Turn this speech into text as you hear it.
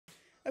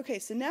Okay,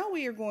 so now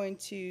we are going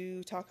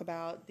to talk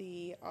about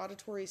the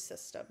auditory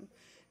system.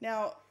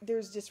 Now,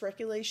 there's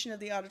dysregulation of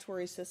the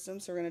auditory system,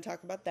 so we're going to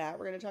talk about that.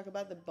 We're going to talk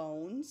about the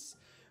bones.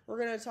 We're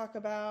going to talk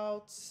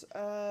about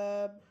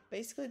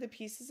basically the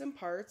pieces and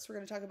parts. We're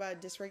going to talk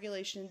about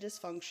dysregulation and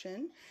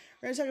dysfunction.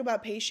 We're going to talk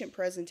about patient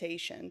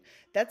presentation.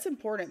 That's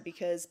important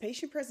because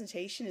patient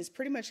presentation is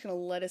pretty much going to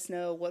let us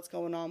know what's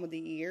going on with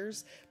the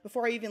ears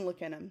before I even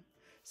look at them.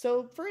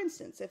 So, for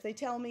instance, if they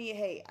tell me,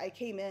 hey, I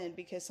came in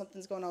because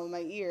something's going on with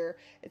my ear,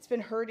 it's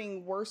been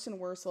hurting worse and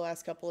worse the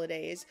last couple of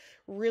days,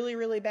 really,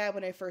 really bad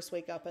when I first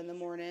wake up in the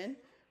morning,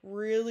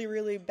 really,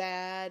 really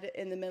bad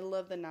in the middle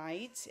of the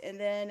night. And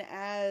then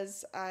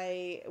as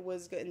I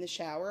was in the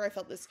shower, I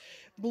felt this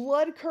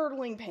blood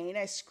curdling pain.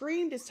 I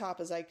screamed as top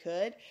as I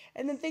could.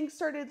 And then things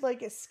started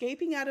like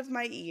escaping out of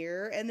my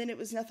ear. And then it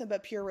was nothing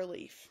but pure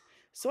relief.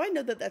 So I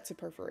know that that's a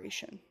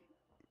perforation,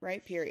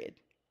 right? Period.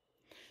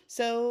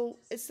 So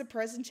it's the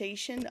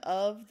presentation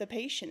of the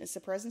patient. It's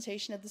the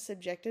presentation of the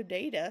subjective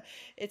data.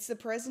 It's the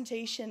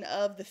presentation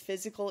of the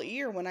physical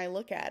ear when I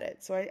look at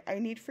it. So I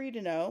need for you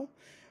to know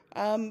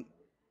um,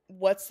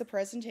 what's the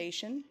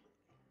presentation?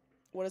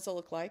 What does it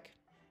look like?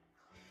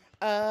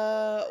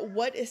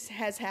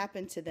 Has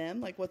happened to them?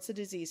 Like, what's the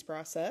disease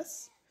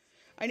process?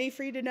 I need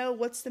for you to know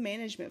what's the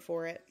management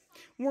for it.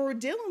 When we're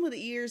dealing with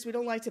ears, we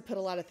don't like to put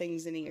a lot of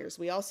things in ears.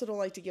 We also don't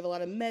like to give a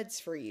lot of meds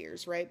for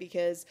ears, right?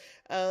 Because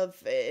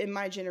in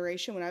my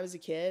generation, when I was a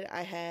kid,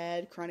 I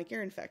had chronic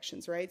ear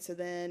infections, right? So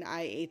then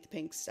I ate the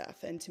pink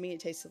stuff, and to me, it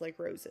tasted like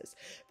roses.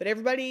 But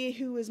everybody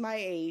who is my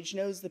age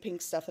knows the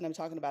pink stuff that I'm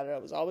talking about.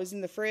 It was always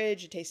in the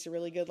fridge. It tasted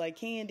really good like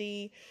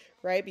candy,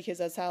 right? Because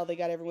that's how they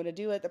got everyone to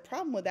do it. The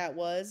problem with that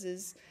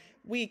is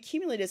we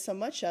accumulated so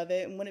much of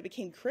it, and when it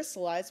became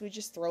crystallized, we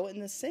just throw it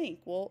in the sink.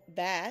 Well,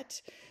 that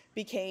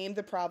became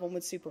the problem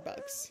with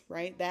superbugs,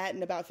 right? That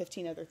and about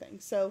 15 other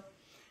things. So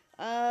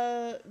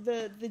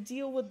the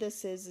deal with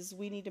this is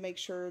we need to make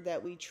sure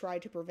that we try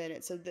to prevent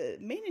it. So the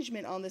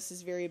management on this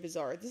is very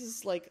bizarre. This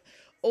is like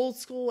old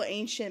school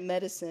ancient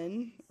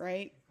medicine,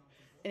 right?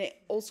 And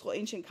old school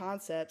ancient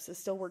concepts that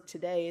still work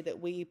today that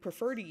we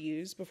prefer to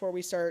use before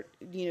we start,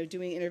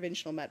 doing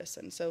interventional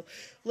medicine. So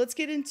let's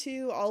get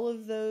into all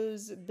of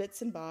those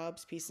bits and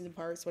bobs, pieces and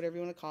parts, whatever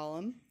you want to call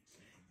them.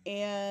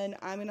 And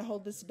I'm going to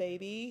hold this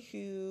baby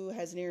who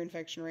has an ear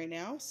infection right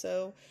now.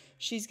 So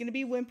she's going to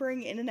be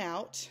whimpering in and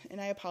out,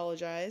 and I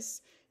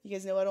apologize. You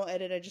guys know I don't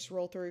edit, I just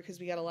roll through because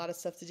we got a lot of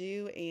stuff to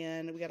do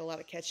and we got a lot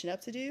of catching up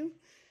to do.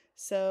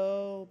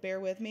 So bear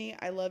with me.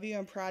 I love you.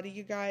 I'm proud of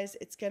you guys.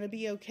 It's going to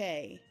be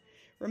okay.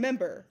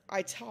 Remember,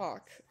 I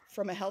talk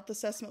from a health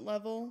assessment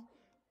level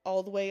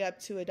all the way up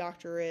to a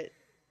doctorate,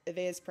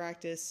 advanced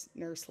practice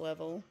nurse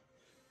level,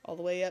 all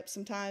the way up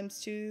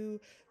sometimes to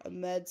a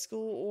med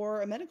school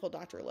or a medical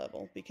doctor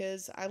level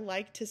because I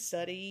like to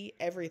study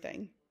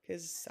everything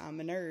because I'm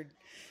a nerd.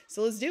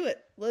 So let's do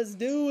it. Let's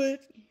do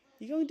it.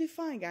 You're going to do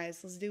fine, guys.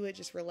 Let's do it.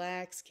 Just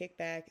relax, kick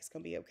back. It's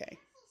going to be okay.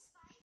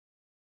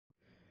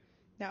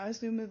 Now,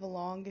 as we move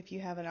along, if you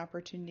have an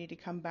opportunity to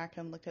come back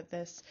and look at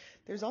this,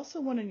 there's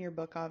also one in your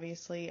book,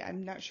 obviously.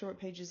 I'm not sure what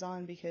page is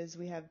on because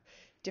we have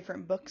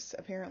different books,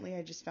 apparently.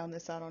 I just found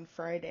this out on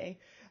Friday.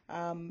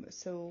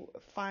 So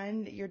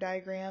find your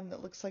diagram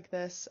that looks like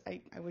this.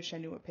 I wish I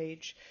knew what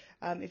page.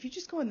 If you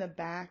just go in the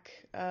back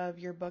of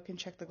your book and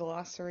check the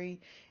glossary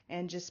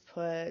and just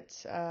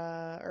put,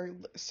 or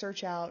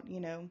search out,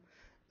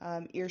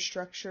 ear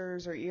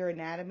structures or ear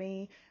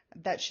anatomy,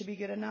 that should be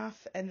good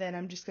enough. And then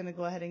I'm just going to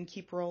go ahead and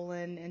keep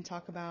rolling and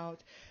talk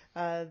about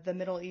the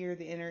middle ear,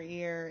 the inner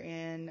ear,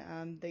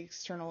 and the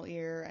external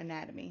ear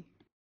anatomy.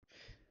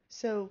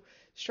 So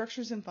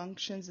structures and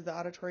functions of the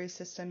auditory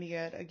system, you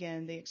get,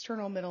 again, the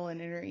external, middle, and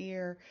inner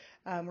ear.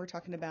 We're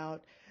talking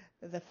about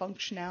the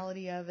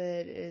functionality of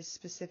it is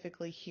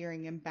specifically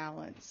hearing and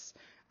balance.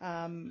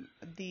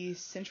 The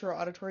central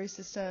auditory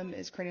system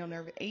is cranial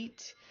nerve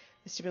 8,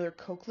 vestibular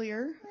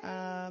cochlear,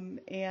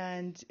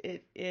 and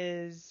it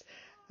is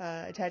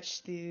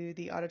attached to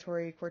the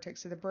auditory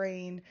cortex of the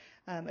brain.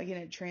 Again,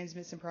 it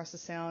transmits and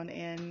processes sound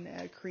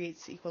and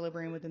creates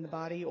equilibrium within the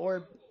body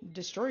or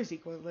destroys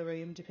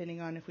equilibrium depending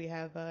on if we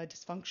have a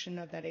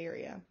dysfunction of that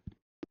area.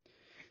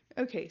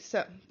 Okay,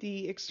 so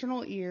the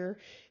external ear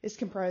is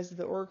comprised of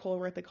the auricle, or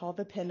what they call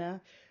the pinna,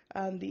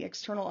 the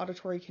external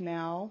auditory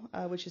canal,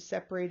 which is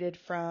separated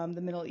from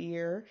the middle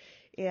ear,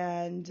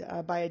 and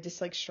by a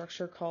disc-like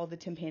structure called the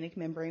tympanic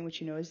membrane, which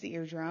you know is the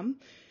eardrum.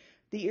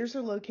 The ears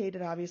are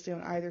located obviously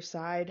on either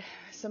side.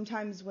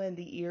 Sometimes when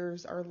the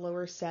ears are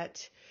lower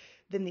set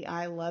than the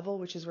eye level,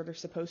 which is where they're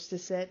supposed to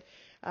sit,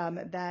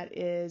 that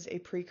is a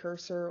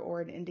precursor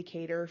or an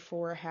indicator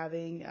for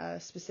having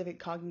a specific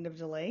cognitive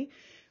delay,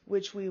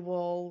 which we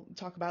will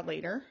talk about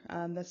later.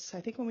 That's, I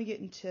think, when we get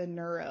into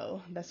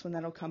neuro, that's when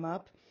that'll come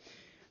up.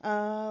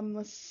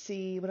 Let's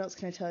see, what else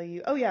can I tell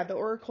you? Oh yeah, the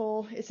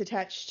auricle is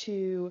attached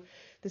to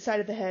the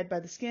side of the head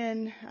by the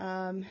skin.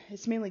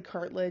 It's mainly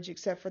cartilage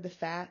except for the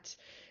fat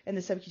and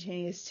the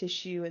subcutaneous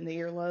tissue in the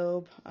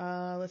earlobe.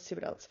 Let's see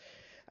what else.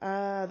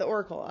 The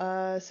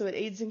auricle. So it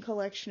aids in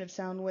collection of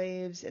sound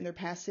waves and their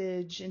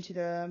passage into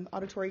the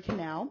auditory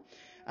canal.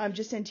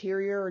 Just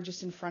anterior or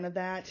just in front of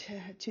that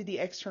to the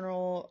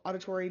external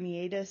auditory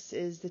meatus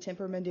is the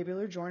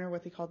temporomandibular joint, or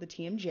what they call the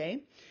TMJ.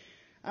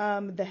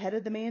 The head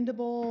of the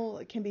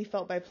mandible can be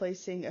felt by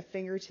placing a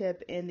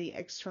fingertip in the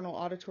external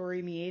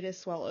auditory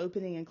meatus while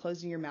opening and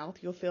closing your mouth.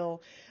 You'll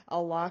feel a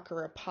lock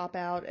or a pop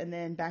out and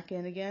then back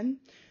in again.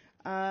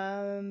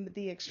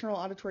 The external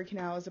auditory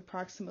canal is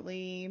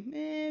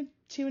approximately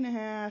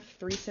 2.5,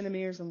 3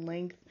 centimeters in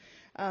length.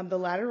 The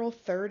lateral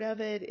third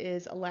of it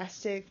is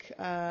elastic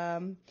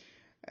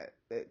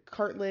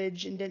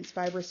cartilage and dense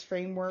fibrous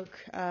framework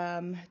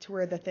to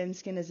where the thin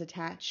skin is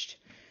attached.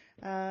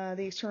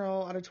 The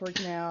external auditory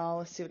canal,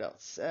 let's see what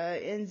else,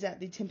 ends at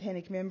the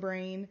tympanic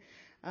membrane.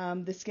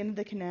 The skin of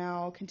the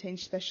canal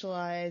contains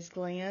specialized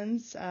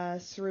glands,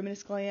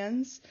 ceruminous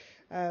glands,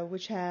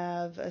 which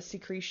have a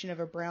secretion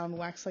of a brown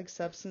wax-like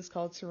substance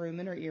called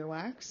cerumen or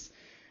earwax.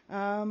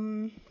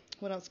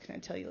 What else can I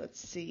tell you? Let's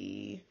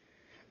see.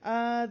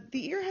 The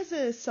ear has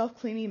a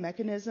self-cleaning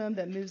mechanism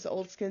that moves the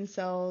old skin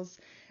cells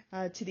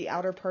to the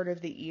outer part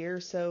of the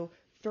ear. So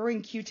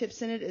throwing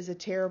Q-tips in it is a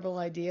terrible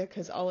idea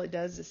because all it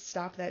does is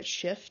stop that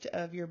shift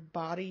of your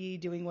body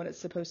doing what it's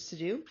supposed to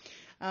do.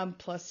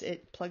 Plus,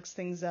 it plugs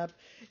things up.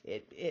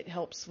 It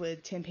helps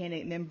with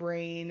tympanic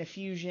membrane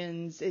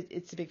effusions.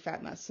 It's a big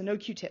fat mess. So no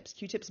Q-tips.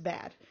 Q-tips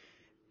bad.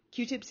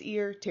 Q-tips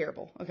ear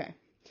terrible. Okay.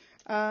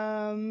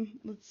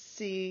 Let's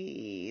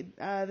see.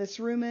 The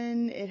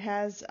cerumen, it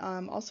has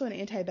also an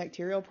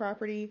antibacterial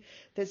property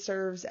that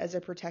serves as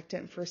a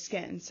protectant for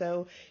skin.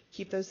 So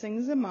keep those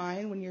things in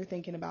mind when you're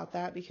thinking about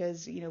that,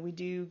 because we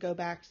do go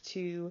back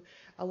to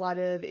a lot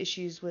of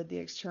issues with the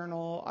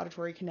external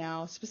auditory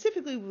canal,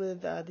 specifically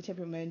with the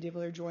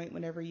temporomandibular joint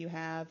whenever you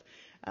have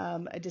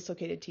a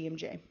dislocated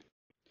TMJ.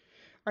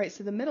 All right,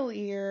 so the middle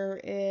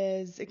ear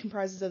it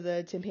comprises of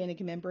the tympanic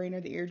membrane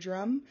or the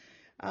eardrum.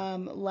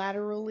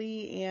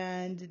 Laterally,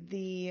 and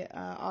the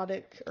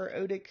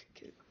otic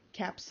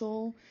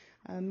capsule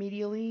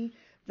medially.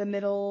 The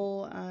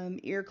middle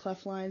ear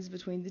cleft lines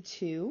between the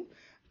two.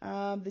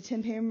 The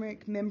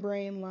tympanic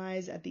membrane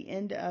lies at the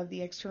end of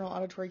the external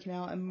auditory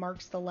canal and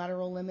marks the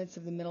lateral limits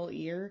of the middle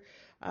ear.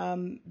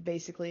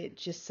 Basically, it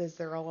just says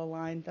they're all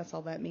aligned. That's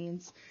all that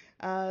means.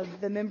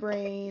 The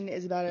membrane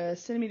is about 1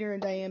 centimeter in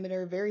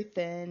diameter, very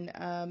thin.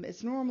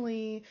 It's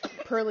normally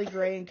pearly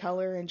gray in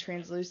color and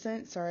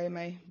translucent. Sorry,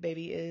 my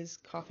baby is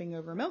coughing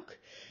over milk.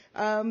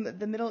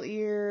 The middle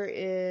ear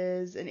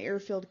is an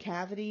air-filled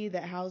cavity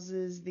that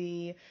houses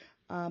the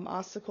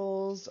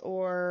ossicles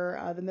or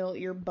the middle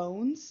ear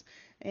bones,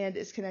 and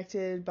is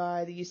connected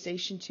by the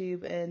eustachian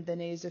tube and the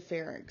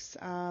nasopharynx.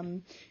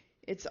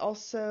 It's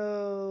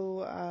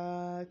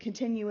also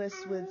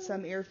continuous with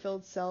some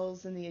air-filled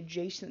cells in the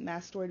adjacent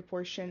mastoid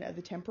portion of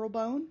the temporal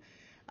bone,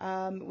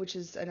 which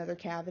is another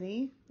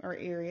cavity or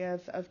area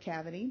of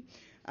cavity.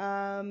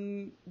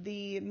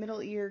 The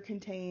middle ear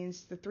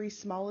contains the 3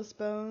 smallest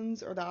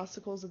bones or the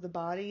ossicles of the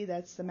body.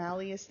 That's the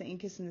malleus, the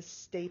incus, and the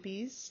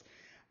stapes.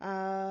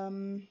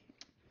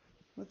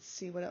 Let's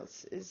see, what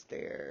else is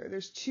there?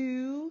 There's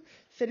 2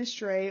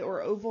 fenestrae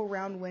or oval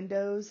round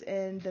windows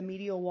in the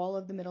medial wall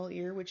of the middle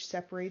ear, which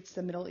separates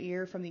the middle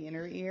ear from the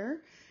inner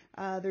ear.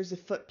 There's a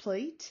foot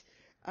plate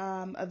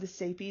of the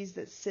stapes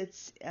that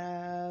sits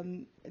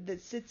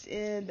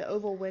in the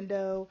oval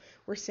window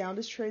where sound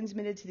is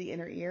transmitted to the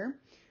inner ear.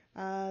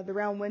 The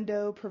round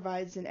window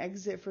provides an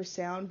exit for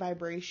sound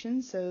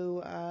vibration,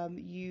 so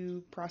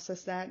you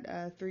process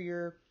that through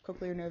your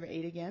cochlear nerve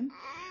 8 again.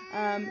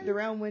 The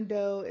round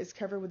window is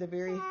covered with a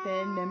very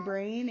thin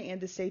membrane,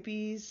 and the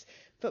stapes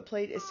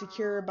footplate is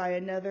secured by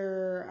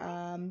another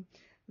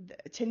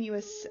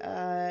tenuous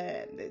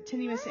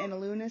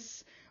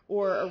annulus,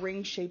 or a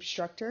ring-shaped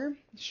structure.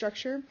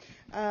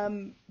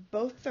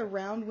 Both the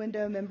round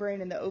window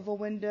membrane and the oval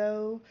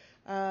window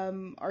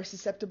are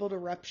susceptible to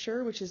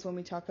rupture, which is when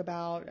we talk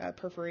about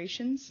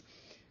perforations.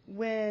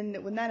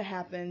 When that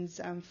happens,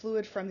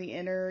 fluid from the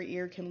inner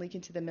ear can leak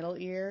into the middle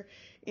ear,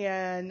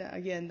 and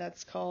again,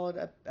 that's called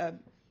a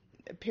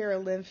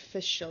perilymph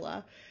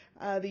fistula.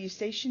 The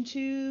eustachian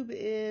tube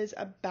is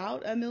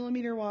about 1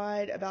 millimeter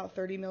wide, about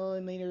 30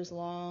 millimeters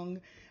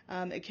long.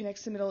 It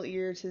connects the middle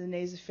ear to the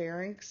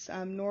nasopharynx.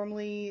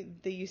 Normally,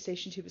 the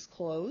eustachian tube is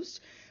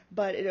closed,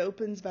 but it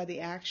opens by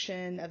the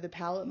action of the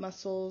palate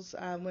muscles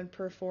when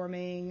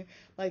performing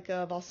like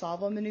a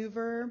Valsalva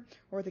maneuver,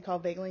 or what they call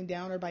vagling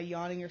down, or by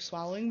yawning or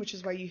swallowing, which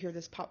is why you hear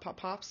this pop, pop,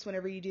 pops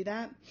whenever you do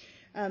that.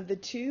 The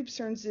tube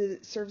serves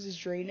as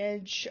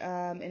drainage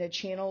and a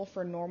channel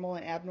for normal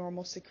and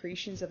abnormal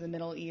secretions of the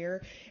middle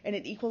ear, and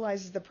it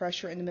equalizes the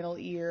pressure in the middle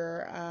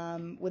ear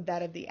with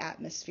that of the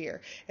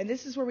atmosphere. And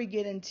this is where we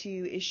get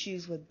into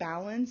issues with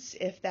balance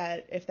if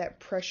that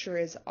pressure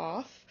is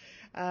off.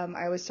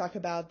 I always talk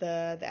about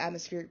the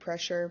atmospheric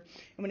pressure,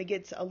 and when it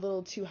gets a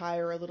little too high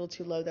or a little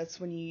too low,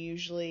 that's when you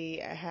usually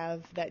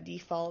have that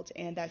default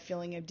and that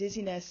feeling of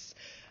dizziness,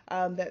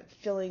 that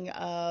feeling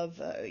of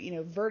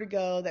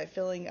vertigo, that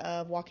feeling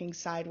of walking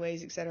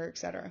sideways, etc.,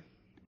 etc.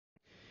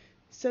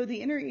 So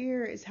the inner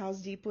ear is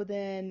housed deep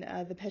within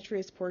the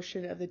petraeus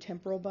portion of the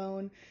temporal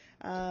bone.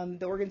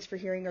 The organs for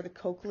hearing are the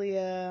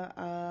cochlea,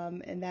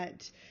 and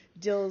that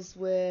deals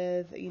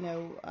with,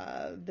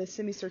 the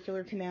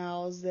semicircular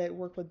canals that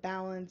work with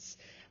balance,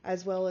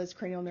 as well as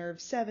cranial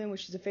nerve 7,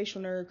 which is a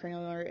facial nerve,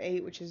 cranial nerve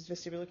 8, which is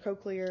vestibular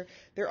cochlear.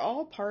 They're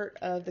all part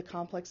of the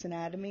complex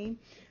anatomy.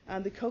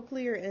 The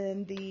cochlear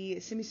and the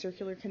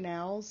semicircular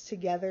canals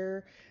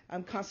together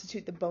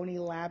constitute the bony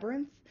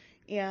labyrinth.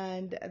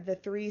 And the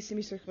 3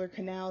 semicircular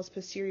canals,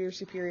 posterior,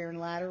 superior, and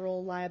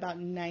lateral, lie about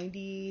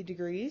 90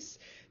 degrees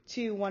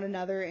to one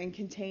another and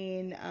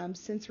contain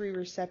sensory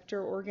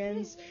receptor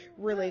organs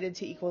related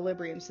to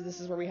equilibrium. So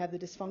this is where we have the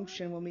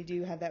dysfunction when we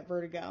do have that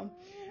vertigo.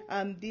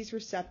 These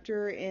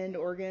receptor end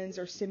organs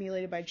are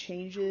stimulated by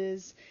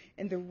changes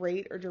in the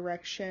rate or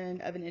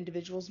direction of an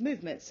individual's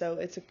movement. So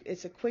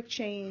it's a quick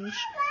change.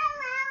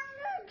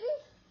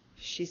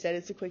 She said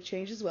it's a quick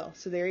change as well.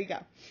 So there you go.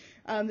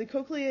 The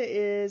cochlea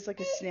is like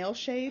a snail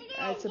shape.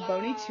 It's a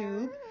bony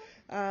tube.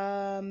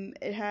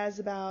 It has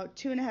about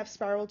 2.5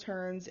 spiral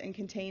turns and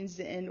contains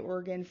the end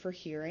organ for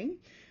hearing.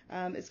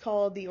 It's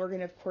called the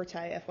organ of Corti,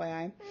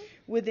 FYI.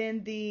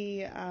 Within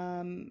the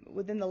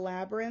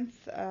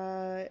labyrinth,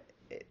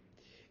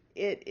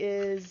 it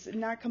is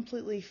not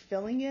completely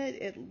filling it.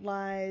 It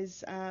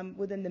lies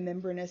within the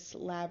membranous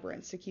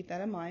labyrinth, so keep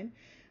that in mind.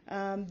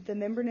 The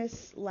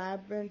membranous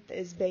labyrinth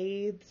is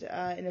bathed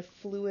in a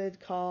fluid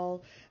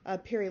called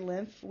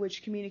perilymph,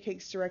 which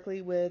communicates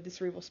directly with the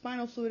cerebral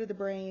spinal fluid of the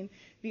brain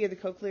via the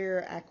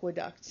cochlear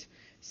aqueduct.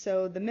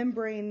 So the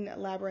membrane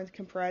labyrinth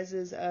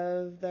comprises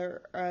of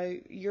the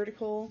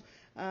urticle,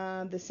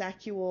 the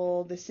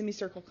saccule, the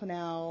semicircular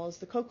canals,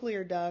 the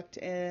cochlear duct,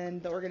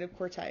 and the organ of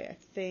Corti. I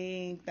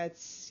think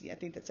that's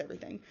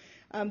everything.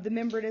 The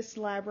membranous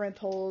labyrinth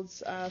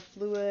holds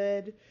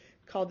fluid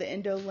called the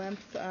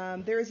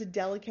endolymph. There is a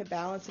delicate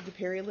balance of the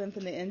perilymph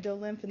and the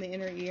endolymph in the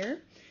inner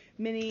ear.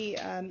 Many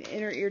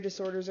inner ear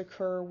disorders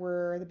occur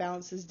where the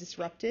balance is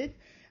disrupted.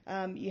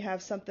 You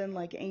have something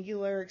like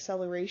angular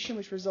acceleration,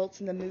 which results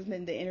in the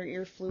movement in the inner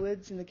ear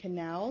fluids in the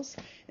canals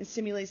and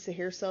stimulates the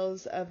hair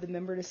cells of the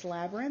membranous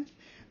labyrinth.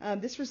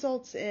 This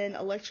results in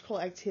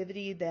electrical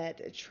activity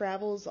that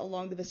travels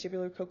along the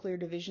vestibular cochlear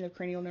division of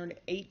cranial nerve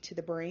 8 to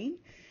the brain.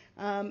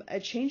 A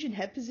change in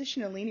head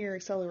position and linear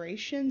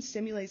acceleration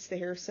stimulates the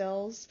hair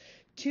cells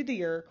to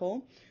the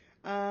auricle.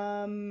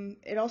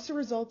 It also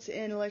results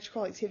in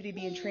electrical activity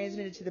being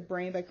transmitted to the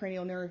brain by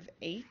cranial nerve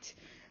 8.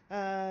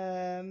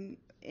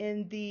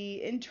 In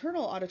the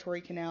internal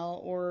auditory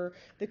canal, or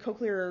the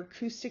cochlear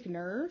acoustic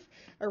nerve,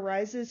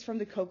 arises from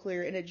the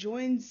cochlear, and it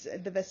joins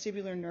the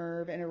vestibular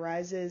nerve and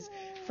arises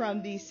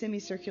from the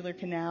semicircular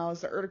canals,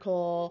 the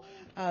urticle,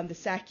 the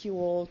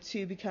saccule,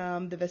 to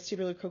become the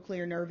vestibular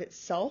cochlear nerve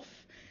itself.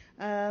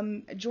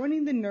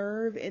 Joining the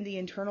nerve in the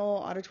internal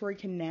auditory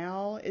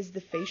canal is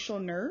the facial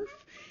nerve,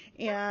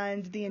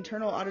 and the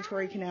internal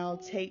auditory canal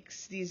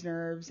takes these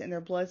nerves and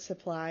their blood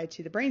supply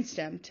to the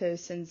brainstem to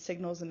send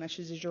signals and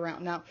messages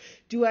around. Now,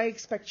 do I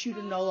expect you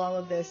to know all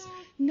of this?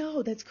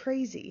 No, that's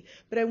crazy.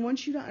 But I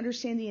want you to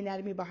understand the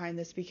anatomy behind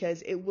this,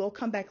 because it will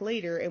come back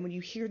later, and when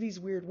you hear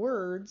these weird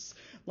words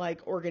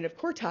like organ of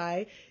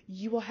Corti,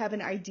 you will have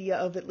an idea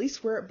of at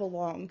least where it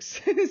belongs.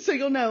 So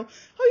you'll know,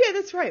 oh yeah,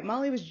 that's right,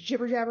 Molly was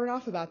jibber-jabbering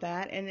off about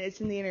that, and it's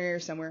in the inner ear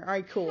somewhere. All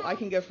right, cool, I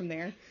can go from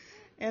there.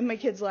 And my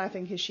kid's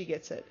laughing because she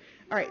gets it.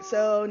 All right,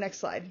 so next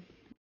slide.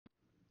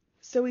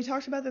 So we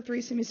talked about the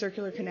 3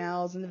 semicircular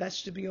canals and the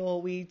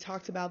vestibule. We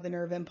talked about the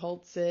nerve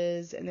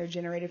impulses, and they're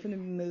generated from the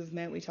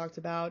movement. We talked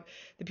about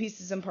the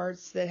pieces and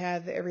parts that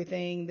have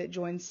everything that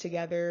joins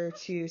together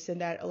to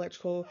send that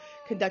electrical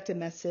conductive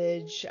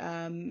message to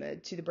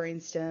the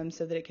brainstem,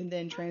 so that it can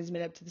then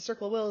transmit up to the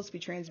circle of Willis, be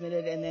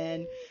transmitted, and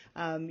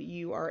then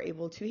you are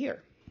able to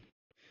hear.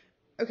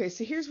 Okay,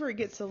 so here's where it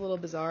gets a little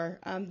bizarre.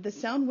 The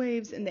sound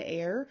waves in the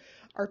air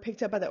are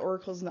picked up by the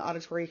auricles in the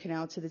auditory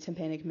canal to the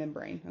tympanic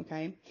membrane,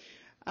 okay?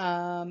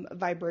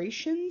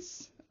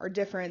 Vibrations are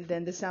different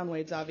than the sound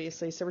waves,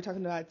 obviously. So we're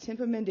talking about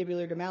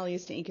tympamandibular to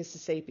malleus to incus to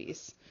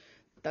stapes.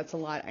 That's a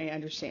lot, I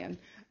understand.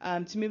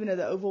 To move into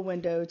the oval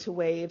window, to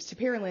waves, to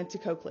perilymph, to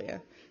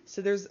cochlea.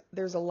 So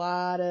there's a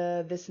lot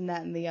of this and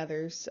that and the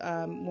others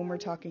when we're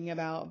talking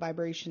about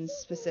vibrations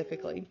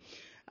specifically.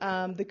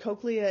 The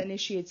cochlea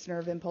initiates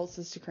nerve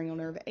impulses to cranial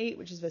nerve 8,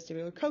 which is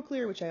vestibular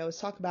cochlear, which I always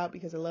talk about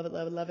because I love it,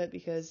 love it, love it,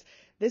 because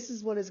this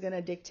is what is going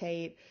to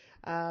dictate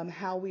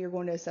how we are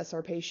going to assess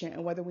our patient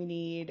and whether we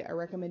need a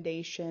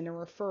recommendation, a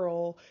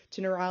referral to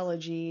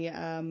neurology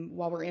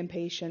while we're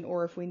inpatient,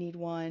 or if we need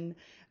one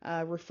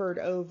referred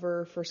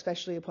over for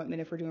specialty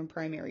appointment if we're doing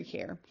primary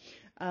care.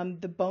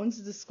 The bones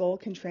of the skull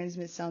can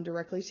transmit sound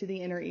directly to the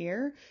inner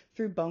ear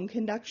through bone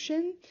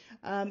conduction.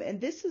 And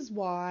this is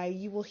why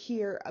you will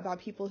hear about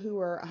people who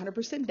are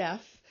 100%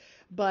 deaf,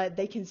 but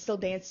they can still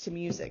dance to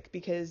music,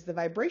 because the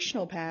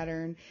vibrational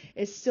pattern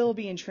is still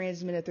being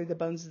transmitted through the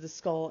bones of the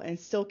skull and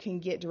still can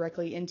get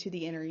directly into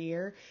the inner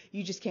ear.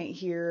 You just can't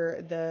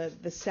hear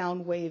the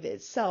sound wave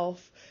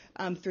itself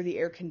through the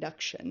air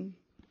conduction.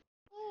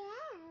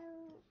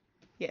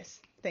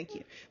 Yes. Thank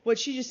you. What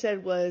she just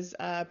said was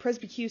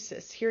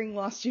presbycusis, hearing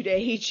loss due to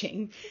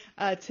aging.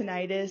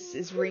 Tinnitus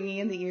is ringing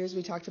in the ears.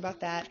 We talked about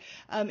that.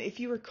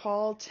 If you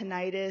recall,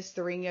 tinnitus,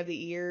 the ringing of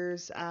the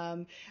ears,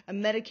 a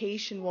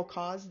medication will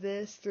cause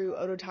this through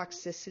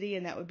ototoxicity,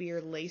 and that would be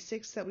your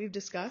Lasix that we've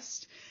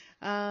discussed.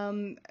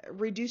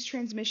 Reduced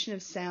transmission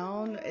of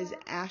sound is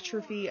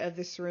atrophy of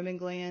the cerumen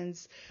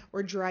glands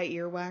or dry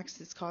earwax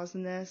that's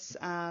causing this.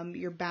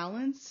 Your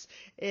balance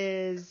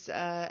is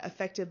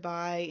affected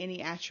by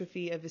any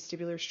atrophy of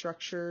vestibular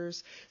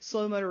structures,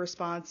 slow motor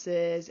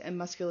responses, and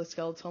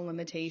musculoskeletal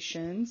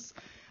limitations.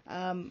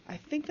 I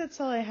think that's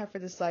all I have for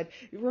this slide.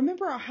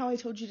 Remember how I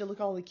told you to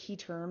look all the key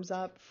terms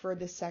up for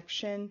this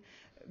section?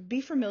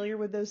 Be familiar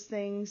with those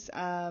things.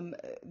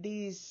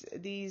 These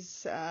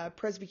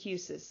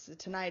presbycusis, the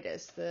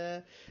tinnitus,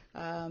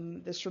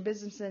 the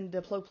strabismus and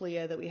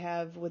diplopia that we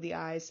have with the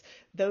eyes,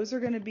 those are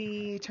going to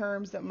be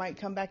terms that might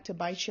come back to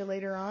bite you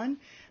later on.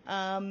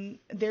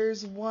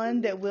 There's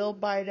one that will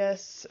bite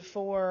us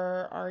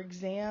for our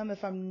exam,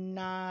 if I'm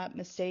not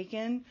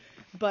mistaken,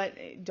 but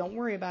don't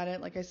worry about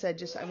it. Like I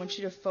said, I want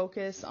you to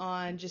focus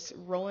on just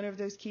rolling over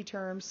those key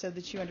terms so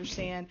that you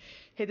understand,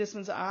 hey, this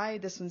one's eye,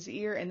 this one's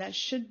ear, and that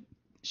should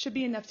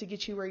be enough to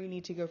get you where you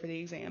need to go for the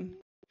exam.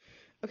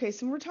 Okay,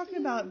 so when we're talking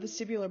about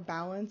vestibular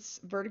balance,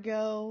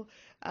 vertigo,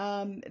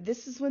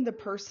 this is when the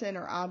person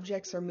or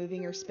objects are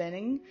moving or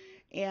spinning,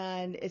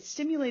 and it's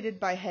stimulated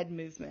by head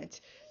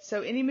movement.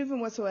 So any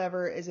movement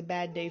whatsoever is a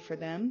bad day for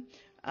them.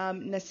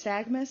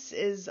 Nystagmus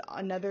is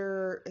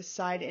another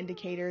side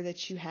indicator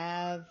that you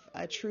have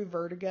a true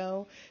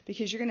vertigo,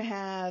 because you're going to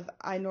have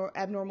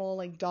abnormal,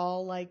 like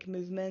doll-like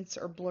movements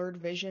or blurred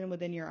vision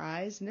within your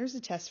eyes. And there's a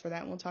test for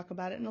that, and we'll talk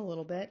about it in a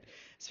little bit,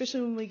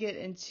 especially when we get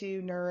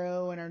into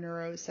neuro and our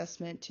neuro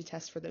assessment to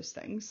test for those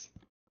things.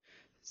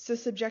 So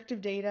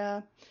subjective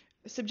data.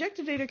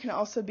 Subjective data can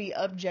also be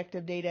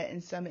objective data in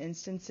some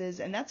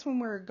instances, and that's when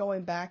we're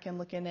going back and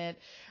looking at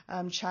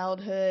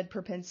childhood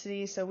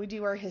propensity. So we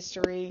do our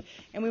history,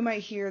 and we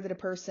might hear that a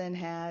person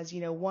has,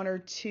 one or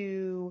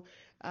two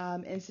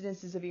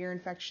incidences of ear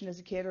infection as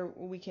a kid, or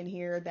we can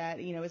hear that,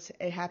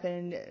 it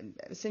happened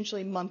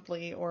essentially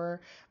monthly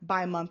or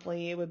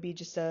bi-monthly. It would be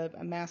just a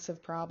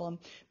massive problem.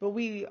 But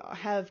we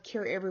have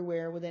Care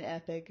Everywhere with an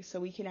Epic, so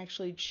we can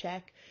actually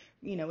check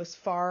as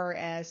far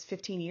as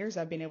 15 years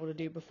I've been able to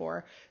do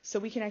before. So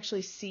we can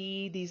actually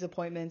see these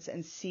appointments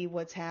and see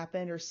what's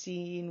happened or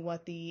seeing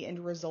what the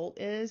end result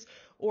is,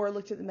 or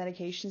looked at the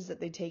medications that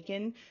they've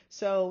taken.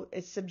 So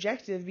it's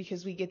subjective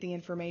because we get the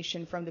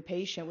information from the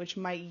patient, which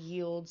might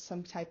yield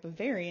some type of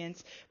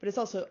variance, but it's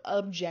also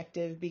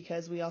objective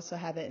because we also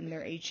have it in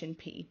their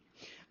H&P.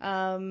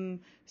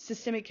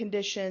 Systemic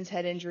conditions,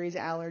 head injuries,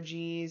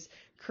 allergies,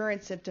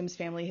 current symptoms,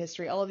 family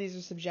history, all of these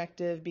are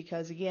subjective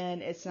because,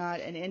 again, it's not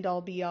an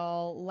end-all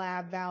be-all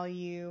lab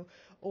value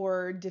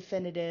or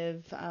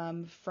definitive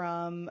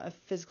from a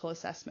physical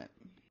assessment.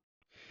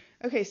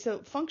 Okay, so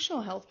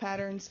functional health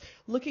patterns,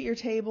 look at your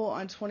table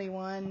on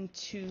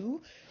 21-2.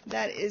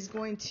 That is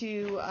going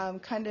to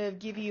kind of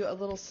give you a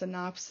little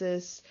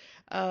synopsis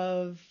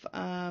of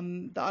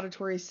the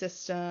auditory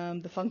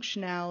system, the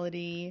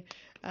functionality,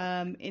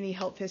 any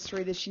health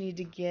history that you need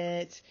to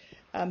get,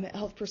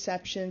 health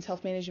perceptions,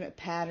 health management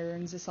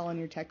patterns. It's all in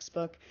your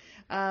textbook.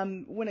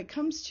 When it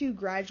comes to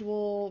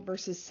gradual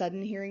versus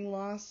sudden hearing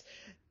loss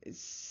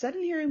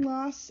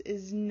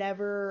is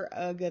never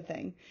a good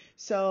thing.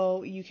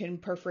 So you can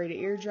perforate an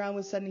eardrum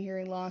with sudden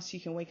hearing loss. You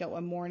can wake up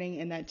one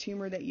morning and that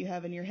tumor that you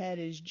have in your head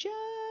is just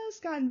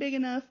gotten big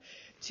enough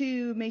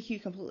to make you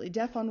completely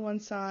deaf on one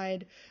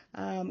side,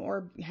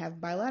 or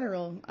have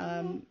bilateral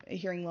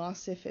hearing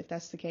loss if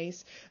that's the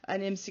case.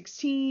 An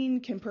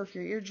M16 can perf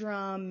your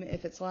eardrum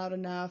if it's loud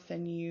enough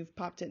and you've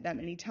popped it that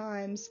many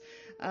times.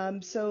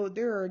 So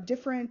there are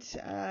different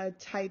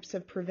types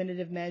of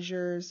preventative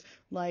measures,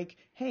 like,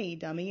 hey,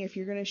 dummy, if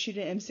you're going to shoot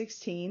an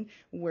M16,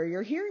 wear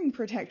your hearing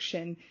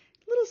protection.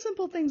 Little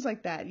simple things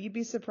like that. You'd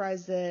be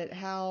surprised at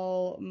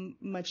how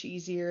much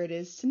easier it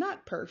is to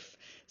not perf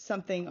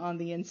something on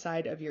the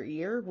inside of your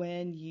ear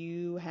when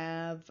you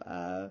have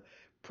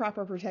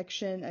proper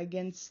protection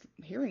against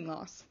hearing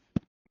loss.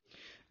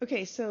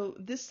 Okay, so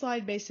this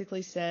slide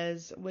basically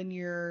says when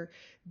you're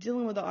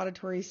dealing with the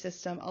auditory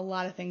system, a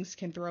lot of things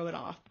can throw it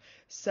off.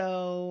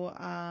 So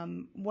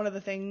one of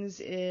the things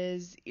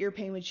is ear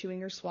pain with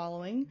chewing or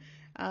swallowing.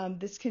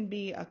 This can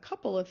be a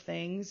couple of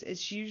things.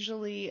 It's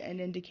usually an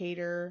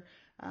indicator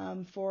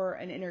for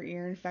an inner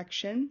ear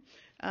infection.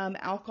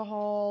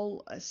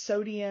 Alcohol,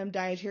 sodium,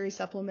 dietary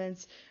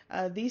supplements,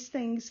 these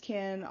things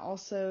can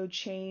also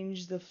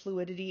change the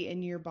fluidity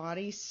in your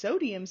body.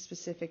 Sodium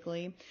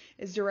specifically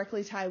is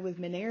directly tied with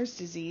Meniere's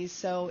disease.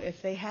 So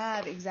if they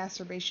have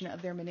exacerbation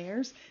of their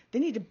Meniere's, they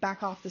need to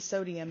back off the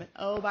sodium. And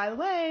oh, by the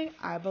way,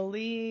 I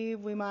believe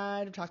we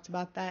might have talked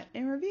about that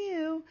in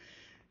review.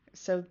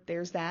 So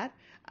there's that.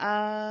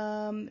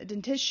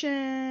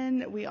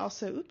 Dentition, we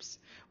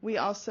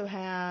also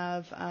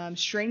have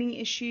straining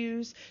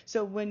issues.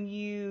 So when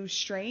you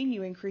strain,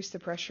 you increase the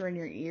pressure in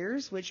your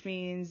ears, which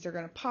means they're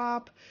going to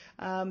pop.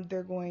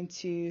 They're going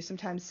to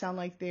sometimes sound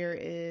like there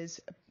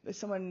is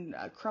someone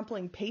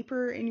crumpling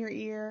paper in your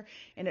ear,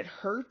 and it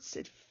hurts.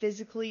 It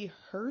physically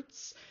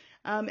hurts.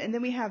 And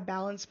then we have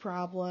balance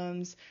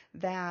problems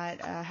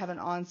that have an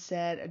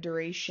onset, a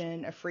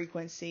duration, a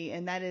frequency,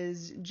 and that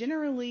is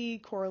generally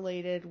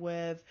correlated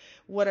with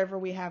whatever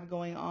we have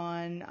going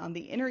on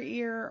the inner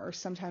ear or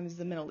sometimes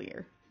the middle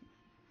ear.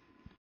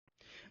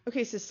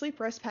 Okay, so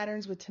sleep rest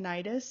patterns with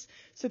tinnitus.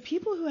 So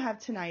people who have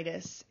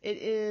tinnitus,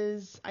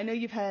 I know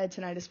you've had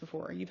tinnitus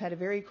before. You've had a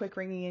very quick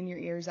ringing in your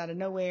ears out of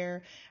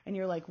nowhere, and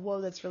you're like, whoa,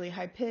 that's really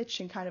high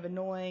pitched and kind of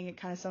annoying. It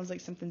kind of sounds like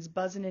something's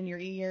buzzing in your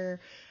ear.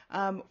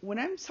 When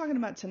I'm talking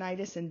about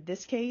tinnitus in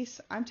this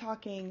case, I'm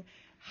talking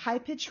high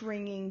pitched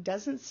ringing,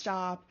 doesn't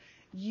stop.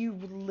 You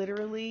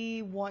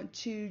literally want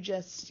to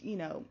just,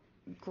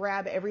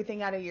 grab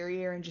everything out of your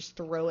ear and just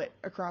throw it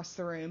across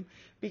the room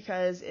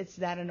because it's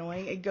that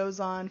annoying. It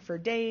goes on for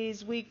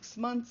days, weeks,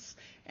 months,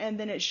 and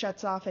then it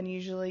shuts off, and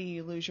usually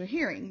you lose your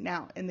hearing.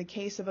 Now, in the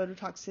case of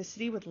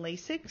ototoxicity with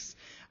Lasix,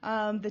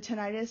 the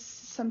tinnitus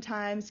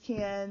sometimes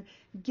can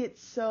get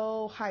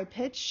so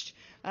high-pitched,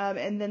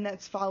 and then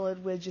that's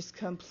followed with just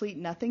complete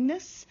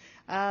nothingness,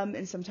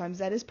 and sometimes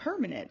that is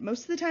permanent.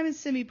 Most of the time it's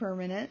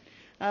semi-permanent.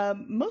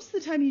 Most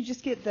of the time you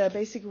just get the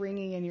basic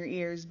ringing in your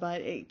ears,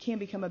 but it can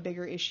become a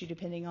bigger issue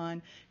depending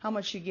on how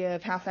much you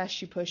give, how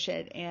fast you push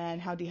it, and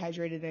how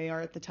dehydrated they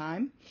are at the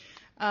time.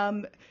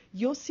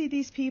 You'll see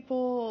these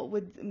people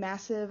with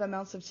massive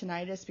amounts of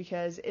tinnitus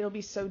because it'll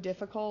be so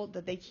difficult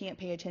that they can't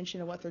pay attention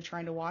to what they're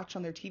trying to watch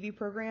on their TV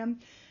program.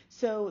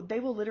 So they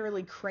will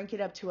literally crank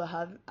it up to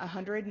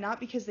 100, not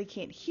because they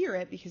can't hear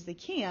it, because they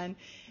can.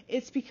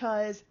 It's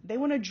because they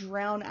want to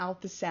drown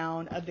out the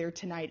sound of their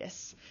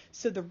tinnitus.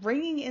 So the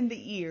ringing in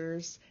the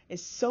ears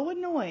is so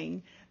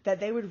annoying that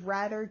they would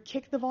rather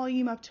kick the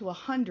volume up to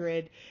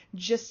 100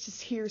 just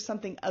to hear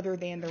something other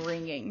than the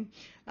ringing.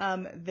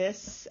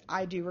 This,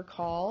 I do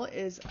recall,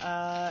 is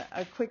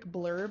a quick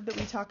blurb that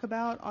we talk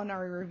about on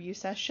our review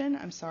session.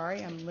 I'm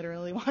sorry, I'm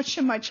literally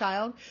watching my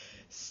child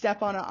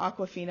step on an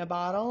Aquafina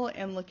bottle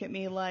and look at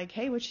me like,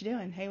 hey, what you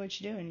doing? Hey, what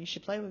you doing? You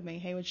should play with me.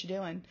 Hey, what you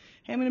doing?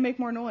 Hey, I'm going to make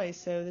more noise,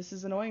 so this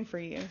is annoying for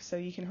you, so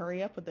you can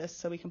hurry up with this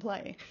so we can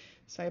play.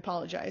 So I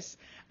apologize.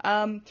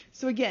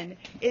 So again,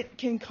 it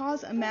can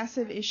cause a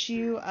massive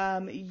issue.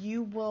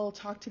 You will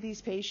talk to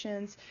these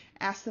patients,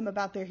 ask them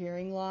about their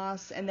hearing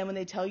loss, and then when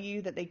they tell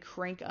you that they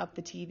crank up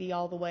the TV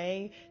all the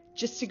way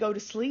just to go to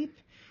sleep,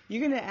 you're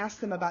going to ask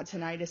them about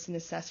tinnitus and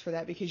assess for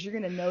that because you're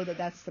going to know that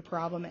that's the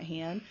problem at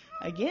hand.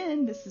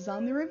 Again, this is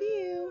on the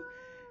review.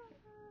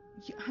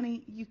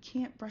 Honey, you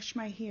can't brush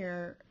my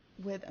hair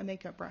with a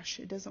makeup brush.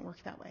 It doesn't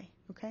work that way,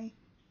 okay?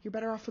 You're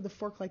better off with a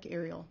fork like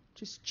Ariel.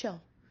 Just chill.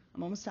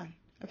 I'm almost done.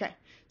 Okay,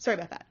 sorry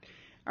about that.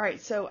 All right,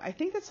 so I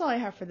think that's all I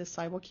have for this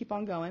slide. We'll keep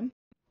on going.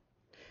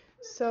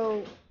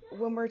 So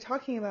when we're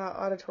talking about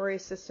auditory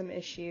system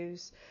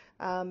issues,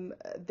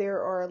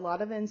 there are a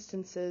lot of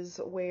instances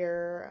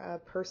where a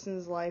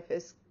person's life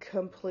is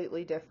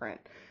completely different.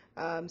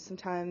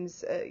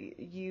 Sometimes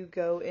you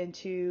go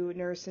into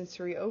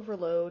neurosensory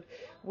overload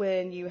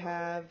when you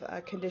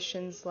have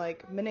conditions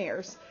like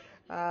Meniere's.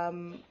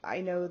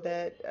 I know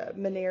that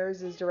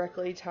Meniere's is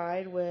directly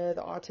tied with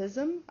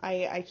autism.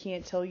 I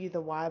can't tell you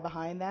the why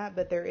behind that,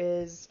 but there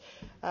is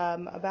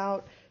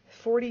about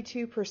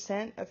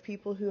 42% of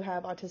people who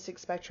have autistic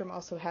spectrum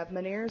also have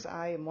Meniere's.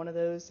 I am one of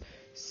those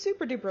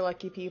super duper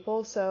lucky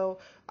people, so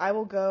I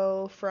will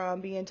go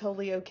from being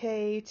totally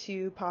okay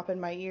to popping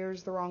my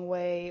ears the wrong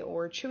way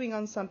or chewing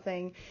on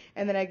something,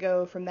 and then I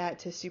go from that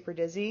to super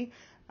dizzy.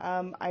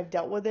 I've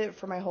dealt with it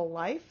for my whole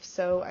life,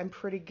 so I'm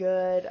pretty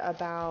good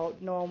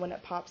about knowing when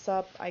it pops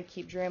up. I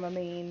keep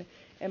Dramamine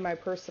in my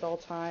purse at all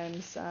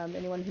times.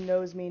 Anyone who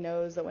knows me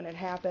knows that when it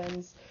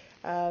happens,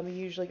 we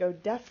usually go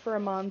deaf for a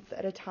month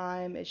at a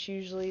time. It's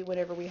usually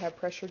whenever we have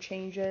pressure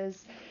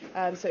changes.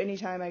 So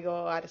anytime I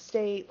go out of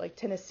state, like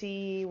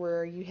Tennessee,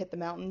 where you hit the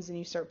mountains and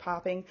you start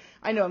popping,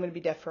 I know I'm going to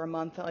be deaf for a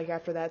month. Like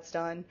after that's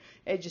done,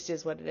 it just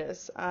is what it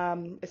is.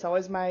 It's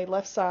always my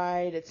left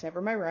side. It's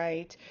never my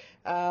right.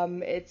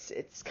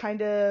 It's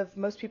kind of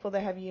most people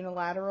that have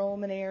unilateral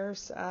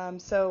Meniere's.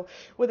 So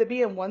with it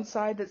being one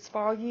side that's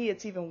foggy,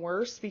 it's even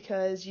worse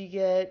because you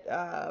get,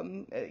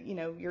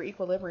 your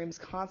equilibrium's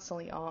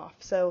constantly off.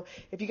 So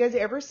if you guys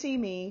ever see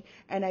me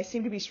and I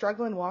seem to be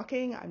struggling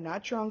walking, I'm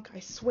not drunk. I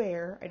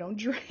swear I don't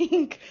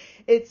drink.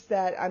 It's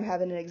that I'm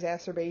having an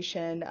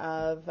exacerbation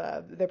of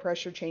the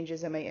pressure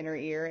changes in my inner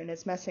ear, and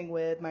it's messing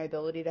with my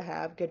ability to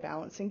have good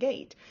balance and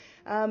gait.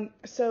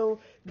 So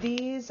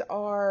these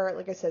are,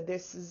 like I said,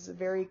 this is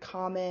very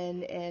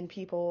common in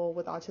people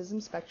with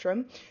autism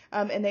spectrum,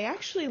 and they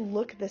actually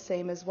look the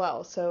same as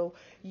well. So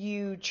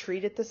you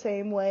treat it the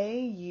same way.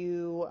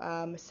 You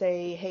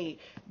say, hey,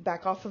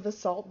 back off of the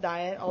salt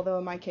diet, although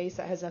in my case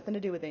that has nothing to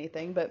do with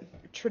anything, but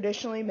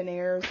traditionally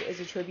Meniere's is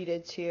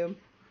attributed to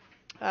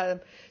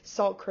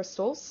salt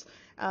crystals.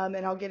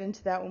 And I'll get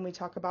into that when we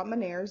talk about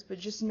Meniere's, but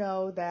just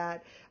know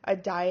that a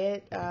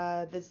diet,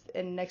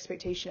 an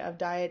expectation of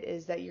diet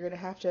is that you're going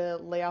to have to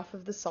lay off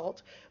of the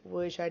salt,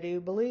 which I do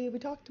believe we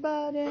talked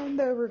about in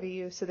the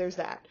review. So there's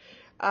that.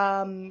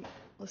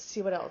 Let's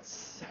see what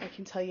else I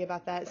can tell you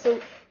about that.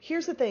 So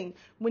here's the thing.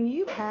 When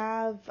you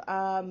have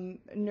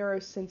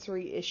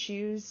neurosensory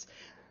issues,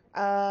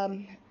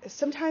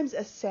 sometimes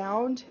a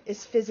sound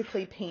is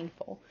physically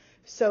painful.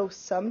 So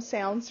some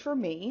sounds for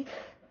me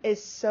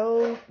is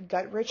so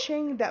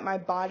gut-wrenching that my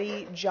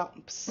body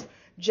jumps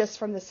just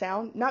from the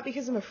sound. Not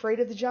because I'm afraid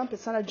of the jump.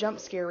 It's not a jump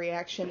scare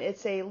reaction.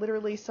 It's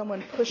literally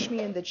someone pushed me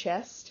in the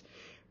chest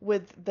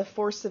with the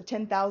force of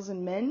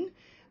 10,000 men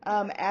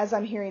as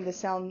I'm hearing the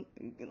sound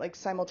like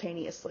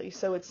simultaneously.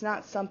 So it's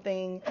not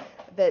something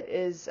that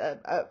is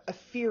a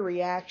fear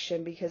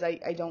reaction because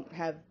I don't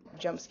have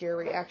jump scare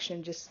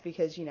reaction just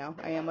because,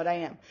 I am what I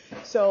am.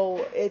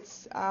 So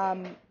it's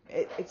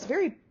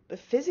very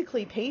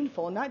physically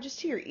painful, not just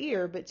to your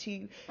ear, but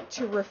to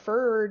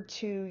refer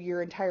to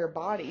your entire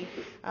body.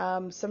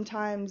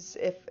 Sometimes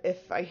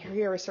if I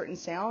hear a certain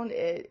sound,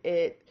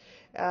 it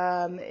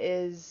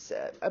is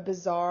a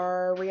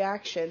bizarre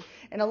reaction.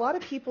 And a lot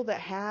of people that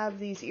have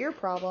these ear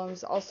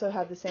problems also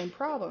have the same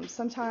problem.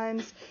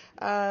 Sometimes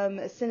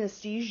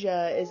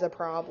synesthesia is a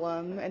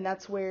problem, and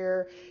that's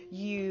where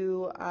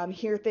you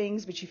hear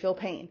things but you feel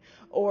pain,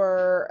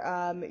 or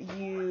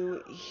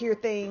you hear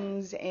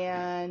things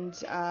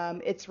and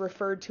it's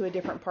referred to a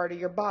different part of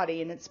your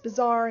body, and it's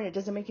bizarre and it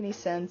doesn't make any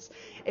sense.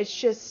 It's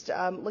just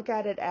look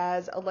at it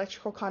as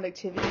electrical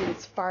conductivity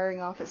that's firing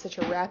off at such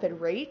a rapid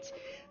rate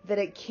that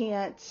it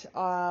can't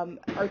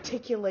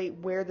articulate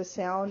where the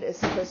sound is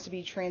supposed to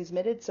be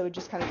transmitted, so it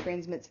just kind of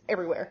transmits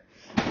everywhere.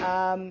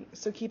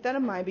 So keep that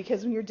in mind,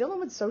 because when you're dealing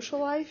with social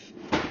life,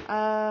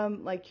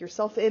 like your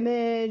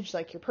self-image,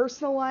 like your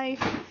personal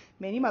life,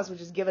 man, you might as well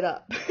just give it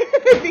up.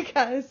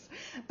 Because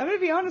I'm going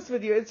to be honest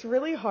with you, it's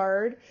really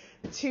hard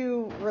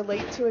to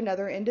relate to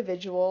another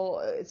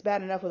individual. It's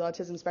bad enough with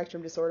autism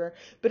spectrum disorder,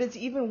 but it's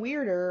even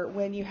weirder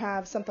when you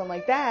have something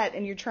like that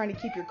and you're trying to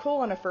keep your cool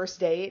on a first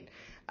date.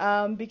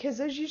 Because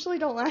those usually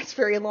don't last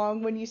very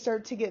long when you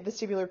start to get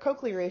vestibular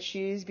cochlear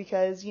issues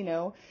because,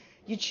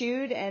 you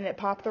chewed and it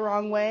popped the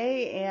wrong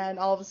way, and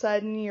all of a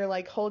sudden you're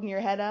like holding your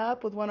head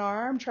up with one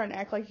arm trying to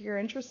act like you're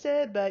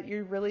interested, but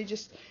you're really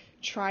just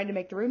trying to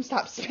make the room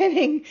stop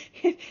spinning.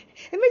 It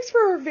makes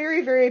for a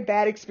very, very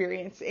bad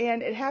experience,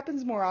 and it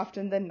happens more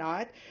often than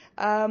not.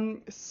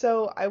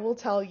 So I will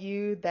tell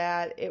you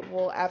that it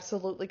will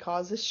absolutely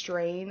cause a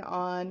strain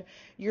on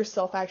your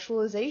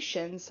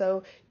self-actualization.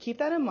 So keep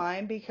that in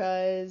mind,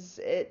 because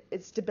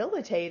it's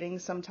debilitating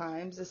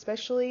sometimes,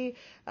 especially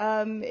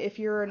if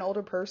you're an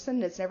older person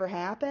and it's never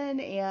happened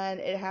and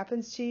it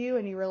happens to you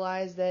and you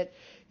realize that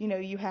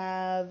you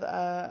have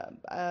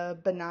a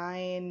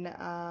benign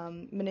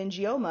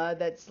meningioma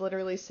that's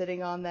literally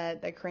sitting on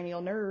that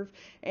cranial nerve,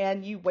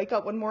 and you wake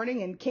up one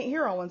morning and can't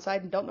hear on one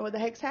side and don't know what the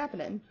heck's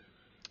happening.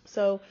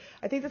 So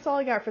I think that's all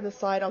I got for this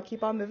slide. I'll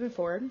keep on moving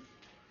forward.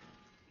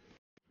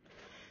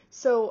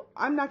 So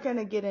I'm not going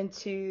to get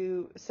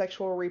into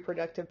sexual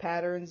reproductive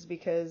patterns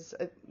because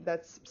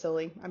that's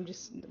silly.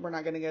 We're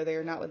not going to go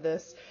there, not with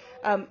this.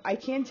 I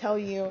can tell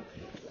you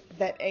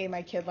that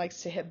my kid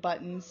likes to hit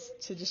buttons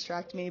to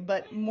distract me,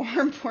 but more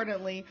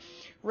importantly,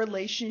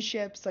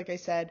 relationships, like I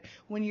said,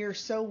 when you're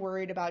so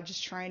worried about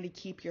just trying to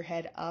keep your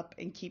head up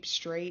and keep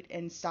straight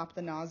and stop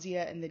the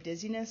nausea and the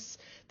dizziness,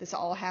 this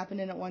all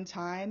happening at one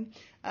time,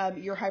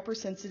 you're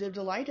hypersensitive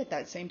to light at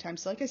that same time.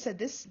 So like I said,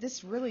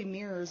 this really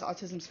mirrors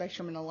autism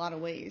spectrum in a lot of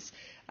ways.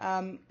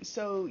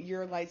 So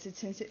your light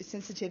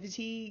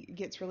sensitivity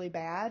gets really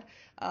bad.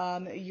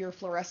 Your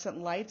fluorescent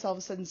lights all of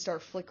a sudden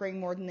start flickering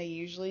more than they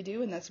usually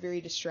do, and that's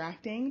very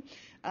distracting.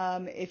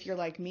 If you're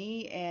like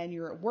me and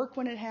you're at work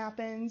when it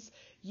happens,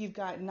 you've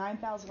got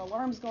 9,000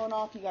 alarms going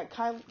off, you got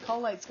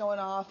call lights going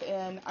off,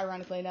 and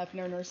ironically enough,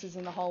 no nurses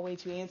in the hallway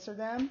to answer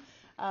them.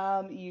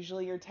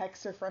 Usually your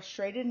techs are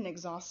frustrated and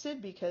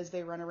exhausted because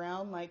they run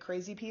around like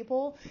crazy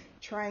people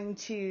trying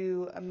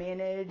to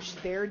manage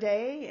their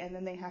day, and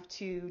then they have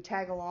to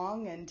tag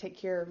along and take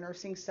care of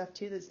nursing stuff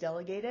too that's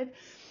delegated.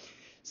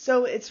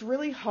 So it's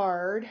really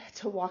hard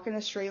to walk in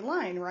a straight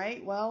line,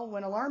 right? Well,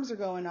 when alarms are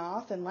going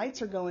off and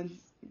lights are going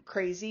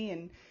crazy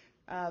and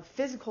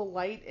physical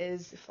light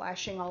is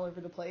flashing all over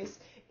the place,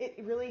 it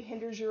really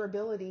hinders your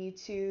ability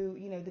to,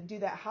 to do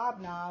that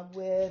hobnob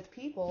with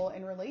people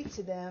and relate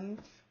to them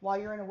while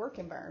you're in a work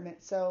environment.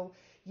 So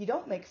you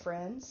don't make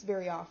friends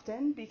very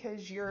often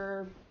because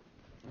you're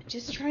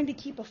just trying to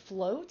keep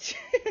afloat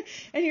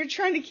and you're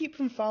trying to keep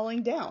from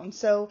falling down.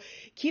 So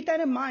keep that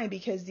in mind,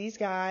 because these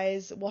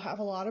guys will have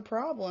a lot of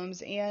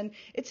problems, and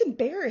it's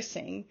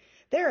embarrassing.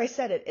 There, I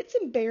said it. It's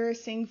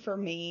embarrassing for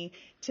me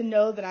to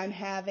know that I'm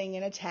having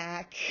an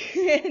attack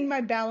and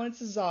my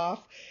balance is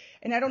off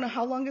and I don't know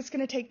how long it's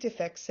going to take to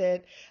fix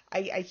it.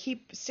 I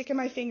keep sticking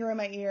my finger in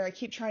my ear. I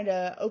keep trying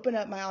to open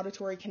up my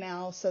auditory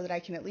canal so that I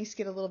can at least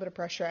get a little bit of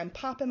pressure. I'm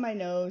popping my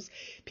nose.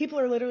 People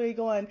are literally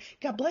going,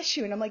 God bless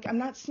you. And I'm like, I'm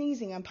not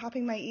sneezing. I'm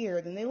popping my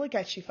ear. Then they look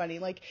at you funny.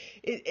 Like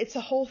it's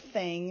a whole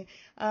thing.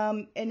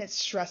 And it's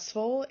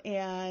stressful.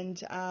 And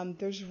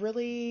there's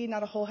really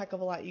not a whole heck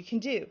of a lot you can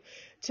do.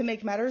 To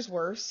make matters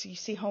worse, you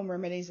see home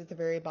remedies at the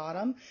very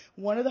bottom.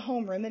 One of the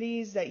home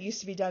remedies that used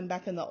to be done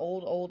back in the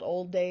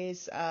old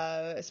days,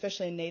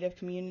 especially in Native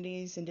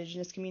communities,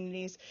 indigenous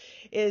communities,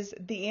 is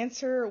the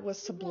answer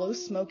was to blow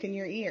smoke in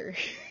your ear.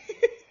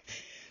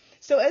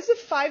 So as a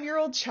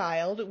 5-year-old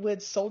child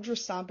with soldier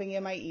stomping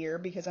in my ear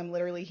because I'm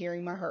literally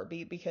hearing my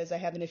heartbeat because I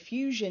have an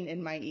effusion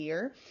in my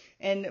ear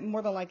and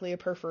more than likely a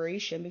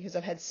perforation because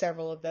I've had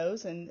several of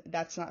those, and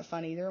that's not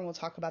fun either, and we'll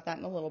talk about that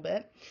in a little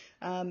bit.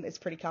 It's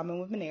pretty common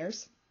with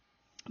Meniere's.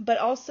 But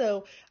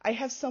also, I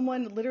have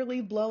someone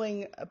literally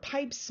blowing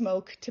pipe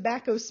smoke,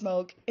 tobacco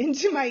smoke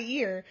into my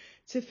ear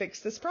to fix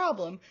this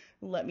problem.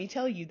 Let me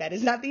tell you, that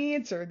is not the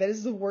answer. That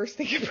is the worst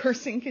thing a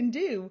person can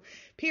do,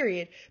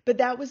 period. But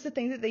that was the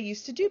thing that they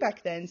used to do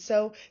back then.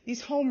 So these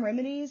home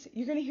remedies,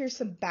 you're going to hear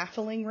some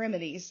baffling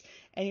remedies,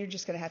 and you're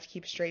just going to have to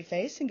keep a straight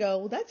face and go,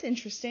 well, that's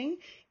interesting.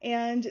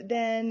 And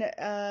then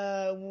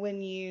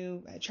when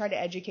you try to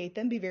educate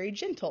them, be very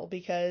gentle,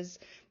 because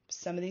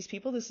some of these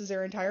people, this is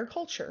their entire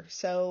culture.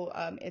 So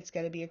it's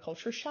going to be a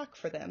culture shock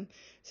for them.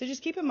 So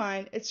just keep in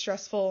mind, it's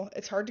stressful,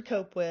 it's hard to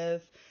cope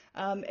with,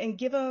 and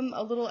give them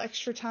a little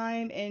extra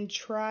time and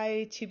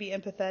try to be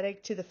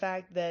empathetic to the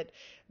fact that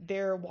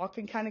they're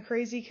walking kind of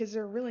crazy, because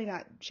they're really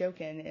not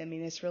joking. I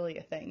mean, it's really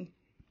a thing.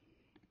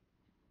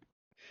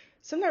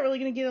 So I'm not really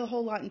going to get a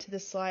whole lot into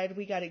this slide.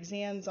 We got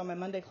exams on my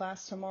Monday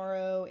class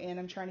tomorrow, and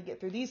I'm trying to get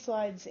through these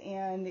slides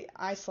and the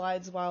eye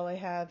slides while I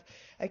have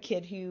a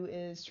kid who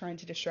is trying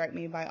to distract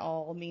me by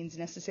all means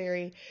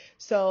necessary.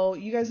 So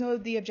you guys know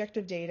the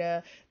objective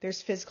data.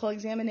 There's physical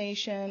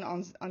examination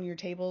on your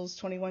tables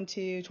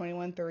 21.2,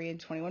 21.3, and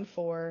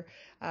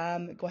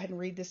 21.4. Go ahead and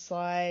read this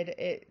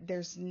slide.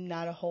 There's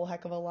not a whole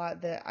heck of a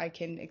lot that I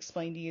can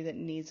explain to you that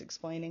needs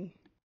explaining.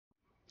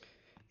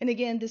 And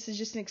again, this is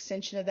just an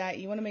extension of that.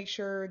 You want to make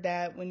sure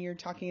that when you're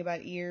talking about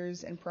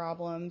ears and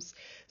problems,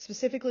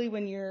 specifically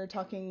when you're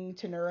talking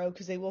to neuro,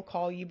 because they will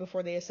call you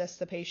before they assess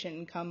the patient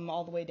and come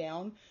all the way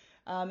down.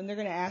 And they're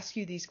going to ask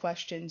you these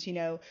questions,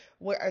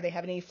 what are they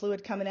having any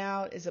fluid coming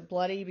out? Is it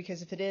bloody?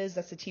 Because if it is,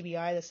 that's a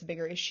TBI, that's a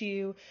bigger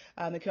issue.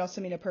 It could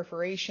also mean a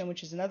perforation,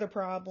 which is another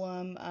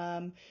problem.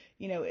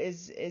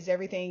 Is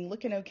everything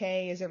looking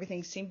okay? Is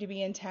everything seem to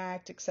be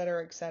intact, et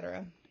cetera, et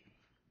cetera.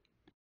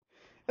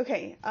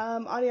 Okay,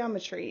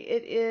 audiometry.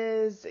 It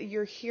is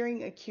your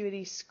hearing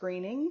acuity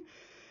screening.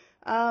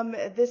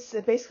 This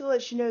basically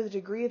lets you know the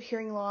degree of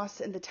hearing loss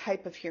and the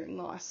type of hearing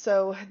loss.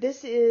 So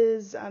this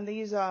is, they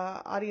use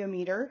a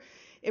audiometer.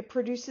 It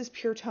produces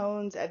pure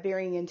tones at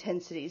varying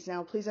intensities.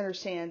 Now, please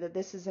understand that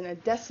this isn't a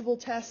decibel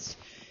test.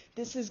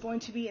 This is going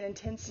to be an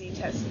intensity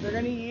test. So they're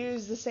going to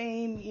use the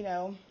same,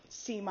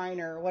 C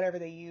minor or whatever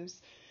they use.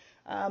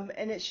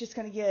 And it's just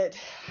going to get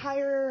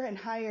higher and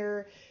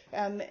higher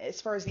as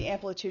far as the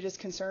amplitude is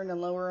concerned, and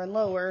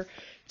lower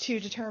to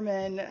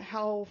determine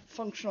how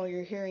functional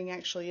your hearing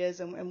actually is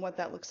and what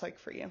that looks like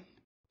for you.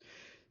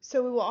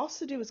 So we will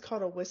also do what's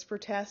called a whisper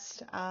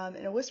test.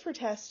 And a whisper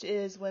test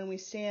is when we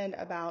stand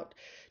about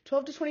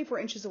 12 to 24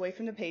 inches away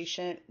from the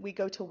patient. We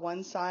go to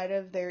one side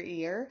of their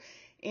ear,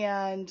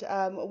 and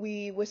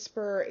we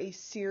whisper a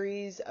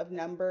series of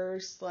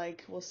numbers,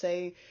 like we'll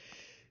say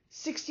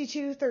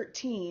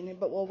 6213,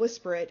 but we'll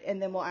whisper it, and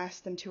then we'll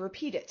ask them to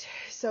repeat it.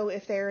 So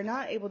if they're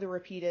not able to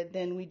repeat it,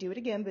 then we do it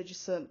again, but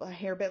just a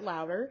hair bit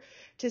louder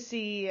to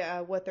see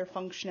what their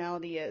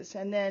functionality is.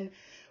 And then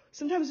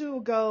sometimes we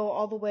will go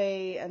all the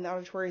way in the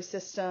auditory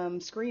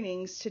system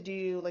screenings to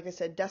do, like I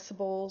said,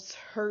 decibels,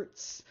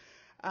 hertz,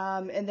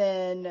 and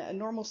then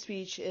normal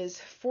speech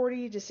is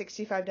 40 to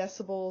 65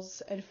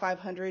 decibels and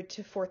 500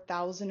 to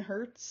 4,000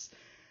 hertz.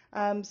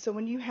 So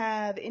when you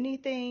have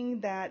anything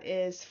that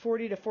is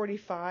 40 to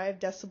 45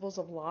 decibels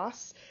of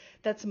loss,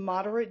 that's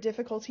moderate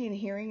difficulty in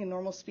hearing and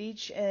normal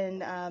speech.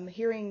 And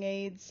hearing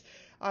aids,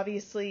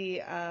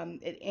 obviously,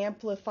 it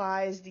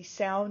amplifies the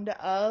sound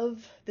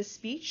of the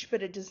speech,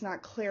 but it does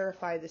not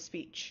clarify the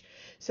speech.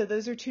 So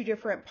those are two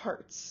different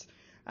parts.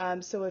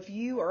 So if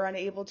you are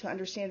unable to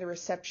understand the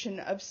reception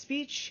of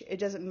speech, it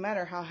doesn't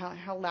matter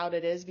how loud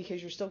it is,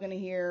 because you're still going to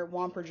hear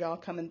whomper jaw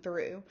coming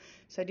through.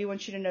 So I do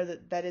want you to know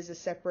that that is a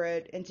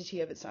separate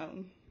entity of its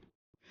own.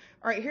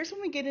 All right, here's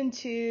when we get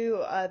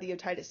into the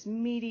otitis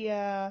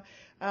media,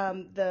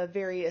 the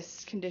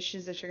various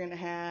conditions that you're going to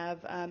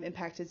have,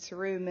 impacted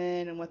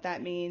cerumen and what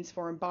that means,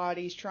 foreign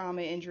bodies,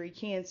 trauma, injury,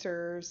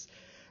 cancers.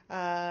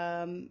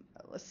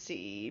 Let's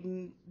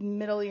see,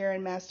 middle ear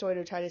and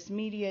mastoid otitis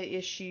media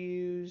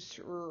issues.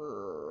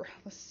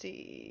 Let's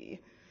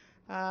see,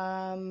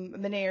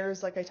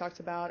 Meniere's, like I talked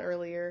about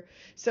earlier.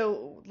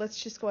 So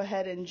let's just go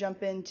ahead and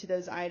jump into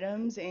those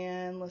items,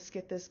 and let's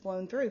get this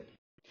blown through.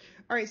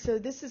 All right, so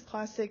this is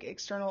classic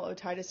external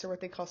otitis, or what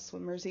they call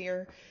swimmer's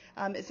ear.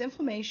 It's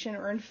inflammation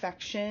or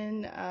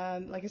infection.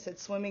 Like I said,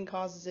 swimming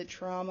causes it,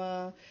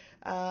 trauma,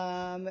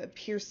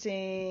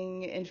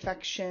 piercing,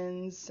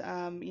 infections.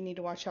 You need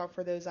to watch out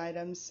for those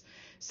items.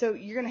 So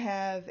you're going to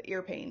have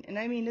ear pain. And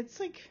I mean, it's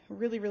like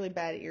really, really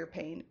bad ear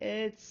pain.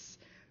 It's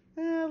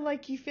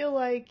like you feel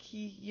like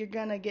you're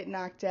gonna get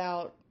knocked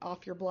out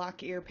off your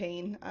block ear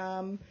pain.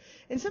 And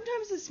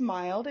sometimes it's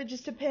mild. It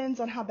just depends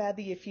on how bad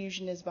the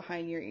effusion is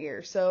behind your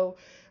ear. So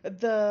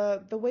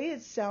the way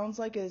it sounds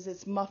like is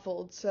it's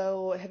muffled.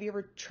 So have you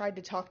ever tried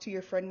to talk to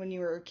your friend when you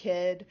were a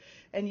kid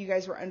and you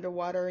guys were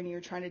underwater and you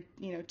were trying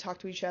to, talk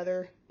to each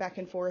other back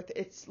and forth?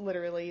 It's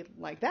literally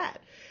like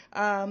that.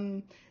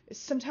 Um,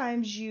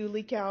 Sometimes you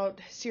leak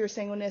out serous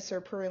sanguinous or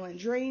purulent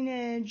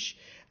drainage.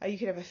 You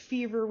could have a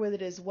fever with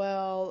it as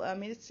well. I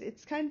mean,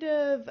 it's kind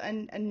of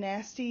a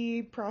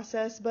nasty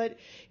process, but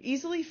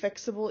easily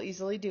fixable,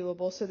 easily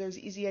doable. So there's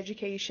easy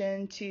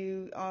education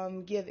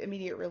to give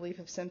immediate relief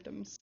of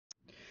symptoms.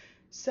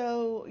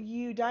 So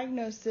you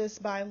diagnose this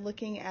by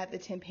looking at the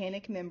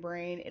tympanic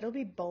membrane. It'll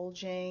be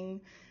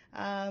bulging.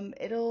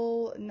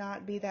 It'll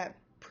not be that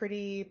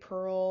pretty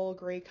pearl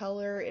gray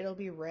color. It'll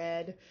be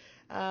red.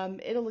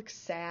 It'll look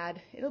sad.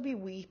 It'll be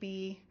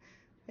weepy.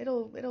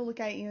 It'll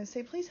look at you and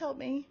say, "Please help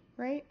me,"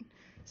 right?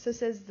 So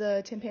says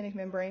the tympanic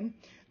membrane.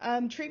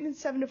 Treatment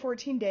 7 to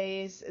 14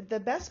 days. The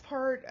best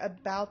part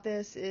about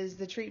this is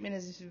the treatment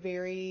is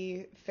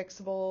very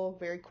fixable,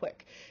 very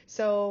quick.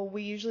 So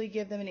we usually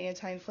give them an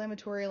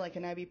anti-inflammatory like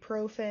an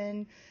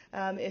ibuprofen.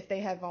 If they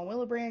have von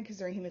Willebrand because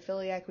they're a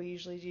hemophiliac, we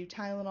usually do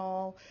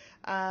Tylenol.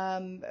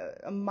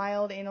 A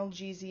mild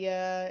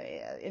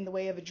analgesia in the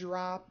way of a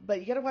drop,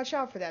 but you got to watch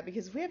out for that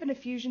because if we have an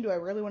effusion, do I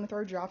really want to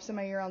throw drops in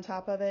my ear on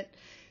top of it?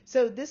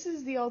 So this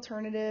is the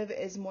alternative,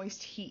 is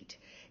moist heat,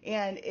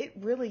 and it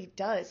really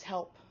does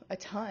help a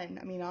ton.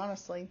 I mean,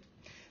 honestly,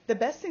 the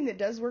best thing that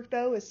does work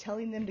though is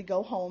telling them to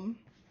go home,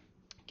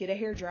 get a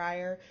hair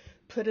dryer,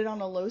 put it on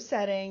a low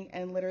setting,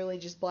 and literally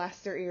just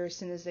blast their ear as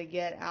soon as they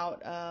get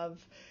out of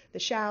the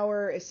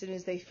shower, as soon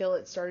as they feel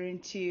it starting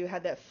to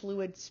have that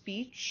fluid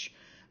speech.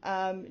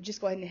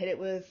 Just go ahead and hit it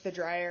with the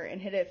dryer and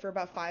hit it for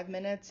about 5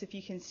 minutes if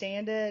you can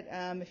stand it.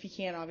 If you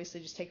can't, obviously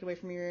just take it away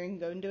from your ear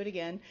and go and do it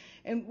again.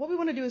 And what we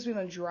want to do is we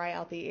want to dry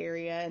out the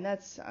area, and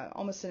that's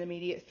almost an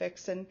immediate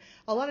fix. And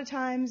a lot of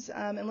times,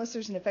 unless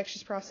there's an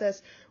infectious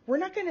process, we're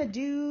not going to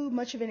do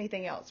much of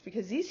anything else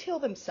because these heal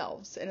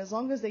themselves. And as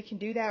long as they can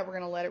do that, we're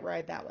going to let it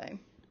ride that way.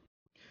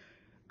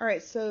 All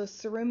right, so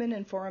cerumen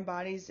and foreign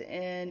bodies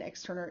in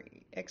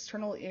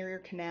external ear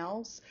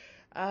canals.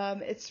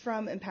 It's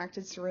from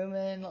impacted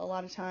cerumen. A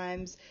lot of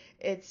times,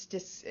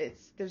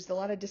 there's a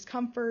lot of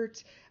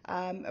discomfort.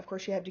 Of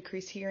course, you have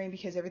decreased hearing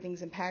because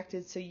everything's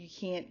impacted, so you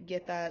can't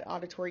get that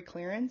auditory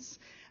clearance.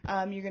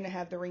 You're going to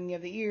have the ringing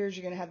of the ears.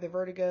 You're going to have the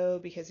vertigo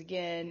because,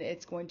 again,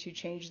 it's going to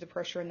change the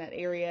pressure in that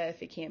area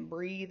if it can't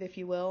breathe, if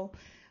you will.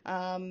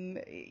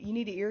 You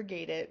need to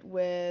irrigate it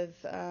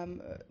with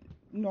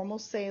normal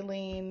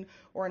saline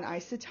or an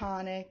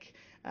isotonic.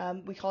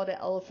 We call it an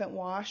elephant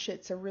wash.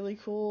 It's a really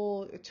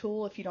cool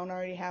tool if you don't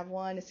already have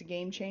one. It's a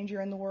game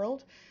changer in the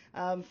world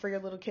for your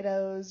little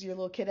kiddos, your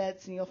little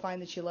kiddettes, and you'll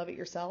find that you love it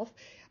yourself.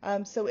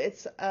 So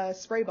it's a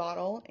spray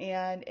bottle,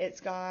 and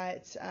it's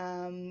got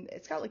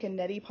like a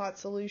neti pot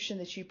solution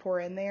that you pour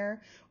in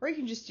there, or you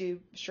can just do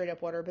straight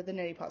up water, but the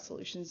neti pot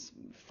solution's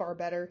far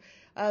better.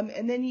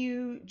 And then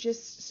you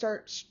just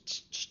start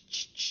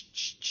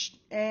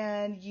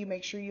and you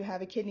make sure you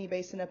have a kidney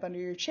basin up under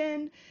your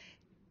chin,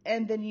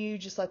 and then you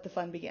just let the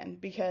fun begin,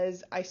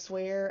 because I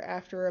swear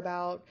after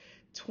about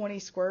 20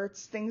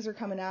 squirts, things are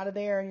coming out of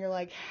there and you're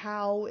like,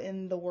 how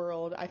in the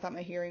world? I thought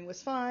my hearing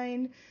was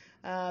fine.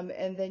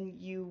 And then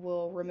you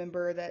will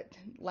remember that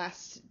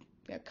last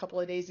a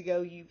couple of days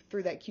ago you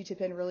threw that Q-tip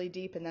in really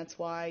deep, and that's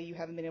why you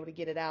haven't been able to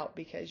get it out,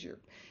 because you're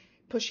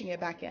pushing it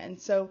back in.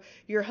 So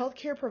your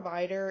healthcare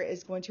provider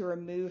is going to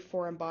remove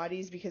foreign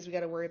bodies because we got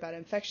to worry about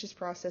infectious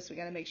process. We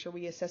got to make sure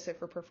we assess it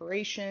for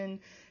perforation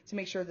to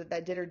make sure that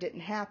that did or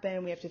didn't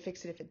happen. We have to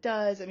fix it if it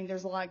does. I mean,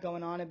 there's a lot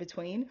going on in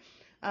between.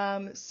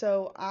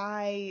 So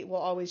I will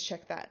always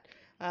check that.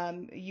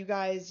 You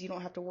guys, you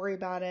don't have to worry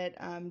about it.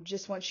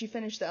 Just once you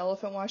finish the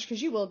elephant wash,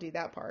 because you will do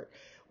that part.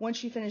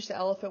 Once you finish the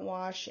elephant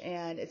wash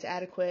and it's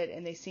adequate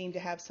and they seem to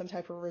have some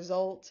type of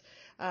result,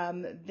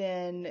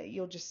 then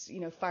you'll just,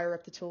 fire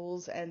up the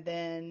tools, and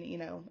then,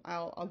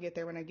 I'll get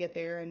there when I get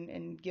there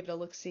and give it a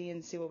look-see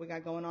and see what we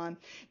got going on.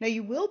 Now,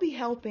 you will be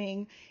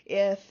helping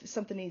if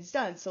something needs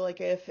done. So like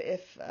if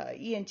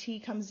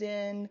ENT comes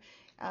in,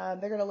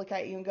 they're going to look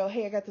at you and go,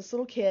 hey, I got this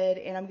little kid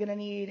and I'm going to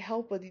need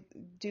help with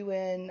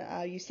doing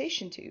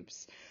eustachian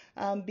tubes.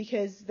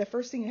 Because the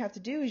first thing you have to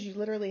do is you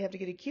literally have to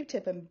get a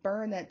Q-tip and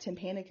burn that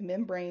tympanic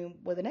membrane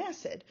with an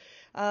acid.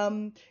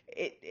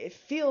 It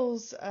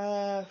feels,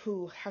 how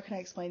can I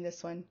explain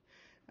this one?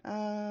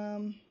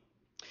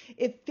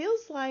 It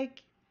feels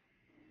like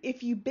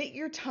if you bit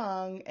your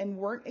tongue and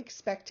weren't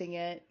expecting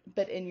it,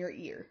 but in your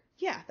ear.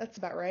 Yeah, that's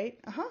about right.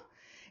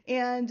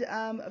 And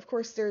of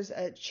course, there's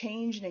a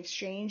change in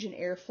exchange in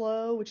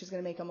airflow, which is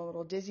going to make them a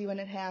little dizzy when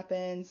it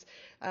happens.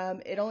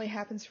 It only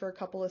happens for a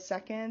couple of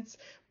seconds,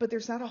 but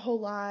there's not a whole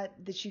lot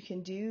that you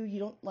can do.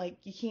 You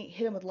can't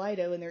hit them with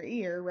Lido in their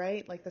ear,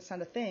 right? Like that's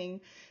not a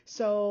thing.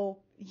 So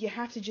you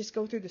have to just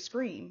go through the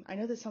scream. I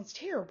know that sounds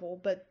terrible,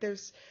 but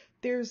there's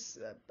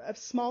a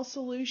small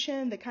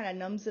solution that kind of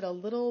numbs it a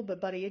little,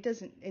 but buddy, it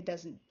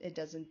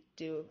doesn't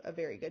do a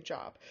very good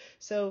job.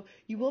 So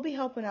you will be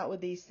helping out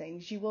with these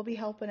things. You will be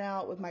helping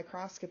out with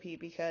microscopy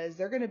because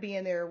they're going to be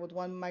in there with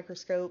one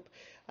microscope,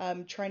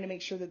 trying to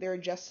make sure that they're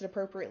adjusted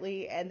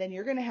appropriately, and then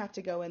you're going to have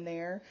to go in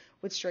there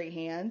with straight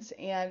hands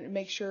and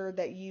make sure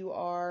that you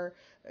are,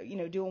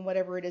 doing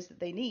whatever it is that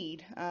they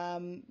need.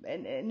 And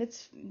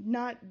it's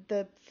not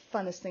the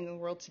funnest thing in the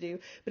world to do,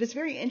 but it's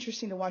very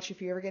interesting to watch.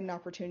 If you ever get an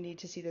opportunity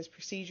to see those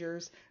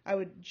procedures, I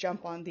would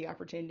jump on the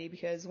opportunity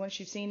because once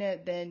you've seen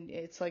it, then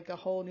it's like a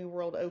whole new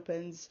world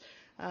opens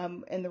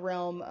in the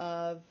realm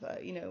of,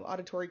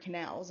 auditory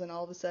canals, and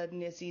all of a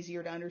sudden it's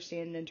easier to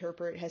understand and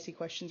interpret HESI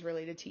questions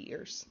related to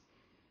ears.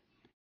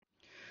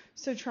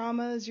 So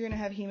traumas, you're going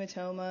to have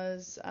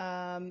hematomas.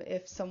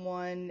 If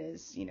someone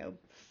is,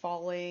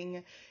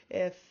 falling,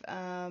 if,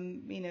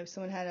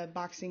 someone had a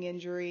boxing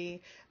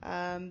injury,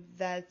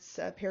 that's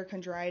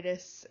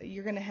perichondritis,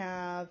 you're going to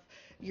have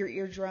your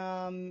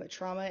eardrum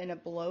trauma and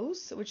it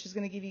blows, which is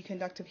going to give you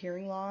conductive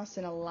hearing loss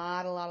and a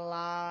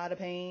lot of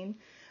pain.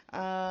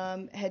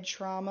 Head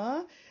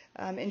trauma,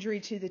 injury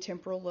to the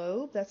temporal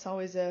lobe. That's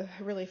always a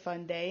really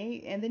fun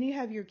day. And then you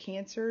have your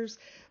cancers.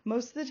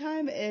 Most of the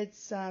time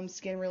it's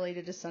skin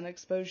related to sun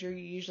exposure.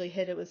 You usually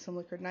hit it with some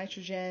liquid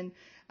nitrogen,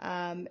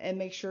 and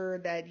make sure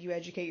that you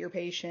educate your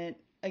patient.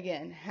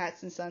 Again,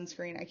 hats and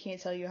sunscreen. I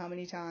can't tell you how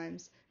many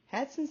times.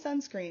 Hats and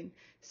sunscreen.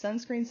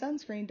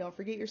 Sunscreen. Don't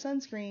forget your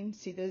sunscreen.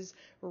 See those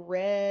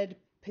red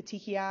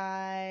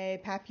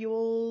petechiae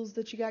papules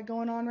that you got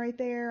going on right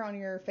there on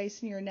your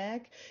face and your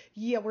neck?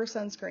 Yeah, wear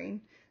sunscreen.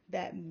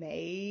 That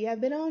may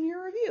have been on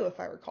your review if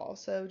I recall,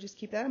 so just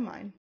keep that in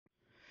mind.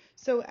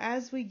 So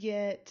as we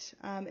get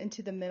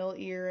into the middle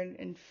ear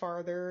and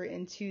farther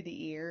into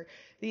the ear,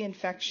 the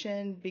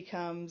infection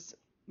becomes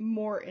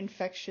more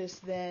infectious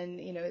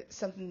than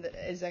something that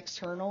is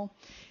external.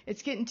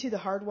 It's getting to the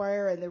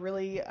hardwire and the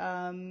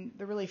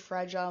really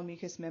fragile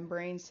mucous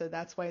membrane, so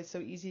that's why it's so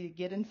easy to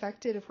get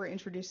infected if we're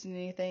introducing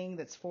anything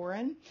that's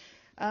foreign.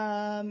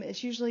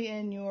 It's usually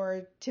in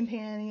your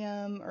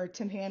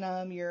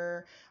tympanum,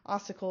 your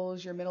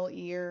ossicles, your middle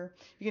ear.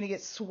 You're going to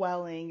get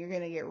swelling. You're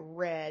going to get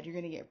red. You're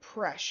going to get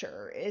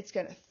pressure. It's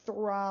going to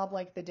throb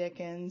like the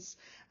dickens.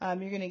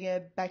 You're going to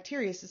get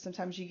bacteria, so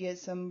sometimes you get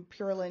some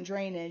purulent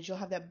drainage. You'll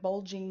have that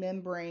bulging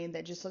membrane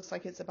that just looks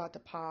like it's about to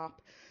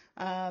pop.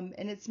 And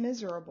it's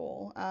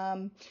miserable.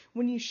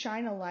 When you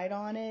shine a light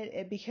on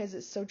it, because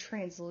it's so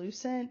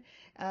translucent,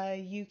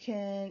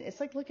 it's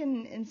like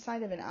looking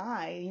inside of an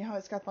eye. You know how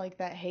it's got like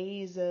that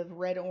haze of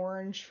red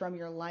orange from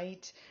your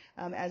light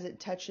as it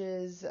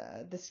touches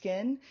the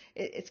skin?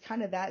 It's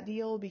kind of that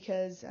deal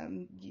because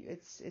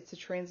it's a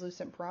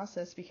translucent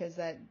process because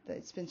that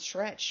it's been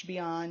stretched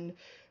beyond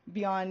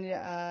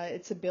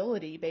its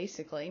ability,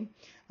 basically.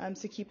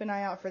 So keep an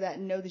eye out for that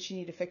and know that you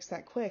need to fix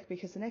that quick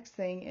because the next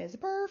thing is a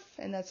perf,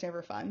 and that's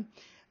never fun.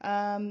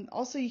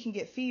 Also, you can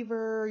get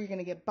fever, you're going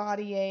to get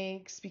body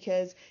aches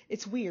because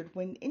it's weird.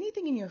 When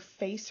anything in your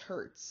face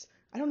hurts,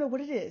 I don't know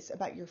what it is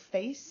about your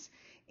face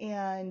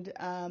and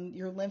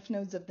your lymph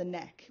nodes of the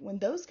neck. When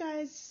those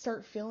guys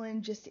start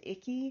feeling just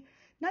icky,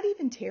 not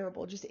even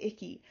terrible, just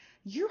icky,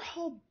 your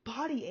whole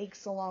body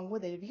aches along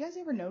with it. Have you guys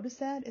ever noticed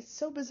that? It's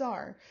so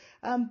bizarre.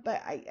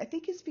 But I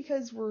think it's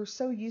because we're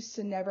so used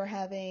to never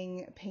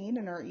having pain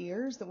in our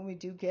ears that when we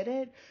do get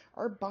it,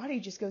 our body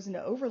just goes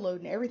into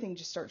overload and everything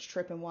just starts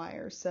tripping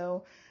wires.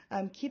 So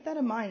keep that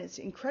in mind. It's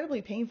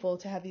incredibly painful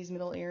to have these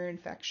middle ear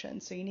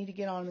infections, so you need to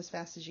get on them as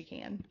fast as you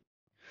can.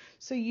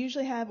 So you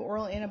usually have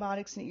oral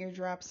antibiotics and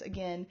eardrops.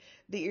 Again,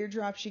 the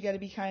eardrops, you got to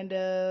be kind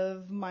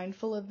of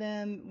mindful of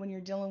them when you're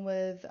dealing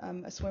with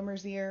a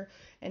swimmer's ear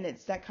and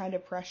it's that kind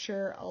of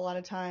pressure. A lot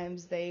of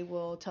times they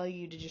will tell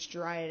you to just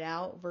dry it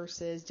out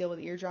versus deal with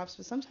eardrops,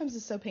 but sometimes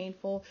it's so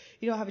painful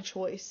you don't have a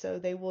choice, so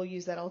they will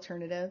use that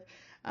alternative.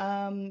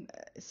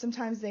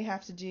 Sometimes they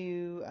have to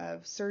do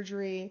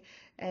surgery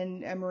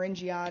and a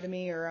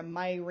meningeotomy or a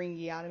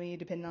myringiotomy,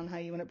 depending on how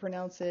you want to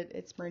pronounce it.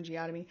 It's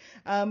meningeotomy.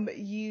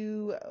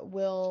 You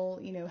will,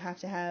 have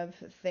to have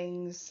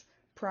things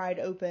pried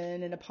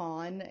open in a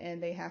pond,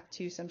 and they have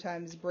to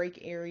sometimes break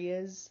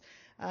areas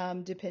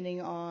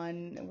depending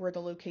on where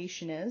the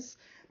location is.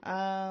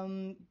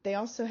 They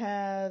also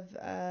have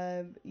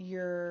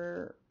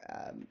your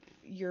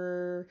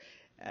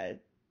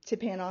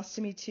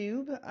tympanostomy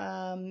tube,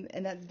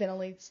 and that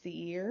ventilates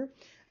the ear.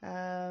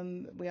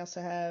 We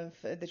also have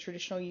the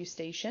traditional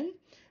eustachian.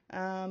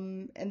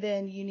 And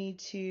then you need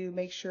to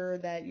make sure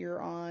that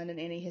you're on an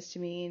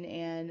antihistamine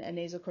and a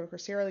nasal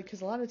corticosteroid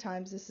because a lot of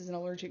times this is an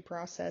allergic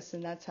process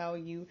and that's how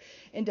you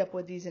end up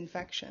with these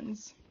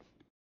infections.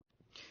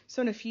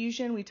 So an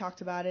effusion, we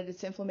talked about it.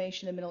 It's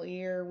inflammation in the middle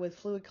ear with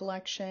fluid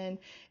collection.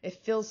 It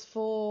feels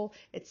full.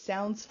 It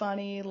sounds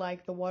funny,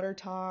 like the water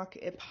talk.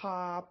 It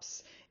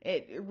pops.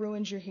 It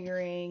ruins your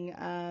hearing.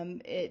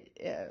 It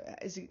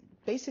is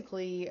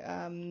basically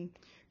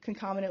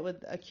concomitant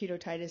with acute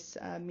otitis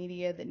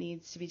media that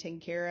needs to be taken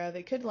care of.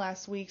 It could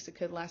last weeks. It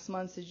could last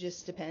months. It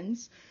just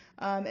depends.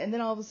 And then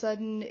all of a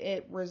sudden,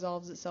 it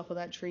resolves itself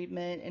without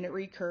treatment, and it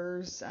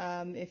recurs.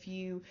 If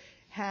you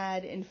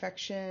had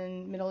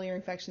middle ear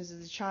infections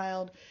as a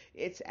child,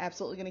 it's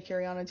absolutely going to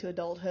carry on into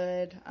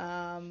adulthood.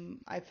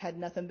 I've had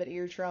nothing but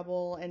ear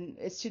trouble, and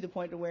it's to the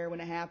point to where when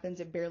it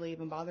happens, it barely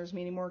even bothers me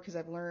anymore because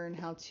I've learned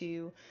how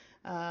to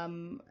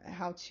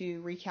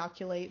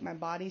recalculate my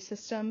body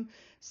system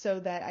so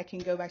that I can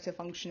go back to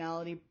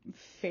functionality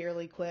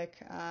fairly quick.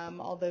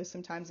 Although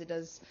sometimes it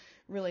does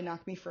really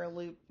knock me for a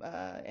loop,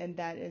 and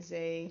that is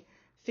a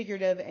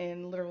figurative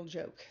and literal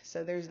joke.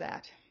 So there's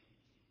that.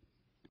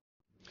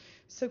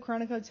 So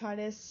chronic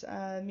otitis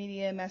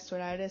media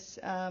mastoiditis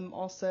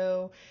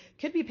also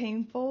could be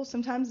painful.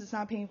 Sometimes it's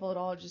not painful at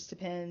all. It just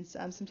depends.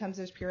 Sometimes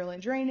there's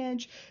purulent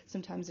drainage.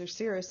 Sometimes there's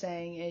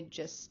serosing. It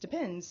just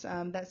depends.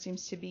 That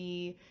seems to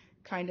be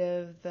kind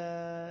of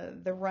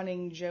the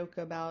running joke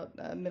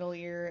about middle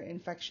ear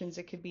infections.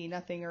 It could be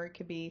nothing, or it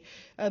could be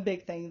a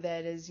big thing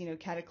that is,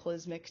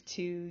 cataclysmic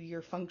to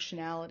your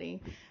functionality.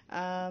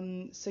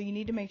 So you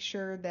need to make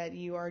sure that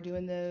you are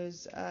doing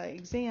those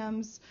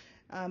exams.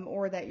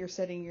 Or that you're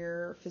setting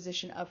your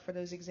physician up for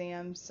those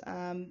exams.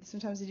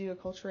 Sometimes they do a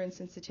culture and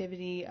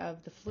sensitivity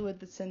of the fluid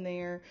that's in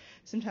there.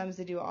 Sometimes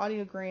they do an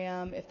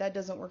audiogram. If that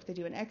doesn't work, they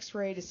do an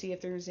x-ray to see if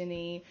there's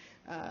any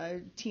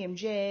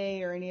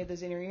TMJ or any of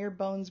those inner ear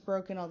bones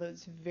broken, although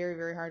it's very,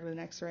 very hard with an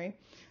x-ray.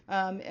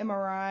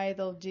 MRI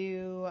they'll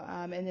do,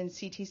 and then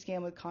CT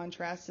scan with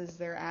contrast is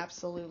their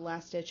absolute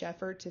last-ditch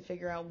effort to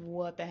figure out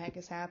what the heck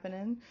is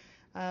happening.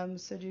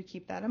 So do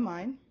keep that in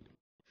mind.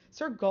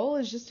 So our goal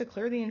is just to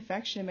clear the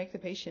infection and make the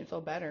patient feel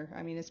better.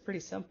 I mean, it's pretty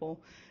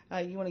simple.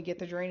 You want to get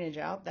the drainage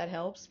out. That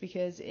helps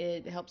because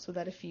it helps with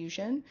that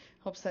effusion,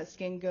 helps that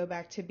skin go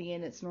back to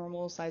being its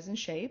normal size and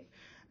shape.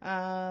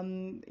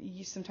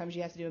 Sometimes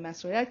you have to do a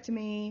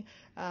mastoidectomy.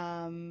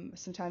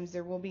 Sometimes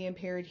there will be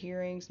impaired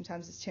hearing.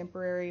 Sometimes it's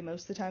temporary.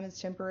 Most of the time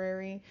it's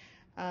temporary.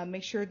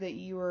 Make sure that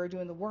you are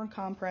doing the warm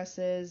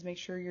compresses. Make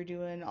sure you're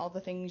doing all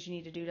the things you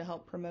need to do to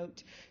help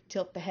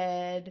tilt the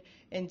head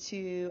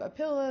into a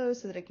pillow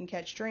so that it can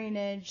catch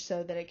drainage,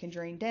 so that it can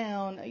drain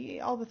down.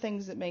 All the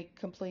things that make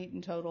complete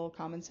and total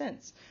common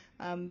sense.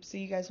 So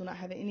you guys will not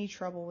have any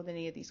trouble with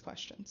any of these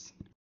questions.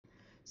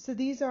 So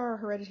these are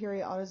hereditary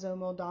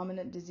autosomal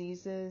dominant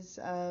diseases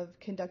of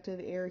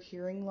conductive air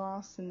hearing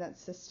loss in that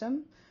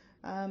system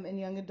in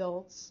young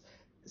adults.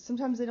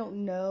 Sometimes they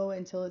don't know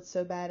until it's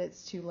so bad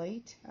it's too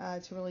late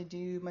to really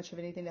do much of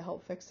anything to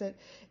help fix it.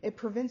 It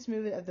prevents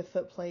movement of the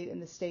foot plate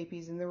and the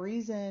stapes, and the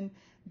reason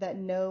that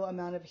no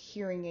amount of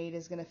hearing aid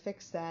is going to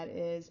fix that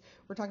is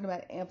we're talking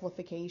about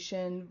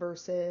amplification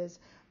versus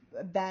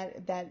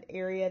that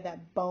area,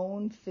 that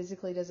bone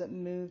physically doesn't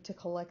move to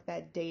collect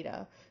that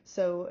data.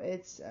 So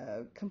it's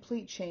a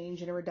complete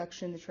change and a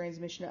reduction in the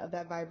transmission of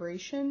that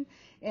vibration.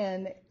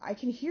 And I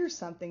can hear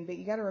something, but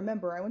you got to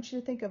remember, I want you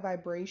to think of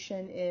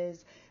vibration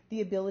is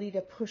the ability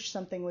to push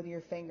something with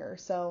your finger.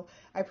 So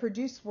I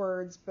produce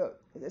words, but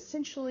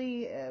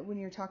essentially when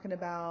you're talking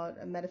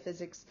about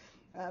metaphysics,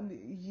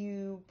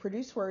 you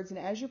produce words, and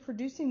as you're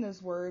producing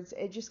those words,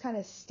 it just kind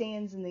of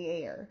stands in the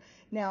air.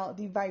 Now,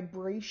 the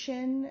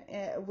vibration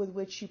with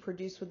which you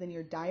produce within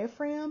your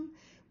diaphragm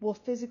will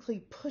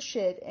physically push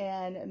it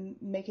and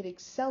make it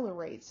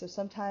accelerate. So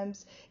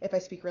sometimes if I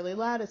speak really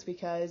loud, it's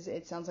because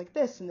it sounds like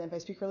this, and then if I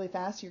speak really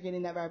fast, you're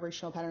getting that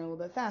vibrational pattern a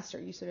little bit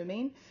faster. You see what I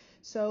mean?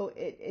 So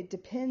it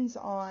depends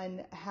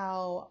on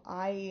how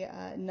I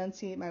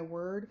enunciate my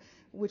word,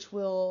 which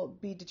will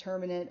be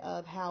determinant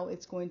of how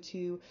it's going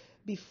to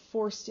be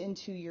forced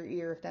into your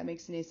ear, if that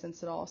makes any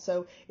sense at all.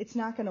 So it's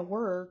not going to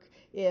work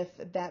if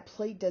that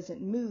plate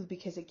doesn't move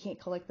because it can't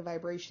collect the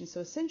vibration. So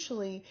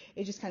essentially,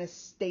 it just kind of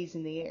stays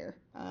in the air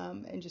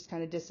and just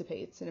kind of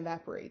dissipates and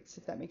evaporates,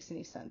 if that makes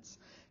any sense.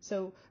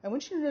 So I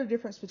want you to know the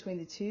difference between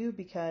the two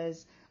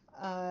because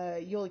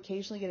you'll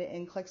occasionally get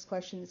an NCLEX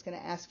question that's going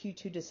to ask you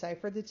to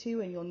decipher the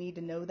two, and you'll need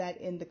to know that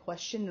in the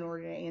question in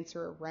order to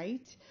answer it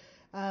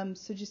right.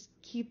 So just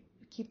keep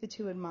the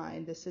two in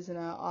mind. This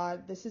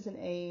isn't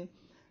a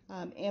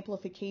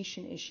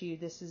amplification issue.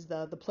 This is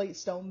the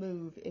plates don't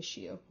move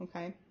issue.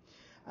 Okay.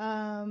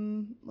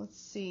 Let's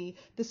see.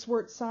 The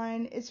Swart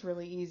sign, it's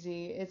really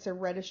easy. It's a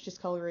reddish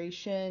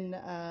discoloration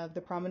of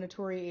the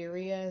promontory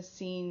area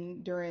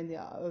seen during the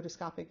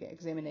otoscopic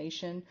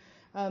examination.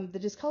 The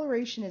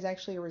discoloration is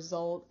actually a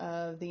result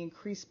of the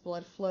increased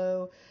blood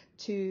flow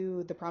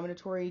to the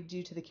promontory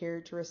due to the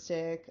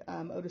characteristic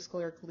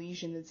otoscleric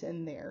lesion that's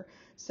in there.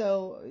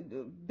 So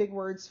big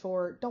words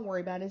for, don't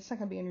worry about it. It's not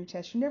going to be on your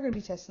test. You're never going to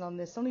be tested on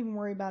this. Don't even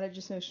worry about it.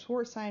 Just know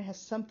Swart sign has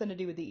something to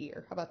do with the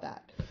ear. How about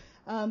that?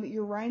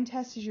 Your Rhine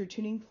test is your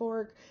tuning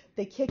fork.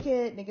 They kick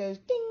it and it goes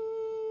ding,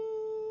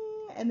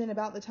 and then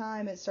about the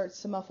time it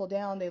starts to muffle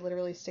down, they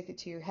literally stick it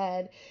to your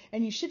head,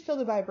 and you should feel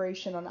the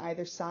vibration on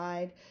either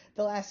side.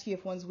 They'll ask you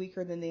if one's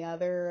weaker than the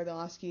other, or they'll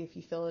ask you if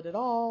you feel it at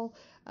all,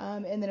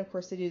 and then of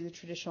course they do the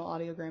traditional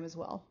audiogram as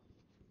well.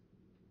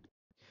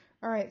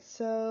 All right,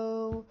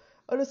 so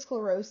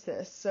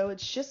otosclerosis. So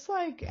it's just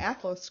like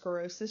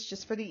atherosclerosis,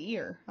 just for the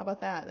ear. How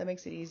about that? That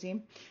makes it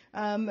easy.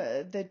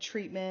 The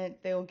treatment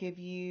they'll give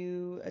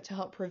you to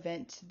help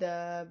prevent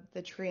the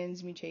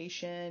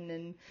transmutation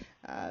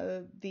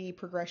and the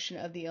progression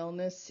of the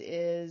illness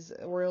is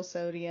oral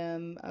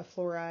sodium,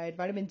 fluoride,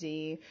 vitamin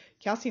D,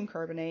 calcium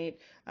carbonate,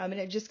 and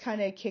it just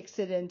kind of kicks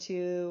it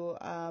into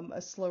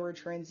a slower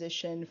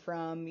transition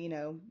from,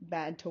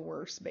 bad to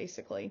worse,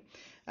 basically.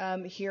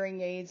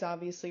 Hearing aids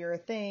obviously are a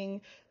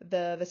thing.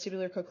 The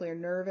vestibular cochlear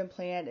nerve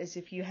implant is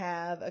if you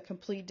have a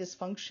complete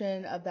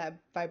dysfunction of that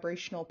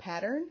vibrational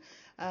pattern,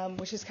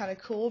 which is kind of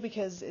cool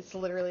because it's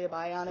literally a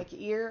bionic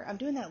ear. I'm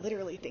doing that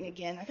literally thing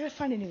again. I gotta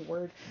find a new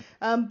word.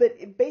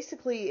 But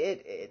basically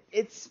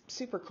it's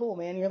super cool,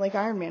 man. You're like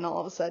Iron Man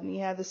all of a sudden.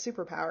 You have this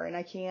superpower, and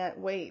I can't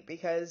wait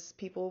because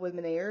people with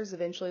Meniere's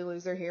eventually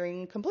lose their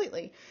hearing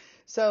completely.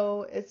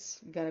 So it's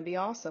gonna be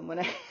awesome when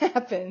it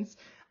happens.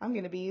 I'm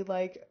going to be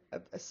like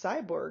a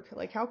cyborg.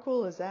 Like, how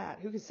cool is that?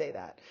 Who could say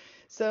that?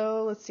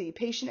 So let's see.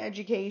 Patient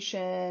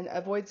education,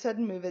 avoid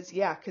sudden movements.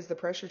 Yeah, because the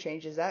pressure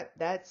changes.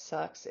 That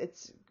sucks.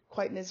 It's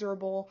quite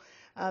miserable.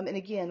 And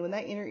again, when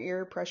that inner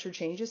ear pressure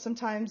changes,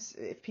 sometimes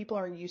if people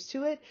aren't used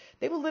to it,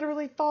 they will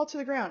literally fall to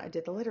the ground. I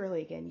did the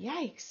literally again.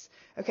 Yikes.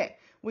 Okay,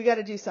 we got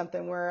to do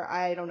something where,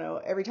 I don't know,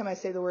 every time I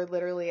say the word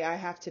literally, I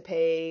have to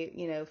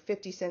pay,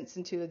 50 cents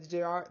into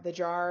the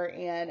jar,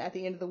 and at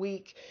the end of the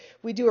week,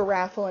 we do a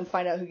raffle and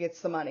find out who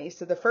gets the money.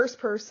 So the first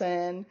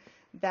person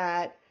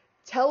that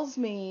tells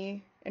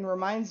me and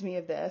reminds me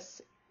of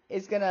this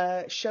is going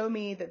to show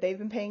me that they've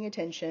been paying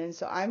attention.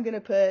 So I'm going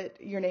to put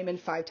your name in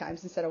 5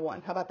 times instead of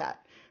 1. How about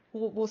that?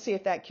 We'll see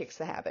if that kicks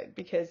the habit,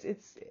 because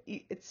it's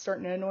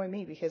starting to annoy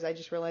me because I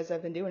just realized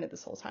I've been doing it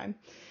this whole time.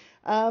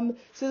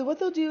 So what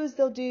they'll do is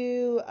they'll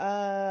do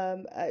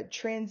a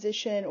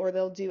transition, or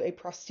they'll do a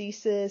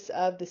prosthesis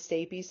of the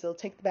stapes. So they'll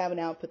take the bad one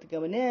out, put the good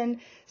one in.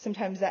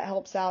 Sometimes that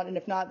helps out, and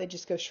if not, they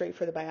just go straight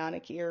for the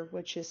bionic ear,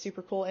 which is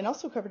super cool and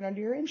also covered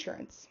under your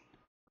insurance.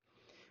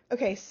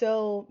 Okay,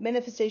 so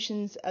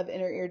manifestations of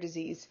inner ear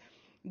disease.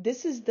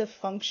 This is the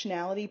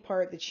functionality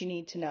part that you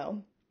need to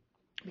know,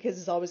 because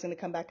it's always going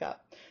to come back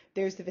up.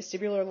 There's the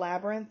vestibular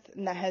labyrinth,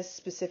 and that has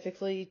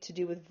specifically to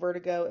do with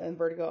vertigo and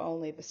vertigo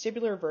only.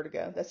 Vestibular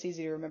vertigo, that's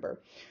easy to remember.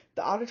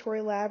 The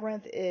auditory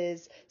labyrinth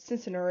is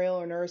sensorineural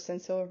or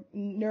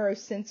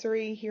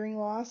neurosensory hearing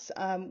loss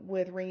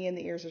with ringing in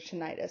the ears or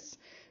tinnitus.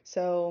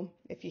 So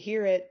if you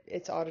hear it,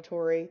 it's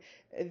auditory.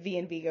 V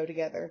and V go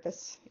together.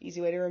 That's an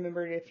easy way to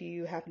remember it if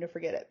you happen to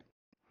forget it.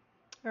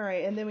 All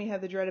right, and then we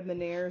have the dreaded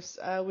Meniere's,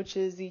 which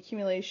is the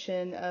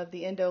accumulation of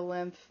the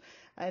endolymph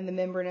and the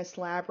membranous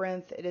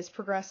labyrinth. It is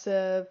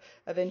progressive.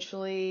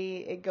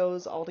 Eventually, it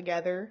goes all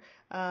together,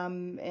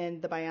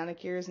 and the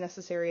bionic ear is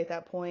necessary at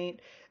that point.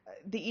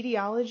 The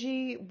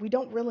etiology, we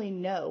don't really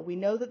know. We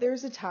know that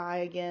there's a tie,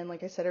 again,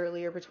 like I said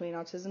earlier, between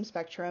autism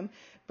spectrum,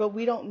 but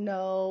we don't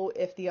know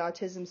if the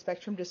autism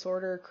spectrum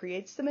disorder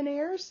creates the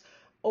Meniere's,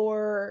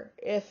 or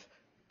if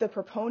the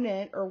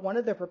proponent or one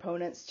of the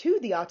proponents to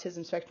the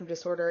autism spectrum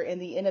disorder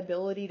and the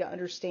inability to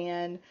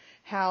understand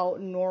how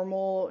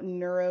normal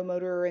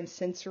neuromotor and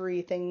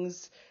sensory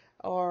things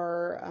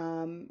are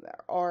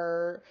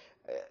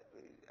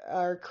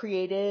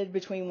created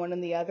between one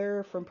and the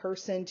other from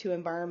person to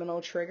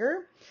environmental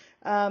trigger.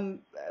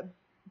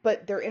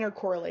 But they're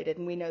intercorrelated,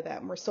 and we know that,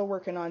 and we're still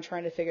working on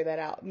trying to figure that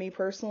out. Me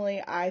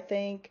personally, I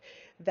think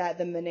that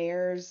the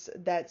Meniere's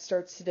that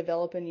starts to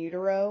develop in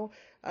utero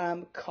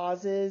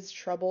causes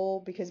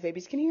trouble because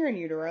babies can hear in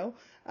utero.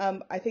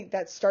 I think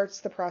that starts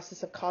the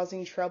process of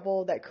causing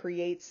trouble that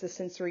creates the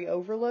sensory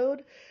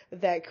overload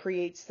that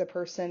creates the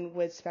person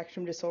with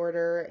spectrum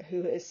disorder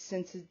who is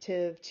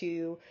sensitive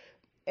to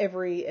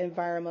every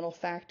environmental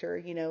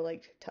factor,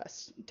 like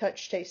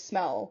touch, taste,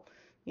 smell,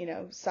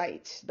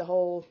 sight, the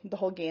whole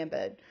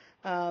gambit.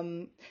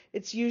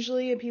 It's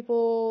usually in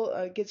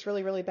people gets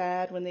really, really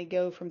bad when they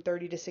go from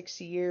 30 to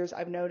 60 years.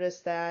 I've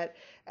noticed that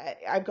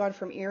I've gone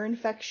from ear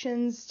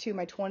infections to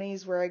my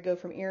 20s, where I go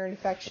from ear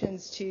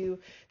infections to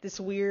this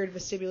weird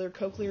vestibular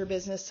cochlear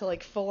business to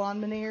like full on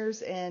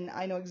Meniere's, and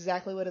I know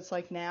exactly what it's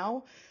like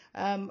now.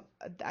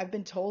 I've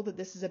been told that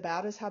this is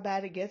about as how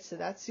bad it gets, so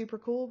that's super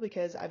cool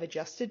because I've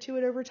adjusted to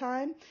it over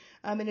time,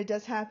 and it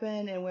does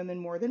happen in women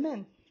more than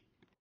men.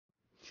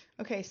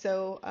 Okay,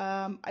 so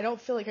I don't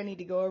feel like I need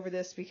to go over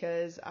this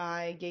because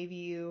I gave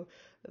you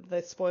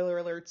the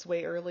spoiler alerts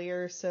way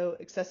earlier. So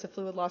excessive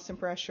fluid loss and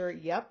pressure,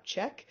 yep,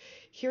 check.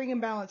 Hearing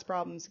imbalance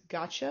problems,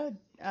 gotcha.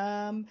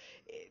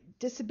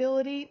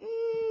 Disability,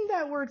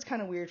 that word's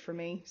kind of weird for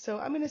me. So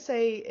I'm going to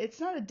say it's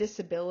not a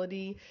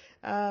disability.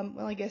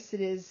 Well, I guess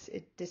it is.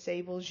 It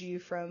disables you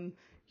from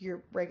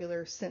your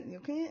regular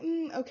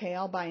okay,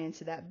 I'll buy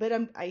into that, but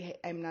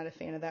I'm not a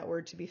fan of that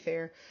word, to be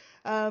fair.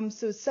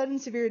 So sudden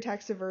severe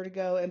attacks of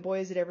vertigo, and boy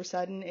is it ever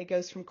sudden. It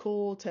goes from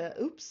cool to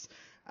oops.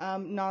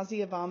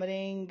 Nausea,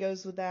 vomiting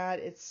goes with that.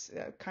 It's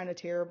kind of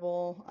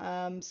terrible.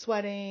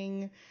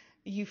 Sweating,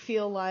 you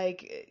feel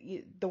like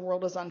the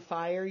world is on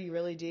fire. You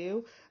really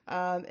do.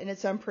 And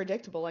it's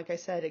unpredictable. Like I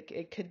said,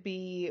 it could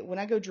be when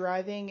I go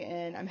driving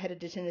and I'm headed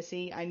to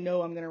Tennessee, I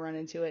know I'm going to run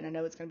into it and I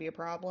know it's going to be a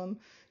problem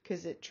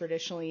because it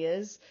traditionally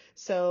is.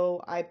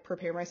 So I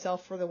prepare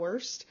myself for the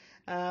worst.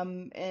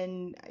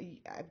 And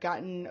I've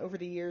gotten over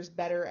the years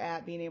better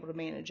at being able to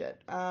manage it.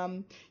 You're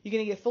going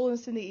to get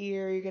fullness in the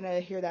ear. You're going to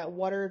hear that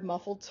watered,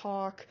 muffled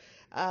talk.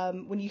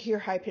 When you hear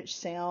high-pitched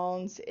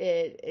sounds,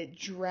 it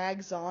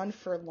drags on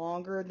for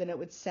longer than it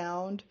would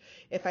sound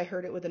if I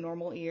heard it with a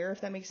normal ear,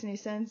 if that makes any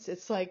sense.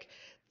 It's like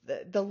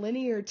the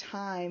linear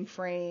time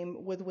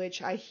frame with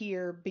which I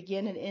hear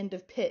begin and end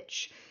of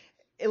pitch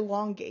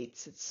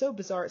elongates. It's so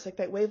bizarre. It's like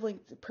that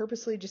wavelength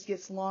purposely just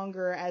gets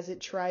longer as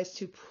it tries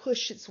to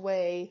push its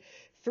way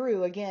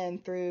through, again,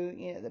 through,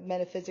 the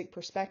metaphysic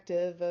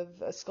perspective of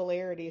a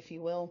scolarity, if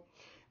you will.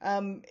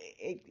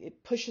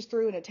 It pushes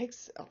through and it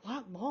takes a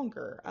lot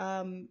longer.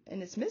 And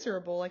it's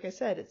miserable. Like I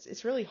said,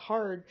 it's really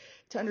hard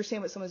to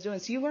understand what someone's doing.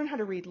 So you learn how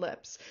to read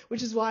lips,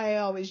 which is why I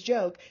always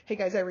joke, hey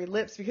guys, I read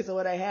lips because of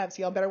what I have.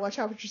 So y'all better watch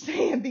out what you're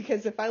saying,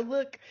 because if I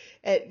look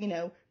at,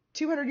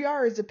 200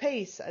 yards of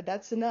pace,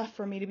 that's enough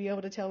for me to be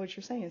able to tell what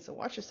you're saying. So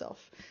watch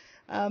yourself.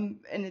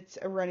 And it's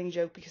a running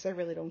joke because I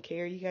really don't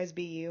care. You guys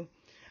be you.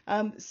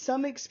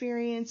 Some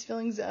experience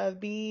feelings of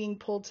being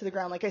pulled to the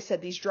ground. Like I said,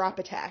 these drop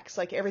attacks,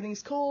 like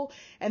everything's cool,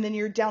 and then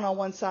you're down on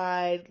one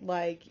side,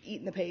 like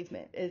eating the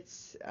pavement.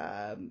 It's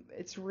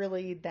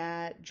really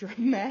that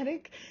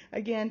dramatic.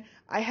 Again,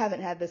 I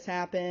haven't had this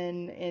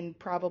happen in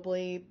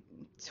probably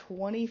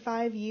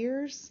 25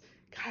 years.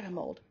 God, I'm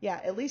old.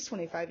 Yeah, at least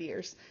 25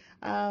 years.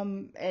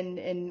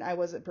 And I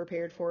wasn't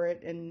prepared for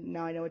it, and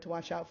now I know what to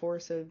watch out for,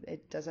 so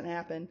it doesn't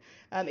happen.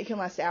 It can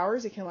last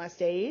hours, it can last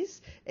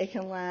days, it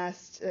can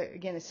last,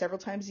 again, several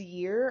times a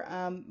year.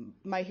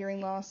 My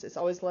hearing loss is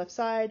always left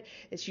side.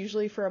 It's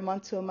usually for a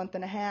month to a month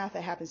and a half.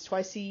 It happens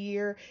twice a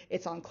year.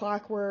 It's on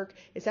clockwork.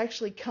 It's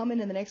actually coming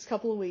in the next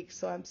couple of weeks,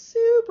 so I'm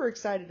super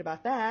excited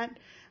about that.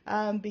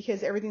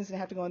 Because everything's going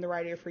to have to go in the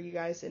right ear for you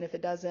guys, and if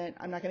it doesn't,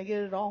 I'm not going to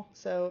get it at all.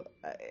 So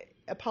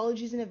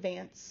apologies in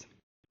advance.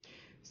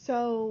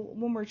 So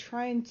when we're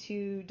trying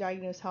to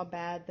diagnose how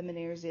bad the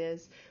Meniere's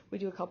is, we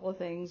do a couple of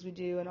things. We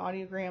do an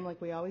audiogram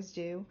like we always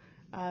do,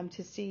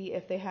 to see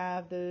if they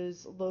have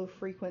those low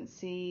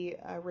frequency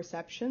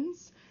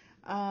receptions.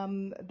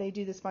 They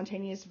do the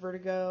spontaneous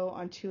vertigo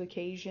on 2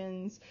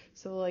 occasions.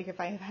 So like if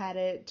I have had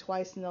it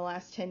twice in the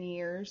last 10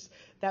 years,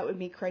 that would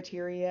meet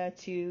criteria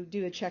to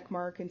do a check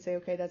mark and say,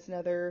 okay, that's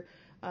another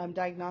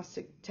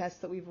diagnostic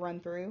test that we've run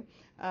through.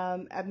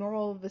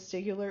 Abnormal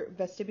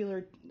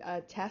vestibular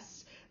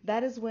tests,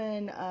 that is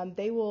when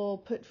they will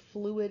put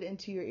fluid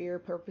into your ear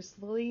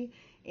purposefully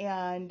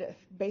and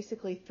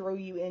basically throw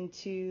you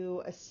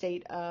into a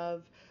state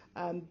of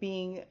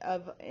being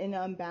in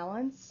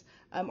unbalance,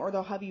 or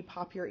they'll have you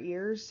pop your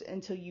ears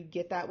until you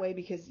get that way,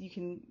 because you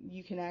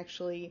can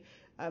actually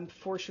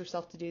force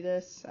yourself to do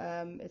this.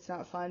 It's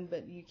not fun,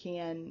 but you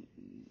can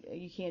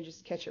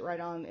just catch it right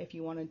on if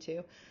you wanted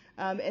to.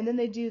 And then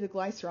they do the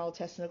glycerol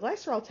test. And the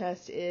glycerol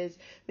test is,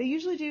 they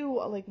usually do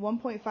like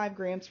 1.5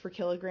 grams per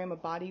kilogram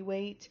of body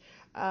weight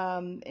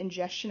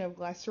ingestion of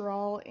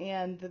glycerol,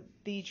 and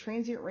the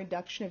transient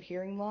reduction of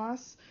hearing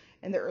loss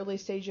in the early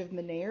stage of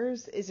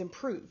Meniere's is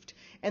improved.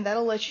 And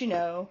that'll let you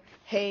know,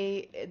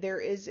 hey, there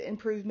is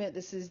improvement.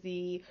 This is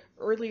the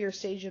earlier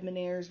stage of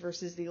Meniere's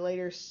versus the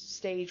later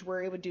stage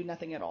where it would do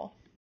nothing at all.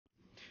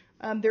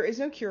 There is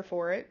no cure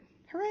for it.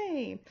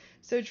 Hooray!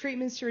 So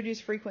treatments to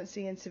reduce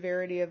frequency and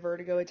severity of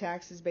vertigo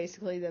attacks is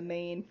basically the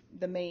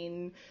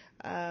main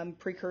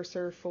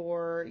precursor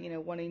for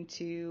wanting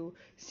to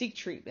seek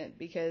treatment,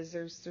 because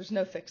there's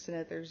no fixing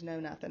it. There's no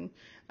nothing.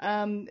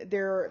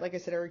 There, like I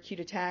said, are acute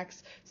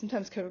attacks.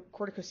 Sometimes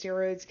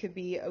corticosteroids could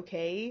be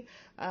okay.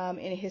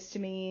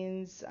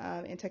 Antihistamines,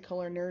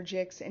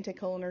 anticholinergics.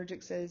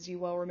 Anticholinergics, as you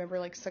well remember,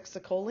 like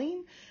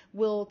succinylcholine,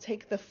 will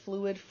take the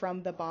fluid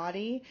from the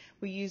body.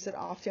 We use it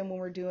often when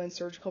we're doing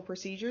surgical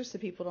procedures so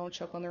people don't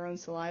choke on their own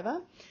saliva.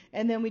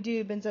 And then we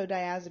do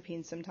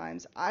benzodiazepines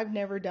sometimes. I've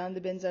never done the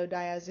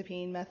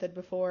benzodiazepine method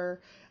before.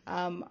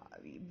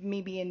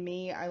 Me being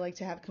me, I like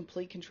to have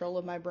complete control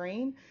of my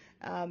brain,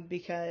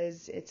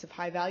 because it's of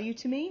high value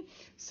to me.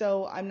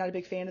 So I'm not a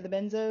big fan of the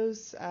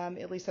benzos.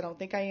 At least I don't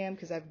think I am,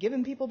 because I've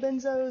given people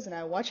benzos and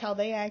I watch how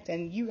they act,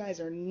 and you guys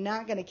are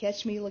not going to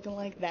catch me looking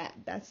like that.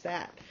 That's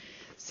that.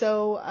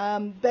 So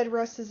bed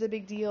rest is a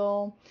big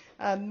deal.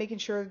 Making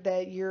sure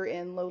that you're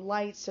in low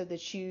light so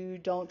that you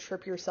don't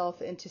trip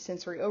yourself into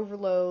sensory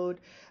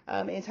overload.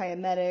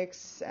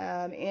 Antiemetics,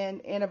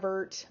 and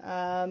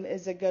Antivert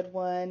is a good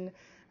one,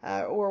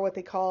 or what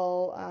they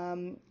call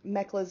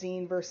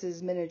meclizine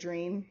versus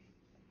Minidrine.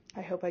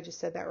 I hope I just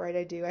said that right.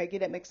 I do. I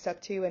get it mixed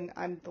up too, and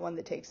I'm the one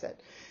that takes it.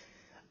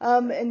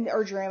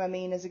 Or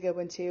Dramamine is a good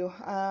one too.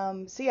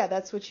 So yeah,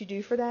 that's what you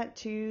do for that,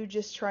 to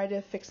just try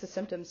to fix the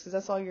symptoms, because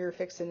that's all you're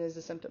fixing is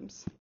the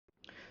symptoms.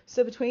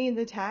 So between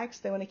the attacks,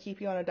 they want to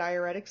keep you on a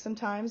diuretic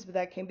sometimes, but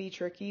that can be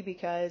tricky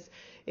because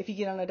if you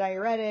get on a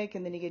diuretic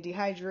and then you get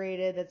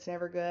dehydrated, that's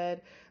never good.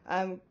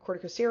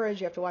 Corticosteroids,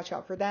 you have to watch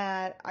out for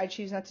that. I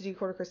choose not to do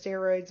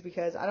corticosteroids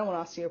because I don't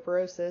want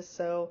osteoporosis.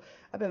 So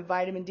I've been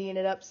vitamin D'ing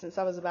it up since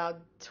I was about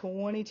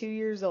 22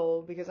 years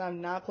old because I'm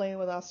not playing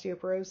with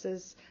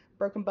osteoporosis,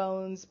 broken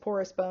bones,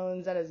 porous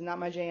bones. That is not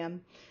my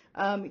jam.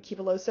 Keep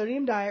a low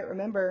sodium diet.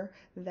 Remember,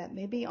 that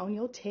may be on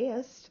your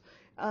test.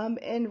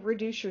 And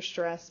reduce your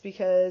stress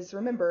because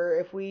remember,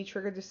 if we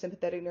trigger the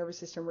sympathetic nervous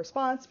system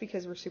response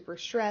because we're super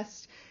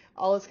stressed,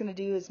 all it's going to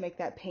do is make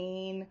that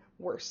pain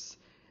worse.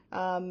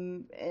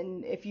 And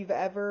if you've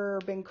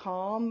ever been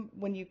calm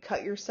when you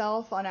cut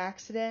yourself on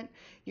accident,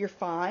 you're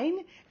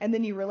fine. And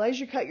then you realize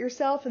you cut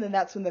yourself, and then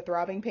that's when the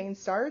throbbing pain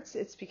starts.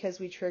 It's because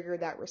we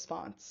triggered that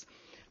response.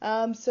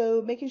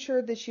 So making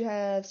sure that you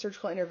have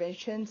surgical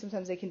intervention,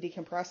 sometimes they can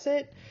decompress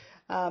it.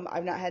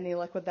 I've not had any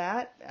luck with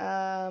that.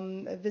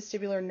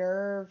 Vestibular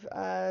nerve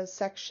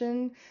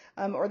section,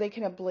 or they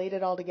can ablate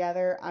it all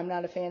together. I'm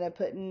not a fan of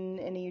putting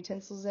any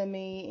utensils in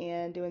me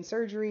and doing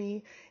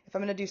surgery. If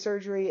I'm going to do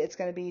surgery, it's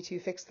going to be to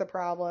fix the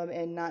problem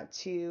and not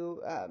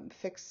to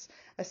fix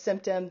a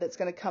symptom that's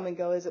going to come and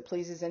go as it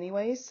pleases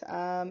anyways.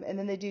 And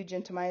then they do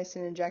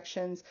gentamicin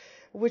injections,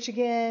 which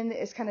again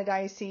is kind of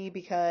dicey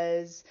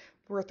because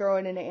we're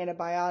throwing in an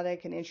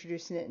antibiotic and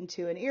introducing it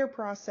into an ear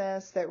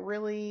process that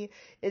really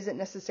isn't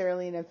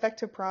necessarily an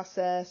effective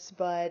process,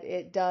 but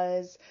it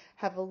does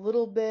have a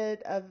little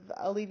bit of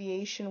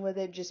alleviation with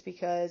it just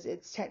because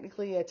it's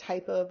technically a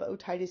type of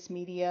otitis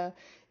media,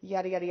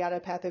 yada, yada, yada,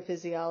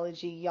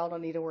 pathophysiology. Y'all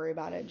don't need to worry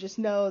about it. Just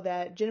know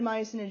that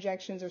gentamicin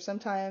injections are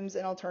sometimes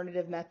an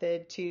alternative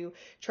method to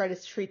try to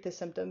treat the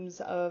symptoms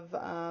of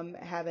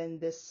having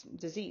this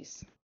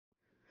disease.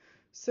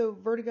 So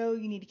vertigo,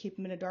 you need to keep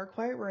them in a dark,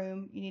 quiet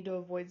room. You need to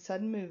avoid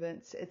sudden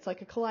movements. It's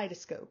like a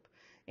kaleidoscope.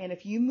 And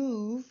if you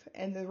move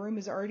and the room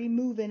is already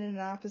moving in an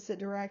opposite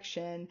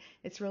direction,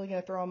 it's really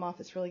going to throw them off.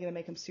 It's really going to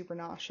make them super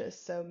nauseous.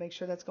 So make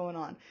sure that's going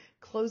on.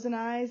 Closing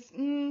eyes,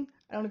 I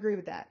don't agree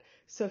with that.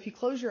 So if you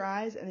close your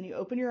eyes and then you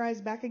open your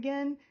eyes back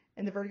again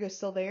and the vertigo is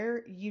still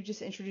there, you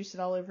just introduced it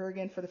all over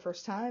again for the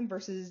first time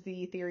versus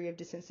the theory of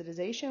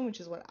desensitization, which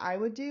is what I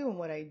would do and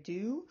what I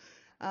do.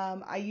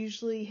 I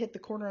usually hit the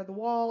corner of the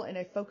wall and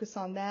I focus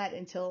on that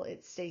until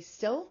it stays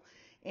still.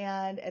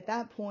 And at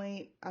that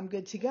point, I'm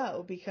good to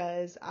go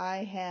because I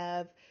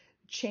have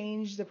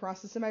changed the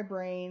process in my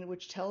brain,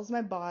 which tells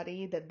my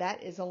body that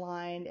that is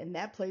aligned in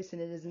that place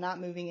and it is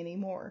not moving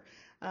anymore.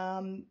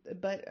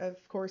 But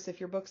of course, if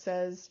your book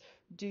says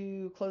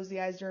do close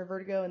the eyes during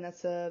vertigo and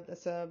that's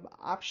a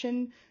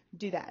option,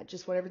 do that.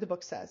 Just whatever the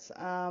book says.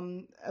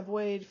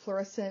 Avoid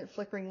fluorescent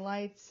flickering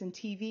lights and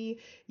TV.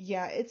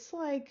 Yeah, it's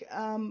like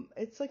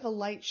a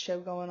light show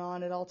going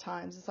on at all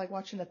times. It's like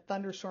watching a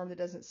thunderstorm that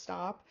doesn't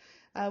stop.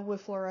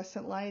 With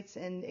fluorescent lights,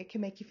 and it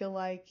can make you feel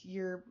like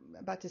you're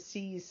about to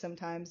seize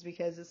sometimes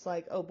because it's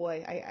like, oh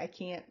boy, I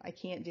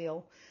can't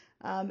deal.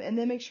 And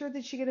then make sure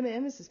that you get them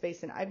an emesis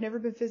basin. I've never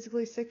been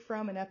physically sick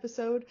from an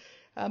episode,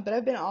 but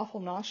I've been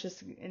awful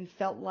nauseous and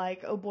felt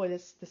like, oh boy,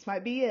 this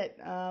might be it.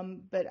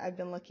 But I've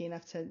been lucky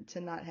enough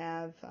to not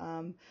have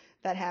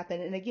that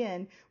happen. And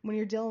again, when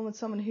you're dealing with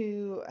someone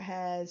who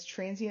has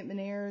transient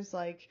Meniere's,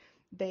 like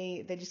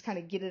they just kind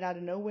of get it out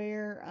of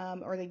nowhere,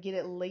 or they get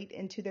it late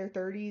into their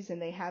 30s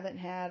and they haven't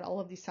had all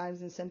of these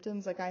signs and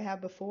symptoms like I have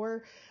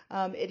before,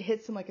 it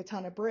hits them like a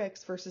ton of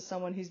bricks versus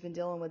someone who's been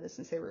dealing with it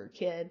since they were a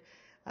kid.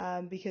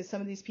 Because some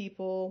of these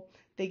people,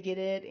 they get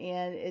it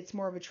and it's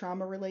more of a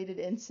trauma-related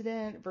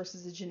incident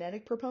versus a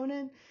genetic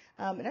proponent.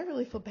 And I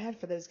really feel bad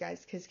for those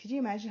guys because could you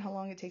imagine how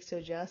long it takes to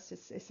adjust?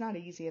 It's not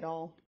easy at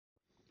all.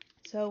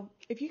 So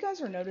if you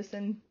guys are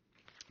noticing,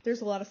 there's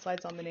a lot of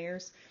slides on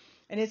Meniere's.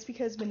 And it's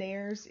because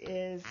Meniere's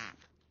is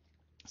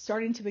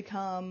starting to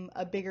become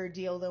a bigger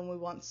deal than we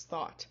once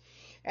thought.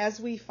 As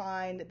we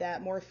find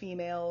that more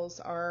females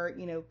are,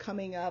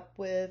 coming up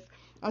with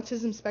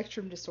autism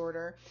spectrum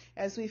disorder,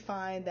 as we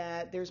find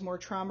that there's more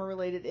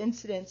trauma-related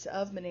incidents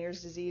of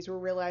Meniere's disease, we're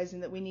realizing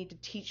that we need to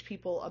teach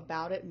people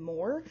about it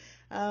more,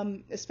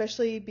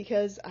 especially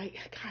because I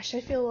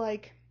feel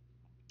like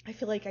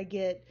I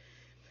get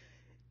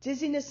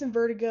dizziness and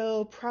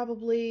vertigo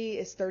probably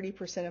is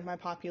 30% of my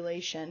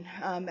population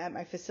at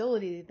my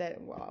facility that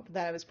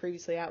I was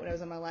previously at when I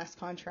was on my last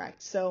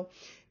contract. So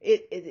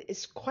it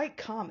is quite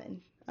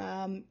common.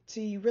 So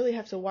you really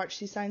have to watch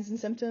these signs and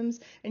symptoms,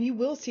 and you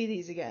will see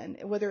these again,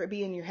 whether it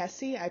be in your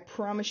HESI. I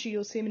promise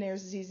you'll see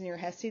Meniere's disease in your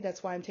HESI.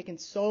 That's why I'm taking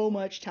so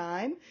much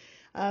time.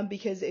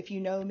 Because if you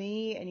know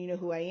me and you know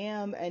who I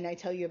am and I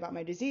tell you about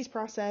my disease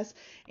process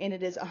and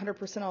it is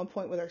 100% on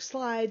point with our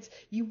slides,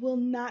 you will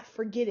not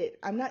forget it.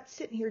 I'm not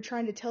sitting here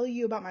trying to tell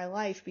you about my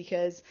life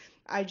because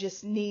I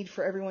just need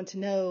for everyone to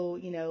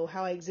know,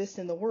 how I exist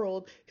in the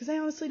world, because I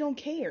honestly don't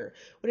care.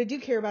 What I do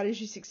care about is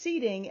you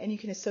succeeding, and you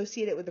can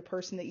associate it with the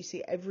person that you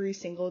see every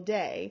single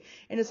day.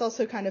 And it's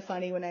also kind of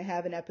funny when I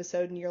have an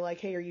episode and you're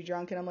like, hey, are you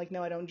drunk? And I'm like,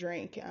 no, I don't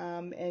drink.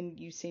 And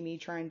you see me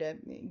trying to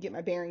get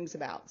my bearings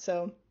about.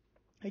 So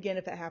again,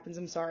 if that happens,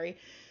 I'm sorry.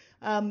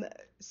 Um,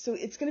 so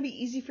it's going to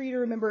be easy for you to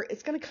remember.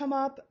 It's going to come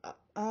up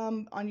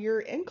on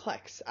your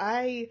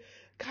NCLEX.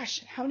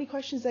 Gosh, how many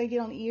questions did I get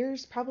on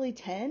ears? Probably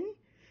 10.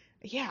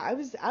 Yeah, I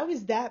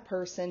was that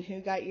person who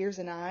got ears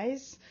and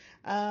eyes,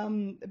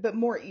 but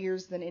more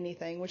ears than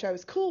anything, which I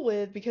was cool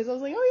with because I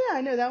was like, oh yeah,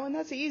 I know that one.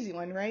 That's the easy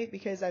one, right?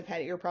 Because I've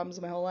had ear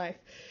problems my whole life.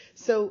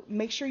 So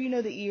make sure you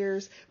know the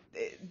ears.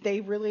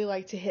 They really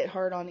like to hit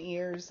hard on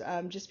ears,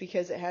 just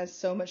because it has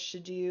so much to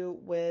do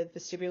with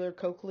vestibular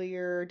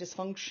cochlear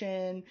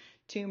dysfunction,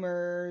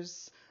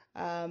 tumors,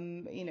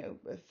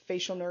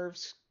 facial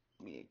nerves,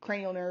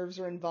 cranial nerves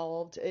are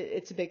involved.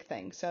 It's a big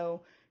thing.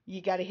 So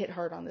you got to hit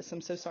hard on this.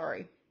 I'm so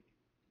sorry.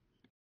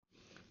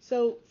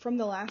 So from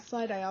the last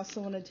slide, I also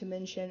wanted to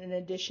mention, in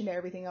addition to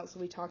everything else that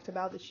we talked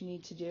about that you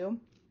need to do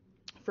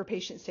for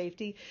patient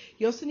safety,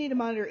 you also need to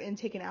monitor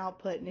intake and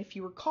output. And if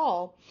you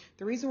recall,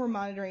 the reason we're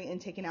monitoring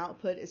intake and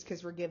output is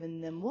because we're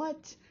giving them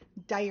what?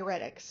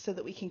 Diuretics, so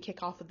that we can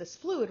kick off of this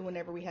fluid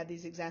whenever we have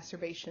these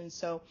exacerbations.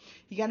 So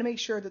you got to make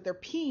sure that they're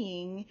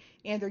peeing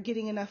and they're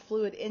getting enough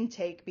fluid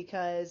intake,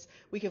 because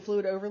we can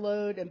fluid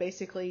overload and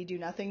basically do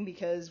nothing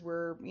because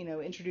we're,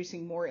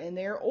 introducing more in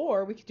there,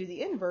 or we could do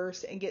the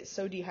inverse and get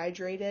so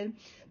dehydrated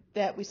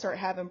that we start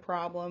having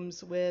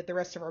problems with the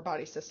rest of our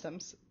body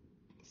systems.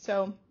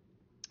 So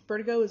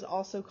vertigo is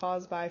also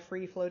caused by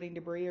free-floating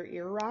debris or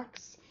ear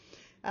rocks.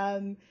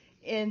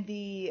 In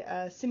the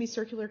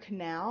semicircular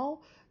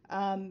canal,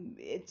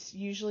 it's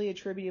usually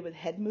attributed with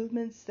head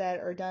movements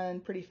that are done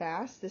pretty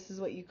fast. This is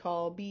what you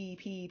call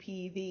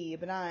BPPV,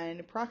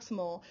 benign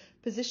proximal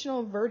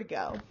positional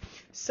vertigo.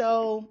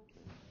 So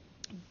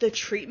the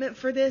treatment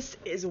for this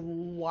is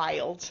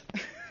wild.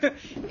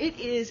 It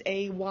is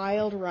a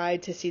wild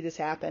ride to see this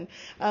happen.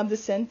 The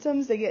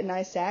symptoms, they get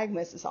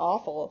nystagmus. It's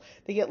awful.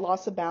 They get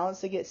loss of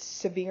balance. They get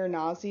severe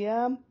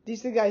nausea.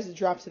 These are the guys that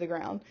drop to the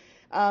ground.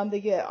 They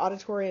get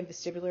auditory and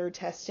vestibular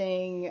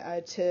testing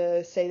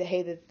to say that,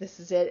 hey, that this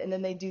is it. And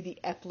then they do the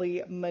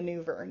Epley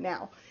maneuver.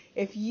 Now,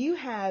 if you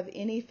have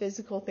any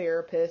physical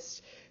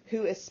therapist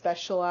who is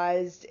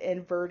specialized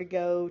in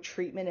vertigo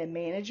treatment and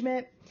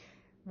management,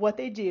 what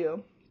they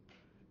do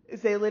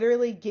is they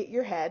literally get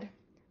your head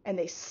and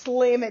they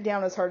slam it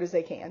down as hard as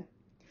they can.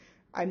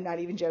 I'm not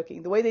even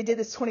joking. The way they did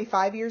this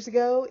 25 years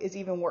ago is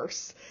even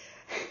worse.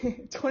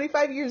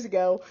 25 years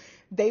ago,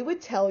 they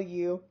would tell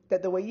you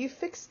that the way you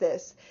fix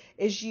this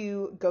is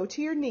you go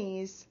to your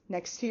knees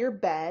next to your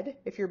bed,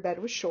 if your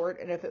bed was short,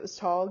 and if it was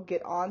tall,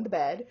 get on the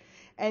bed,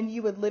 and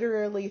you would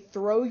literally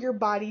throw your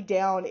body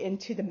down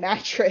into the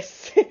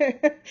mattress,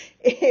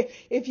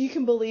 if you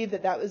can believe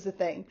that that was the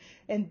thing.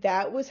 And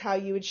that was how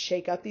you would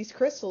shake up these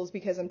crystals,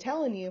 because I'm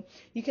telling you,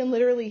 you can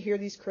literally hear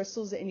these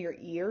crystals in your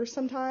ear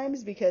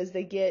sometimes because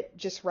they get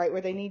just right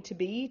where they need to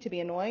be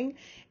annoying,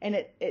 and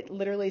it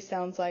literally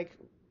sounds like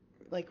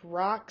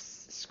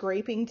rocks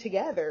scraping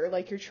together,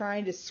 like you're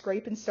trying to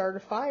scrape and start a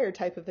fire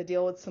type of a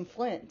deal with some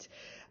flint.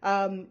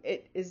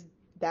 It is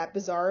that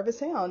bizarre of a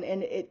sound,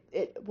 and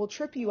it will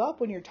trip you up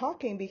when you're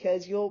talking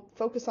because you'll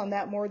focus on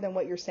that more than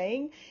what you're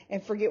saying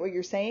and forget what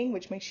you're saying,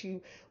 which makes you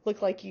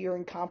look like you're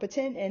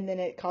incompetent, and then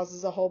it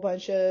causes a whole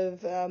bunch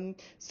of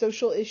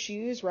social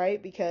issues,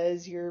 right?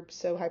 Because you're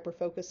so hyper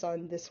focused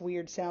on this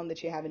weird sound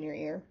that you have in your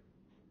ear.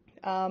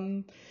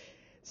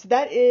 So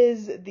that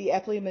is the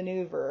Epley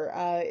maneuver.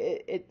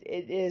 It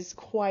is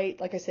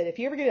quite, like I said, if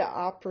you ever get an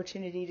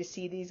opportunity to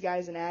see these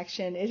guys in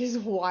action, it is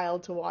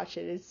wild to watch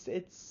it.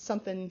 It's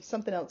something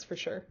else for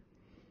sure.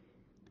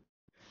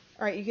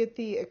 All right, you get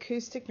the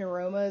acoustic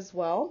neuroma as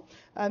well.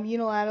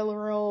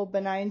 Unilateral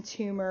benign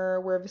tumor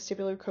where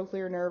vestibular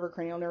cochlear nerve or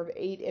cranial nerve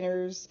 8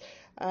 enters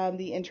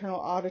the internal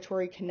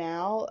auditory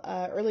canal.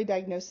 Early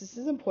diagnosis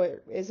is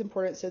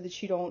important so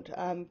that you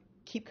don't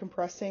keep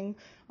compressing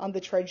on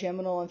the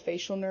trigeminal and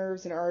facial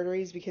nerves and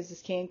arteries, because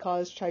this can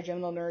cause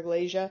trigeminal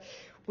neuralgia.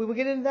 We will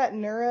get into that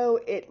neuro.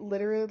 It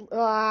literally,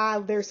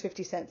 there's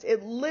 50 cents.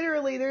 It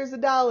literally, there's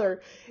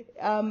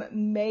 $1.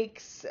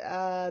 Makes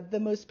the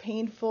most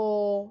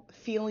painful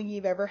feeling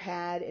you've ever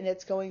had, and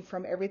it's going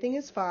from everything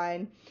is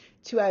fine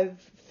to I've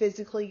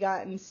physically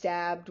gotten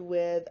stabbed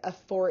with a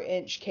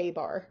 4-inch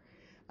K-bar,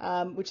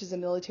 which is a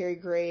military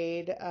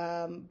grade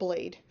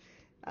blade.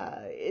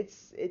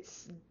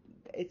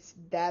 It's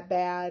that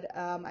bad.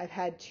 I've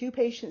had 2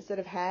 patients that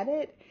have had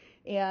it,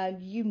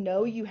 and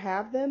you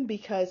have them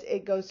because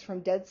it goes from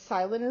dead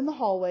silent in the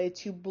hallway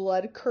to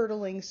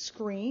blood-curdling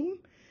scream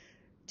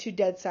to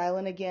dead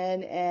silent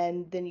again,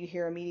 and then you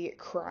hear immediate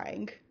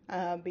crying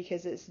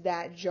because it's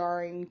that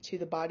jarring to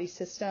the body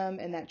system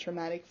and that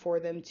traumatic for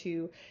them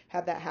to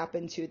have that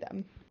happen to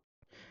them.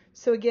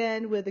 So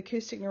again, with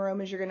acoustic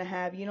neuromas, you're going to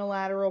have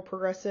unilateral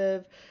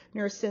progressive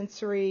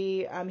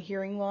neurosensory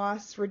hearing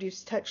loss,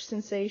 reduced touch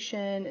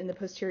sensation in the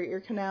posterior ear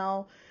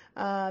canal,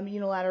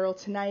 unilateral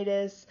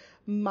tinnitus,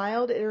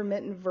 mild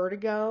intermittent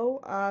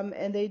vertigo,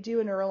 and they do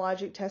a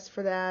neurologic test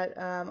for that,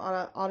 an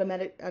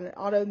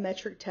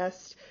autometric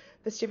test,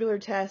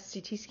 vestibular tests,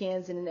 CT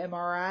scans, and an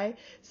MRI.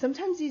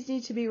 Sometimes these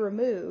need to be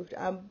removed.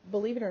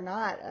 Believe it or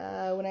not,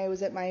 when I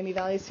was at Miami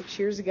Valley 6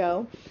 years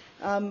ago,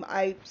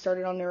 I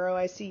started on neuro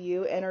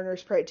ICU, and our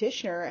nurse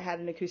practitioner had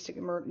an acoustic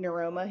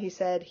neuroma. He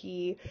said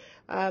he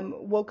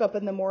woke up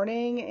in the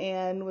morning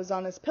and was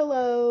on his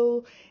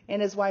pillow,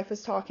 and his wife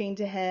was talking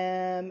to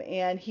him,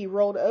 and he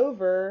rolled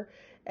over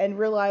and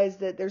realized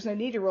that there's no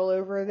need to roll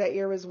over. That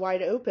ear was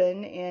wide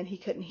open, and he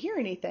couldn't hear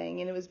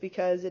anything. And it was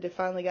because it had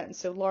finally gotten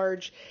so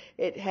large,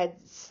 it had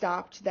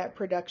stopped that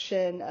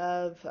production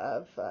of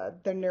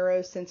the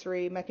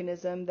neurosensory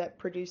mechanism that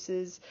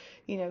produces,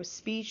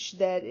 speech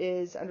that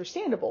is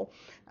understandable.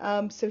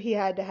 So he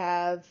had to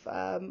have,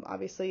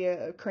 obviously,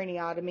 a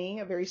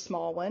craniotomy, a very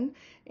small one,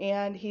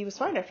 and he was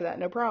fine after that,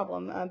 no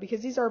problem,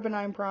 because these are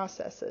benign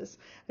processes.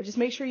 Just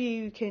make sure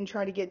you can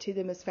try to get to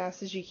them as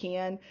fast as you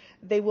can.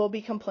 They will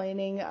be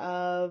complaining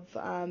of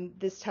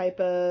this type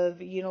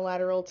of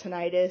unilateral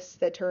tinnitus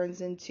that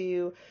turns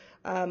into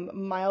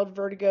mild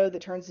vertigo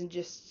that turns into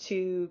just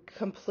to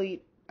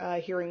complete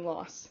hearing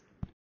loss.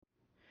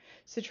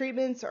 So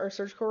treatments are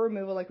surgical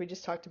removal, like we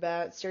just talked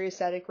about,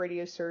 stereostatic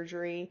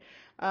radiosurgery.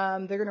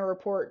 They're going to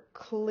report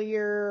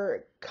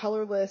clear,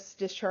 colorless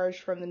discharge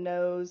from the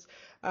nose.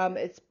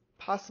 It's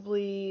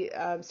possibly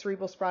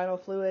cerebral spinal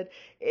fluid.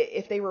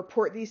 If they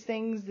report these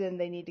things, then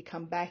they need to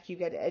come back.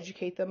 You've got to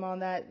educate them on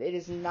that. It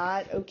is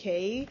not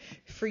okay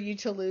for you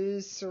to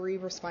lose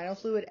cerebral spinal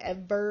fluid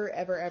ever,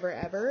 ever, ever,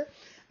 ever.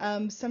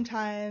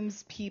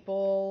 Sometimes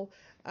people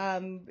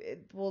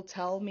will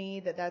tell me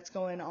that that's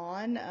going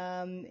on,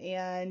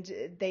 and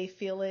they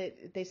feel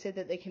it. They say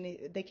that they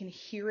can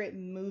hear it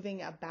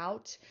moving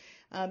about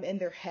in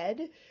their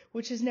head,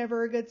 which is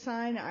never a good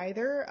sign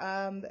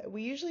either.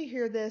 We usually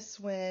hear this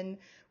when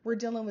we're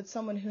dealing with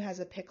someone who has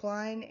a PICC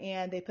line,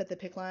 and they put the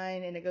PICC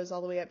line and it goes all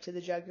the way up to the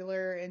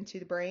jugular into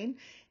the brain,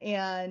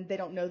 and they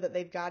don't know that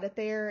they've got it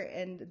there,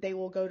 and they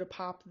will go to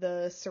pop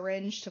the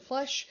syringe to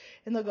flush,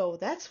 and they'll go,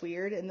 "That's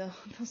weird," and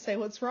they'll say,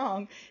 "What's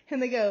wrong?" And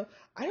they go,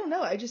 "I don't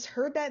know, I just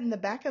heard that in the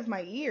back of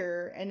my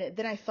ear, and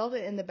then I felt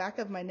it in the back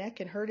of my neck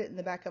and heard it in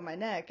the back of my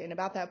neck." And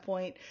about that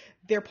point,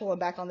 they're pulling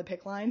back on the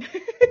PICC line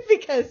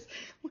because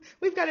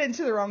we've got it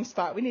into the wrong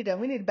spot. We need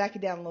to back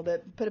it down a little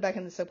bit, put it back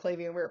in the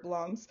subclavian where it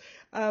belongs.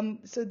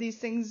 So these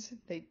things,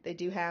 they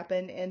do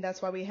happen, and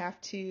that's why we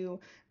have to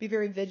be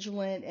very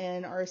vigilant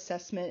in our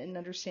assessment and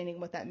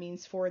understanding what that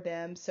means for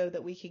them so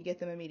that we can get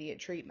them immediate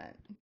treatment.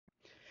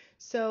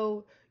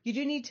 So you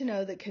do need to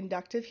know that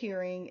conductive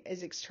hearing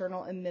is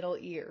external and middle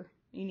ear.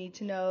 You need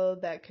to know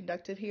that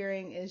conductive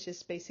hearing is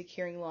just basic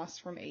hearing loss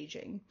from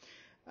aging.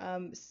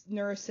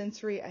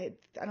 Neurosensory,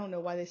 I don't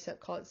know why they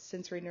call it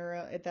sensory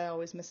neuro. That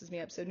always messes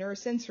me up. So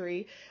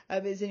neurosensory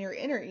is in your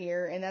inner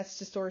ear, and that's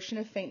distortion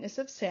of faintness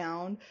of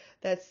sound.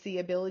 That's the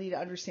ability to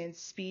understand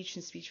speech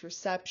and speech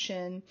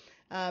reception,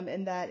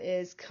 and that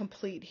is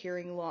complete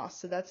hearing loss.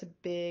 So that's a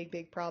big,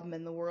 big problem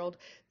in the world.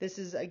 This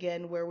is,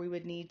 again, where we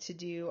would need to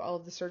do all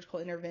of the surgical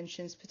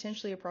interventions,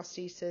 potentially a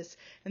prosthesis,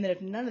 and then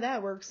if none of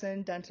that works,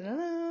 then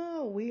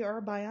we are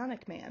a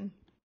bionic man.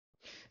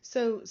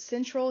 So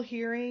central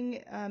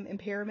hearing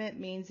impairment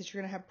means that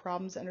you're going to have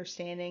problems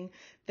understanding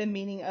the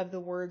meaning of the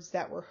words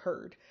that were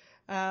heard.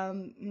 How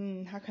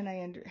can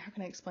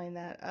I explain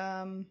that?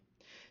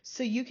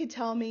 So you could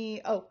tell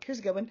me, here's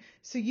a good one.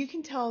 So you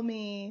can tell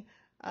me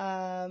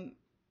the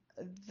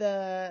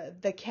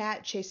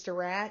cat chased a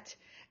rat,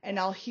 and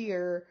I'll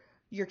hear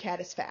your cat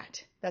is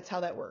fat. That's how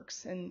that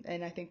works. And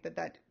I think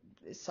that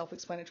is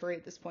self-explanatory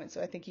at this point.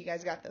 So I think you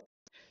guys got this.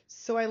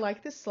 So I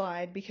like this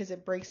slide because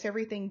it breaks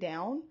everything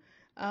down.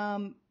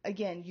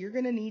 Again, you're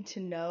going to need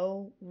to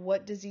know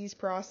what disease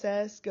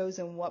process goes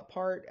in what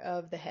part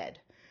of the head.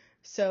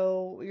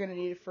 So you're going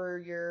to need it for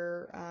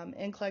your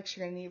NCLEX,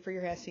 you're going to need it for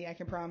your HESI, I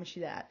can promise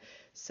you that.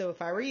 So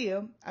if I were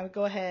you, I would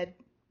go ahead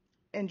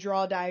and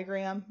draw a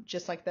diagram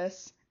just like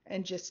this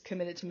and just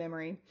commit it to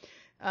memory.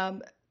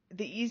 The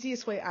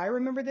easiest way I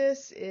remember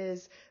this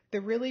is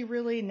the really,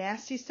 really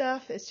nasty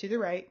stuff is to the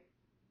right.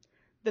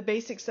 The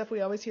basic stuff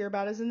we always hear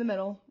about is in the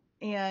middle.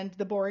 And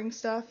the boring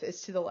stuff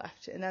is to the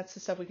left, and that's the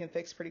stuff we can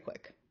fix pretty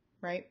quick,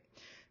 right?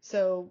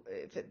 So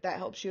if that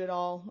helps you at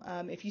all,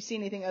 if you see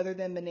anything other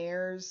than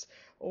Meniere's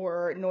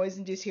or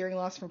noise-induced hearing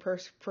loss from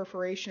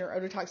perforation or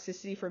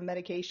ototoxicity from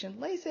medication,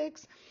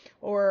 Lasix,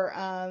 or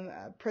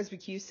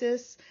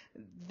presbycusis,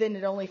 then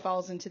it only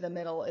falls into the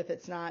middle if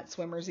it's not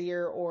swimmer's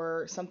ear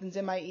or something's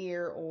in my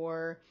ear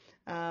or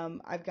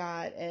I've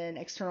got an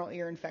external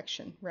ear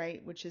infection,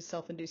 right, which is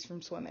self-induced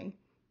from swimming.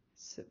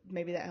 So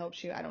maybe that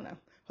helps you. I don't know.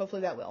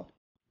 Hopefully that will.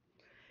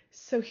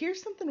 So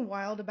here's something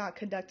wild about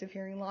conductive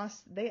hearing loss.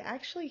 They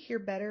actually hear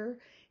better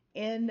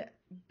in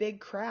big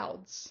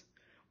crowds,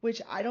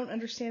 which I don't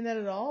understand that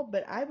at all,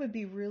 but I would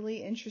be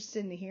really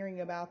interested in hearing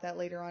about that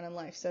later on in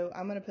life. So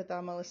I'm going to put that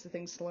on my list of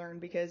things to learn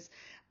because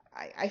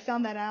I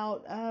found that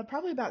out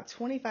probably about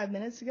 25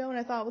 minutes ago, and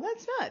I thought, well,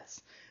 that's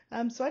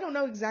nuts. So I don't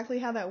know exactly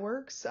how that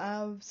works.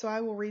 So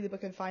I will read the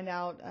book and find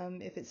out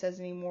if it says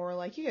any more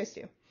like you guys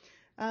do.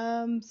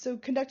 So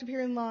conductive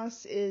hearing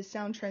loss is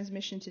sound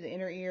transmission to the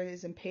inner ear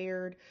is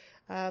impaired.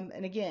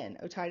 And again,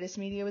 otitis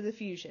media with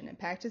effusion,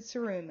 impacted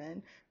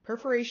cerumen,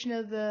 perforation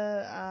of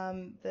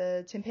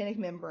the tympanic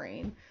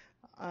membrane,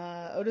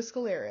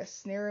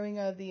 otosclerosis, narrowing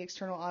of the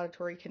external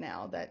auditory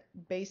canal. That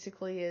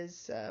basically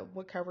is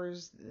what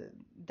covers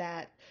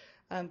that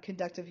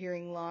conductive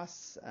hearing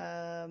loss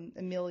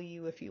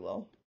milieu, if you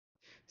will.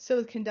 So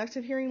with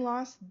conductive hearing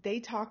loss, they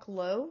talk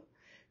low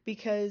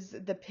because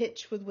the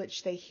pitch with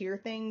which they hear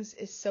things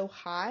is so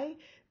high,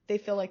 they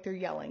feel like they're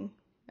yelling.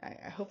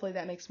 Hopefully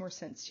that makes more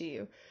sense to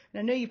you. And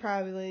I know you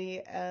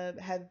probably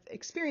have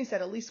experienced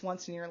that at least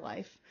once in your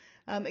life.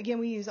 Again,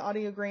 we use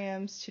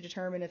audiograms to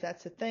determine if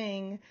that's a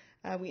thing.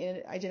 We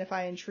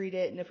identify and treat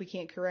it, and if we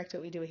can't correct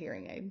it, we do a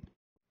hearing aid.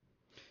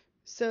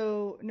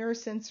 So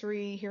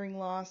neurosensory hearing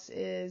loss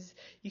is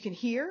you can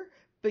hear,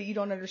 but you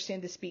don't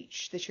understand the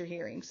speech that you're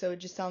hearing. So it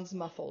just sounds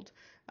muffled.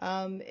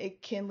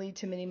 It can lead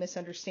to many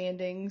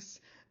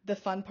misunderstandings. The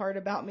fun part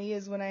about me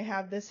is when I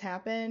have this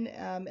happen,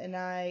 and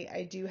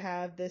I do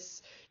have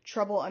this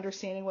trouble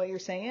understanding what you're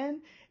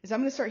saying, is I'm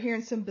going to start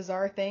hearing some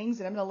bizarre things,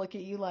 and I'm going to look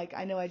at you like,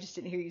 I know I just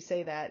didn't hear you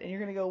say that. And you're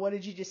going to go, what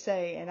did you just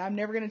say? And I'm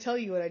never going to tell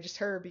you what I just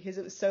heard because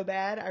it was so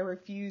bad, I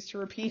refuse to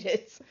repeat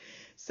it.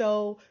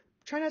 So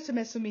try not to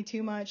mess with me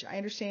too much. I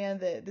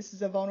understand that this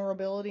is a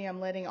vulnerability I'm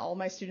letting all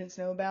my students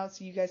know about,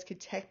 so you guys could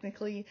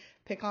technically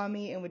pick on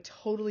me and would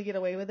totally get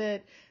away with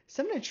it.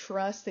 So I'm going to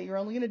trust that you're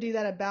only going to do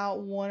that about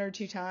 1 or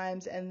 2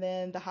 times, and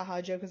then the haha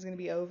joke is going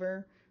to be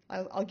over.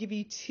 I'll give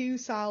you 2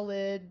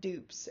 solid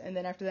dupes, and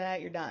then after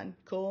that, you're done.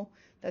 Cool?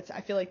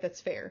 I feel like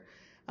that's fair.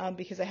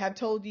 Because I have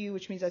told you,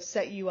 which means I've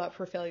set you up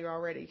for failure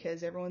already,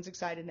 because everyone's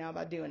excited now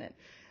about doing it.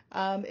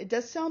 It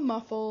does sound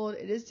muffled.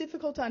 It is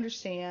difficult to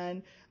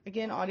understand.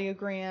 Again,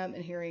 audiogram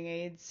and hearing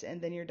aids, and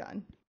then you're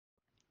done.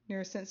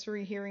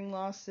 Neurosensory hearing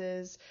loss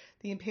is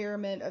the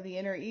impairment of the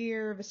inner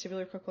ear,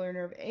 vestibular cochlear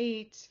nerve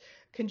 8,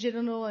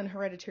 congenital and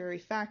hereditary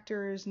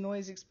factors,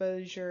 noise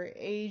exposure,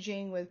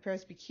 aging with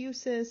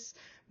presbycusis,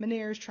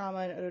 Meniere's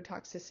trauma, and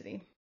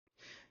ototoxicity.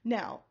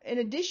 Now, in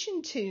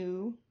addition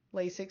to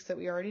Lasix that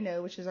we already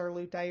know, which is our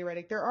loop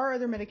diuretic, there are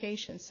other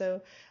medications.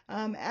 So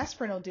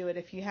aspirin will do it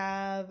if you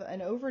have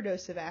an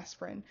overdose of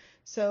aspirin.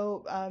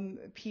 So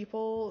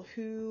people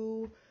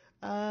who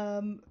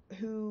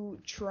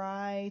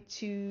try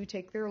to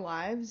take their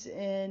lives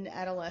in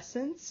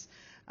adolescence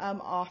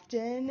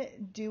often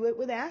do it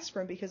with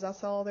aspirin because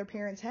that's all their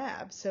parents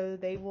have. So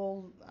they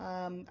will,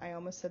 I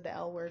almost said the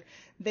L word,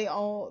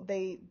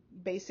 they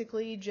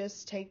basically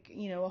just take,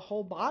 a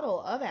whole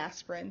bottle of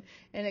aspirin,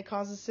 and it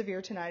causes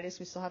severe tinnitus.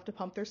 We still have to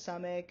pump their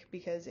stomach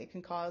because it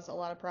can cause a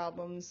lot of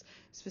problems,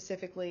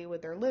 specifically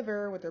with their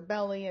liver, with their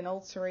belly, and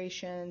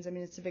ulcerations. I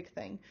mean, it's a big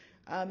thing.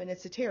 And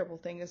it's a terrible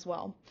thing as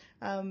well.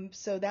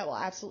 So that will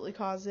absolutely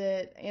cause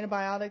it.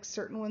 Antibiotics,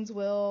 certain ones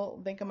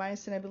will.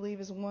 Vancomycin, I believe,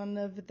 is one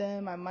of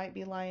them. I might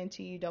be lying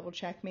to you. Double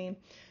check me.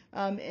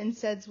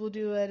 NSAIDs will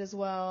do it as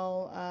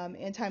well.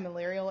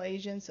 Anti-malarial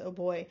agents. Oh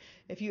boy,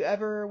 if you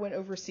ever went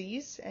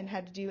overseas and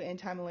had to do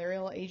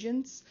anti-malarial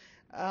agents,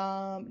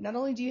 not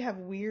only do you have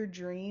weird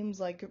dreams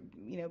like,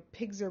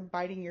 pigs are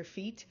biting your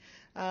feet,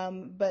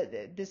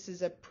 but this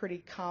is a pretty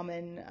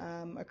common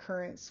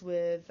occurrence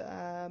with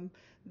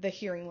the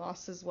hearing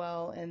loss as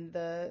well and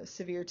the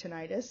severe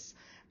tinnitus.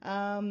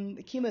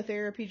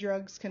 Chemotherapy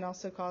drugs can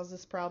also cause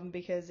this problem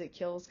because it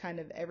kills kind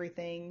of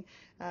everything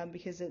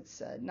because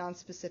it's a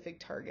non-specific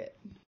target.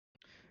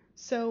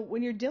 So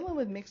when you're dealing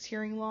with mixed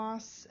hearing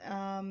loss,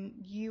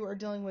 you are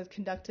dealing with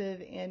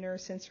conductive and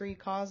neurosensory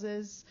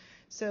causes.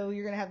 So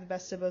you're going to have the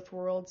best of both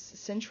worlds.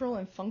 Central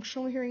and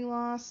functional hearing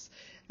loss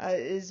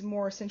is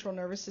more central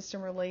nervous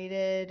system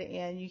related,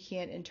 and you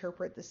can't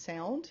interpret the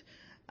sound.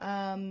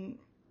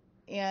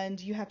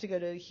 And you have to go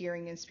to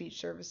hearing and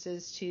speech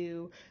services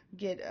to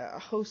get a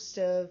host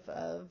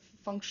of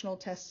functional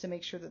tests to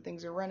make sure that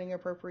things are running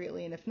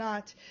appropriately. And if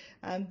not,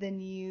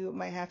 then you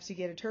might have to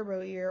get a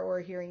turbo ear or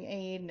a hearing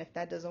aid. And if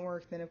that doesn't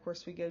work, then of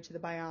course we go to the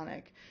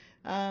bionic.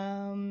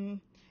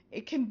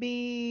 It can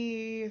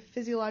be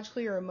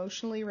physiologically or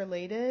emotionally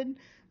related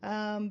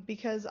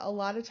because a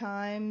lot of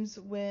times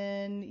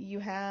when you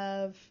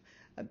have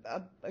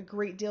a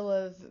great deal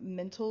of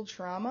mental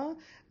trauma,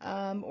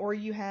 or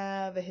you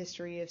have a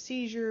history of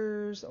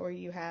seizures, or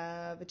you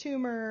have a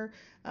tumor,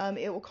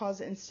 it will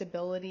cause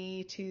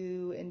instability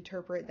to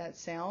interpret that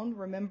sound.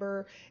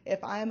 Remember,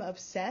 if I'm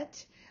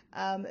upset,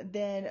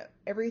 then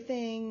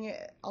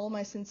all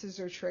my senses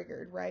are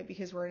triggered, right?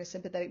 Because we're in a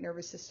sympathetic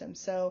nervous system.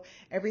 So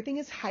everything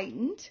is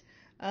heightened.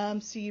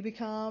 So you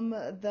become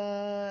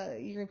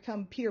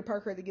Peter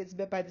Parker that gets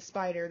bit by the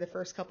spider the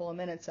first couple of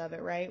minutes of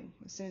it, right?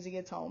 As soon as he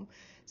gets home.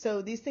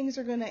 So these things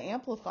are going to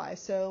amplify.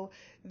 So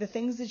the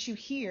things that you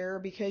hear,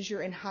 because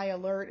you're in high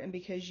alert and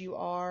because you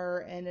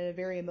are in a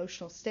very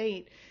emotional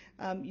state,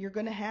 you're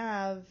going to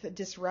have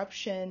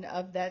disruption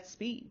of that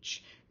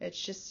speech.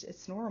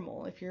 It's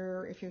normal. If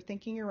you're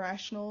thinking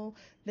irrational,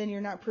 then you're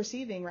not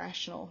perceiving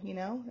rational.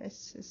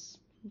 It's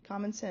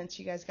common sense.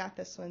 You guys got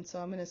this one, so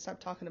I'm going to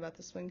stop talking about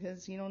this one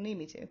because you don't need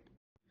me to.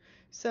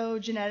 So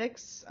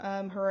genetics,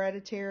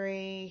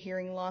 hereditary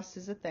hearing loss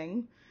is a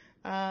thing.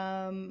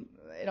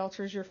 It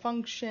alters your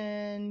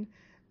function.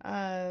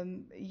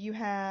 You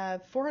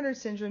have 400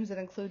 syndromes that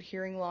include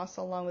hearing loss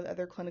along with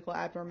other clinical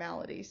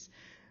abnormalities.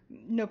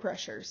 No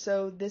pressure.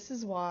 So this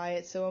is why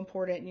it's so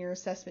important in your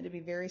assessment to be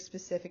very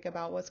specific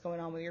about what's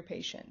going on with your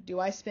patient. Do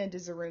I spin?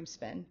 Does the room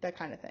spin? That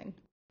kind of thing.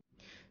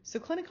 So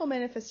clinical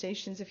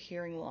manifestations of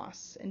hearing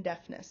loss and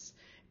deafness.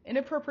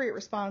 Inappropriate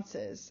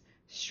responses.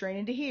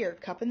 Straining to hear,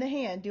 cup in the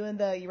hand, doing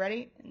the, you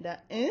ready? The,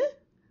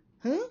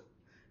 huh?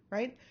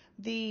 Right?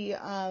 The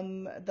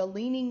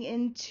leaning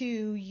into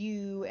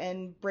you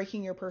and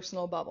breaking your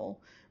personal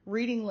bubble.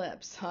 Reading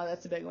lips,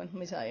 that's a big one, let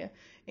me tell you.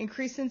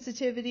 Increased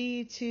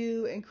sensitivity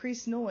to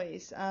increased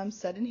noise,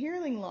 sudden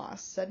hearing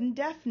loss, sudden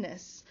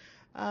deafness,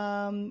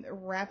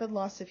 rapid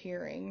loss of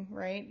hearing,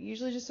 right?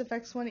 Usually just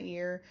affects one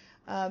ear.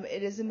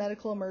 It is a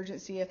medical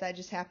emergency if that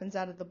just happens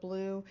out of the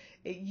blue.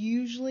 It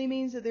usually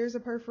means that there's a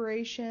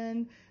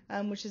perforation,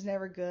 which is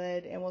never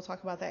good, and we'll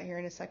talk about that here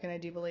in a second, I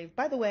do believe.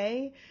 By the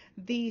way,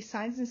 the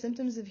signs and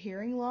symptoms of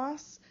hearing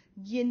loss,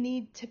 you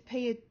need to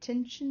pay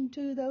attention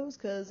to those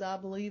because I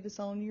believe it's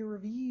on your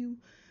review.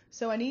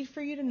 So I need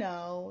for you to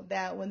know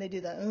that when they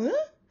do the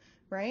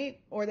right,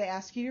 or they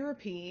ask you to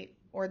repeat,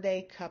 or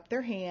they cup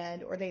their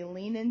hand, or they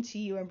lean into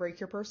you and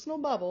break your personal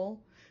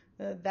bubble,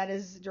 that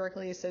is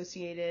directly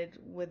associated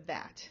with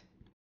that.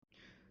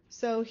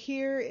 So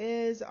here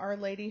is our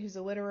lady who's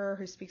a litterer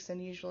who speaks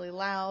unusually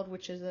loud,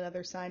 which is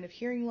another sign of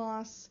hearing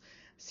loss.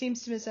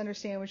 Seems to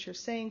misunderstand what you're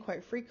saying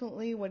quite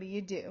frequently. What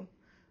do?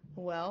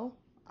 Well,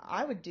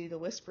 I would do the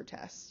whisper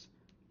test.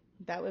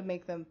 That would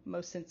make the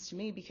most sense to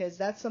me because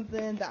that's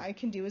something that I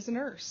can do as a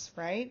nurse,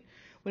 right?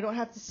 We don't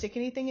have to stick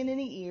anything in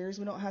any ears.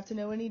 We don't have to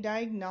know any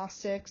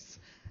diagnostics.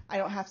 I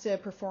don't have to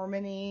perform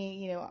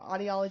any,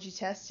 audiology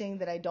testing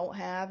that I don't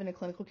have in a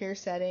clinical care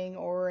setting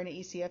or in an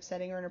ECF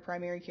setting or in a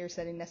primary care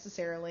setting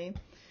necessarily.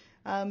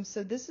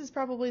 So this is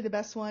probably the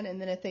best one. And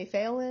then if they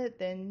fail it,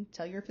 then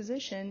tell your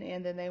physician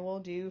and then they will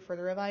do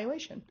further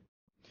evaluation.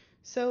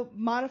 So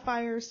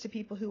modifiers to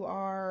people who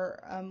are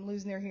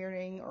losing their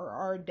hearing or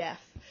are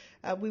deaf.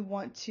 We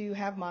want to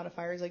have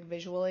modifiers like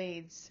visual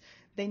aids.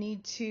 They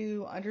need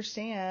to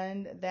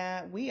understand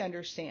that we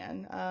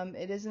understand.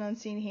 It is an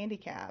unseen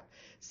handicap.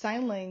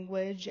 Sign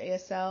language,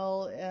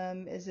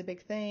 ASL, is a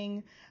big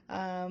thing.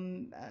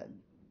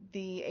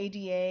 The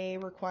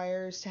ADA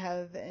requires to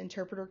have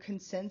interpreter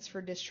consents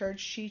for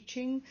discharge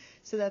teaching,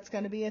 so that's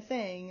going to be a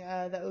thing.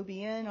 The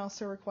OBN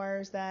also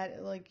requires that,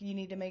 you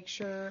need to make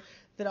sure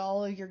that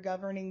all of your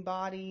governing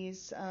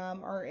bodies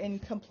are in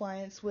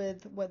compliance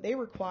with what they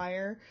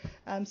require.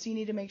 So you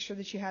need to make sure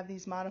that you have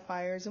these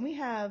modifiers. And we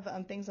have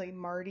things like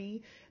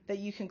Marty that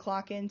you can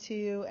clock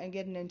into and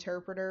get an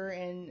interpreter,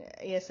 and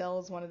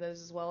ASL is one of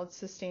those as well. It's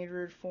the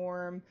standard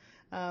form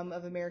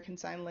of American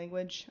Sign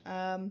Language.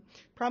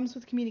 Problems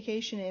with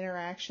communication and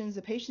interactions.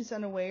 The patient's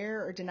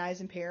unaware or denies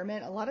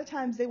impairment. A lot of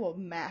times they will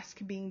mask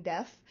being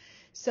deaf.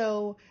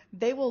 So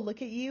they will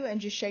look at you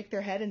and just shake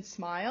their head and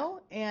smile.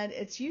 And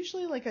it's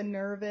usually like a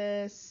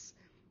nervous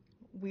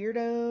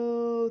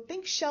weirdo.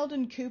 Think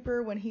Sheldon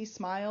Cooper when he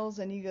smiles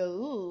and you go,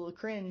 ooh,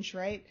 cringe,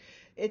 right?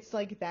 It's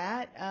like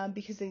that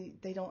because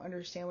they don't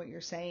understand what you're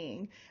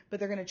saying. But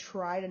they're going to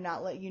try to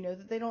not let you know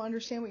that they don't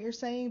understand what you're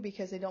saying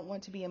because they don't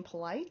want to be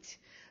impolite.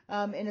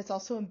 And it's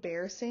also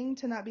embarrassing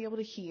to not be able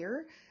to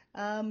hear.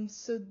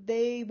 So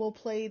they will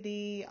play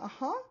the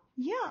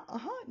yeah,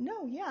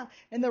 no, yeah.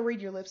 And they'll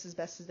read your lips as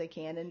best as they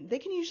can. And they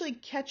can usually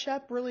catch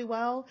up really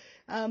well.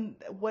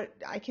 What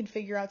I can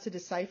figure out to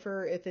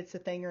decipher if it's a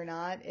thing or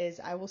not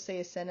is I will say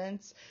a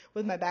sentence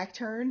with my back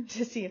turned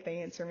to see if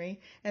they answer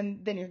me.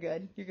 And then you're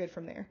good. You're good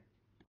from there.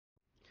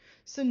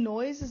 So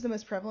noise is the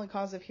most prevalent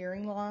cause of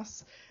hearing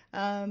loss.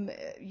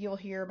 You'll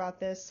hear about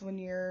this when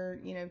you're,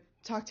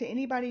 talk to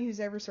anybody who's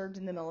ever served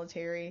in the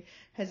military,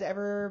 has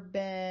ever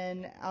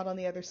been out on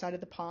the other side of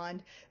the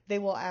pond. They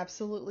will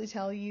absolutely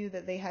tell you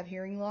that they have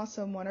hearing loss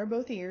on one or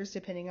both ears,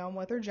 depending on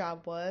what their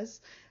job was.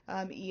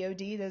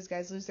 EOD, those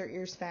guys lose their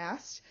ears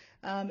fast.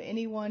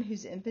 Anyone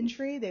who's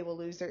infantry, they will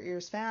lose their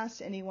ears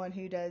fast. Anyone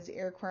who does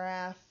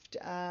aircraft,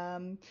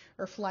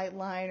 or flight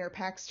line or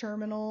PAX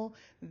terminal,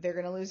 they're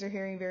going to lose their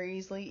hearing very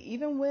easily.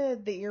 Even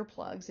with the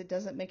earplugs, it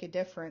doesn't make a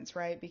difference,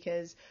 right?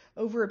 Because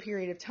over a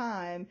period of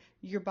time,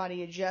 your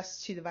body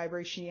adjusts to the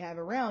vibration you have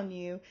around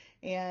you,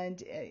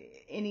 and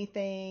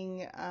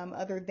anything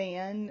other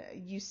than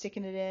you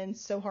sticking it in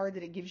so hard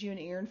that it gives you an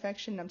ear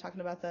infection, I'm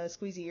talking about the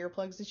squeezy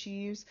earplugs that you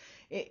use,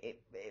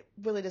 it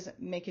really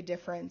doesn't make a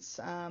difference.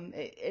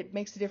 It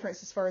makes a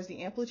difference as far as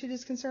the amplitude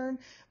is concerned,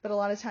 but a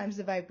lot of times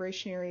the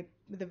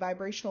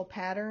vibrational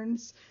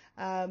patterns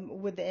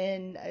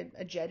within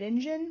a jet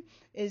engine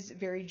is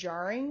very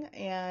jarring,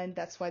 and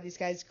that's why these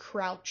guys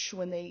crouch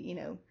when they,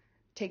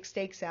 take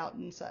stakes out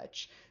and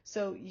such.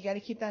 So you got to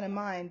keep that in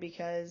mind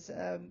because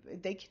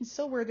they can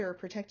still wear their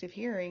protective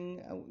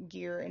hearing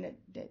gear, and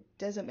it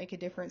doesn't make a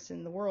difference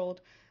in the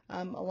world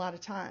a lot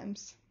of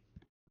times.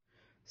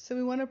 So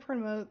we want to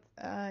promote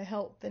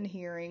health and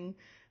hearing.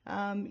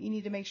 You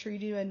need to make sure you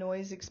do a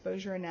noise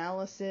exposure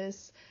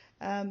analysis.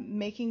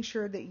 Making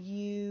sure that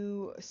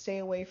you stay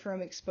away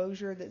from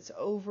exposure that's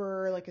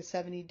over like a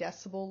 70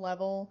 decibel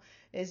level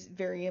is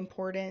very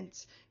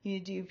important. You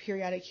need to do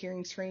periodic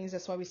hearing screenings.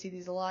 That's why we see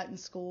these a lot in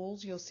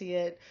schools. You'll see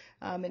it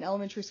in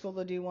elementary school,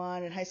 they'll do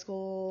one. In high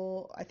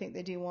school, I think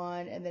they do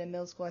one. And then in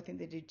middle school, I think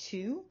they do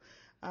two.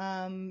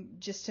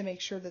 Just to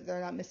make sure that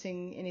they're not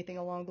missing anything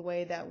along the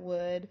way that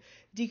would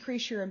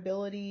decrease your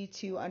ability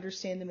to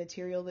understand the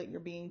material that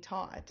you're being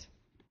taught.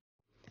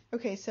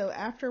 Okay, so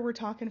after we're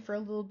talking for a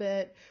little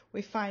bit,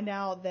 we find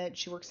out that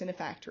she works in a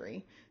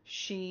factory.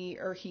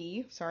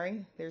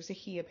 There's a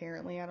he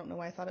apparently. I don't know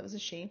why I thought it was a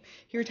she.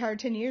 He retired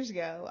 10 years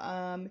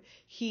ago.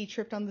 He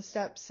tripped on the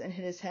steps and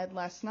hit his head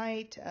last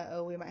night.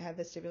 We might have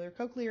vestibular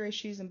cochlear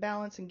issues,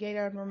 imbalance, and gait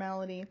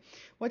abnormality.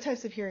 What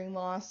types of hearing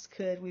loss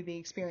could we be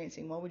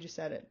experiencing? What would you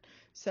set it?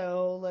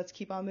 So let's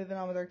keep on moving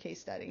on with our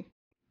case study.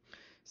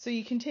 So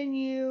you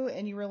continue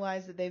and you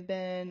realize that they've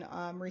been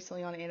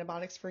recently on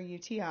antibiotics for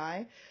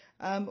UTI.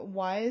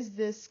 Why is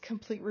this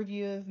complete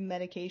review of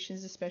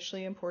medications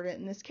especially important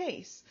in this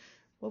case?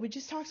 Well, we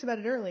just talked about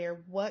it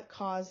earlier. What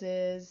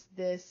causes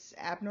this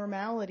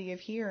abnormality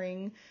of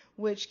hearing,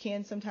 which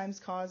can sometimes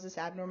cause this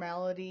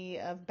abnormality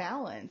of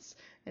balance?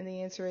 And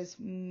the answer is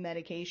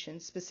medication.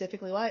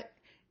 Specifically what?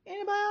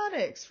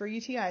 Antibiotics for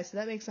UTI. So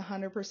that makes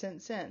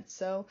 100% sense.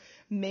 So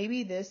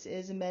maybe this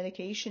is a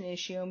medication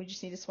issue and we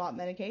just need to swap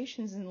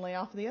medications and lay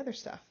off the other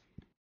stuff.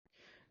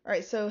 All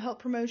right, so health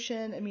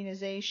promotion,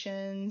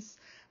 immunizations.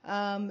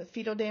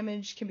 Fetal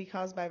damage can be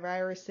caused by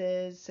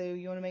viruses, so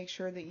you want to make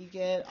sure that you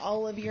get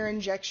all of your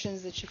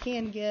injections that you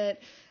can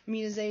get.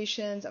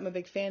 Immunizations, I'm a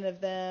big fan of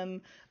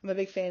them. I'm a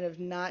big fan of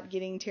not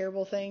getting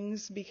terrible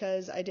things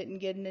because I didn't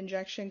get an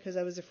injection because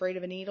I was afraid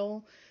of a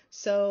needle.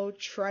 So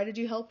try to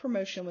do health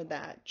promotion with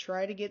that.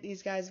 Try to get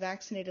these guys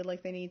vaccinated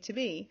like they need to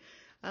be.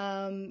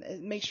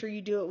 Make sure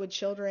you do it with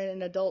children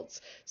and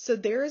adults. So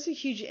there is a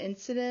huge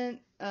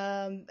incident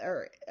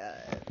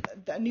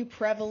a new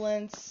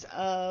prevalence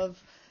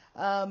of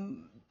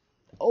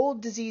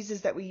old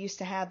diseases that we used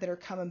to have that are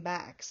coming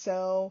back.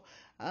 So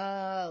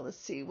let's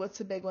see,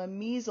 what's a big one?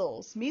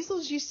 Measles.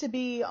 Measles used to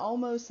be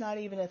almost not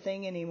even a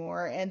thing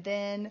anymore. And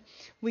then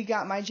we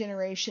got my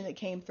generation that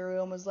came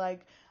through and was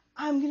like,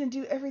 I'm going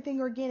to do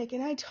everything organic.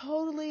 And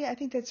I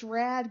think that's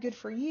rad. Good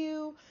for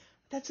you.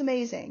 That's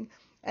amazing.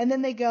 And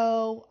then they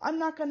go, I'm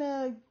not going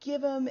to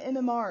give them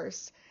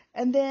MMRs.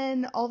 And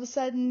then all of a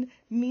sudden,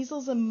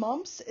 measles and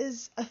mumps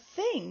is a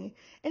thing.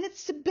 And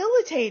it's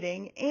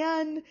debilitating.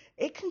 And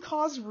it can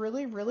cause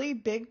really, really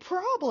big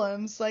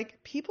problems.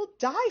 Like, people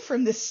die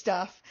from this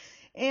stuff.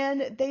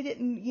 And they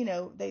didn't,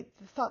 they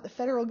thought the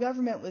federal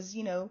government was,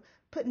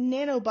 putting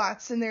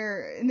nanobots in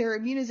their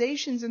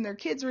immunizations and their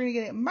kids were going to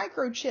get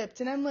microchipped.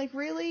 And I'm like,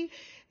 really?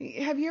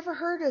 Have you ever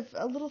heard of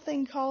a little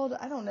thing called,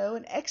 I don't know,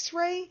 an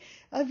x-ray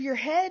of your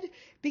head?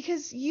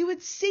 Because you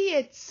would see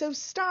it, so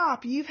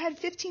stop. You've had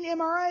 15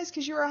 MRIs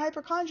because you're a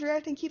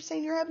hypochondriac and keep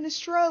saying you're having a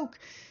stroke.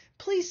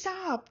 Please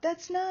stop.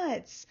 That's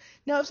nuts.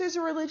 Now, if there's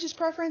a religious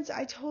preference,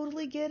 I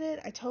totally get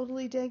it. I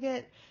totally dig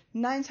it.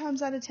 9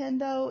 times out of 10,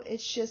 though,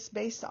 it's just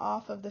based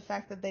off of the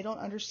fact that they don't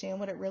understand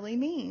what it really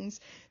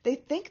means. They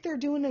think they're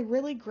doing a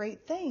really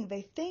great thing.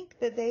 They think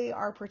that they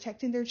are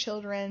protecting their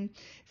children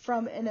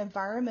from an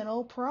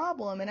environmental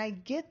problem. And I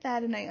get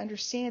that and I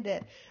understand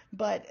it,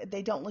 but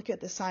they don't look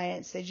at the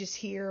science. They just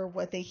hear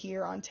what they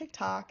hear on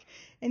TikTok.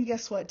 And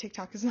guess what?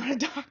 TikTok is not a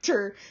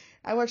doctor.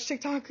 I watched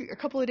TikTok a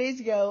couple of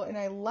days ago and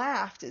I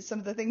laughed at some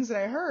of the things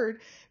that I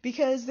heard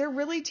because they're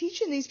really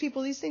teaching these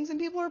people these things and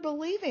people are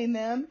believing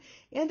them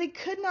and they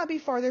could not be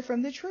farther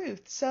from the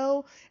truth.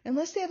 So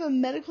unless they have a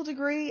medical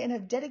degree and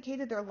have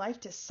dedicated their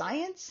life to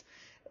science,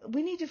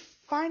 we need to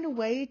find a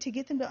way to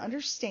get them to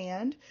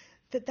understand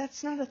that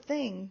that's not a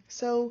thing.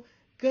 So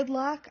good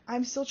luck.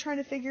 I'm still trying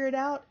to figure it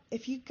out.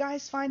 If you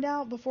guys find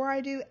out before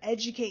I do,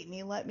 educate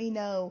me. Let me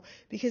know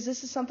because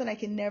this is something I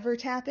can never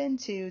tap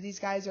into. These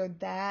guys are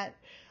that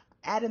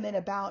adamant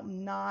about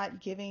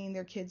not giving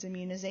their kids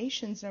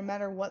immunizations no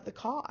matter what the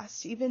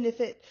cost, even if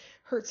it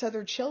hurts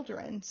other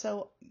children.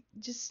 So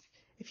just,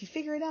 if you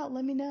figure it out,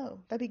 let me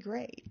know. That'd be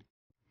great.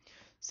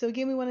 So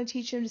again, we want to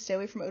teach them to stay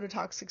away from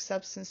ototoxic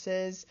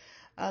substances.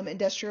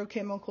 Industrial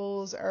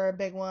chemicals are a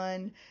big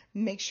one.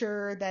 Make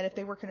sure that if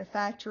they work in a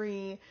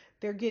factory,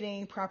 they're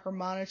getting proper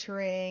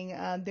monitoring.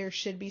 There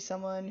should be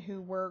someone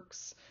who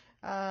works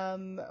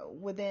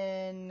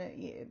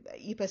within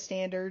EPA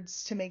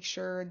standards to make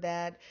sure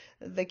that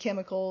the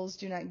chemicals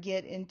do not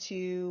get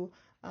into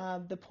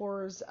the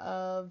pores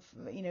of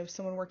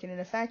someone working in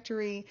a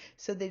factory,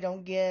 so they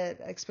don't get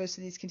exposed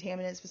to these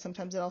contaminants. But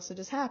sometimes it also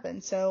just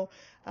happens. So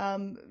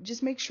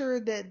just make sure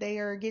that they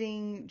are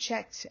getting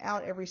checked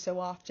out every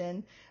so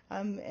often,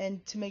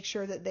 and to make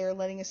sure that they're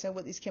letting us know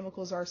what these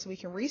chemicals are, so we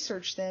can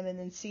research them and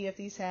then see if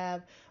these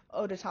have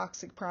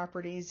ototoxic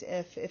properties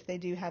if they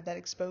do have that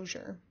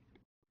exposure.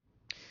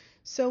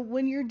 So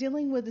when you're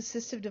dealing with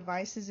assistive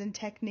devices and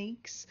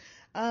techniques,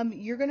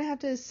 you're going to have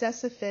to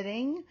assess a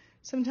fitting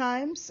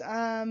sometimes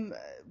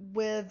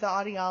with the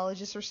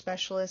audiologist or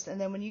specialist.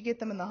 And then when you get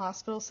them in the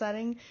hospital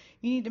setting,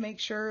 you need to make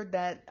sure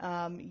that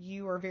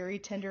you are very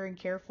tender and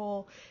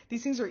careful.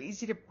 These things are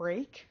easy to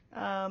break.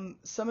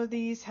 Some of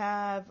these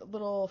have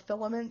little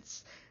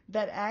filaments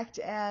that act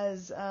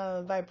as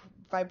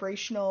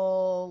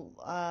vibrational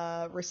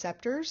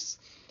receptors.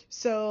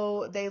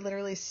 So they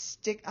literally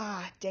stick,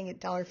 dang it,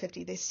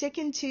 $1.50. They stick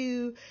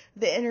into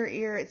the inner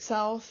ear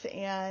itself,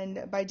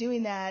 and by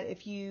doing that,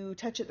 if you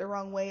touch it the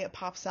wrong way, it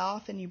pops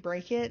off and you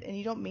break it, and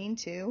you don't mean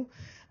to.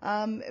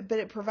 But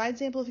it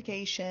provides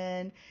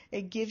amplification,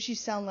 it gives you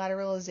sound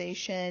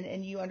lateralization,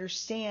 and you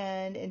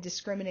understand and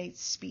discriminate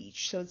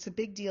speech. So it's a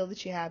big deal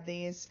that you have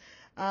these.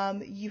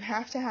 You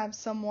have to have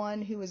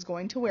someone who is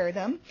going to wear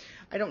them.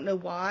 I don't know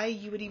why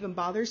you would even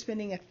bother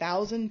spending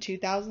 $1,000,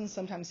 $2,000,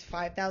 sometimes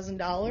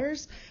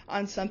 $5,000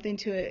 on something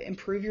to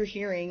improve your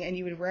hearing, and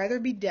you would rather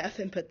be deaf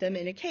and put them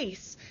in a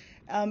case.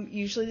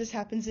 Usually this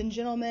happens in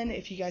gentlemen.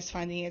 If you guys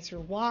find the answer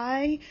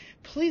why,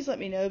 please let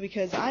me know,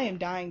 because I am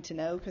dying to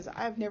know, because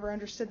I've never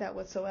understood that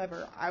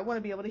whatsoever. I want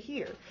to be able to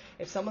hear.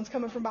 If someone's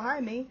coming from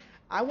behind me,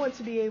 I want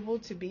to be able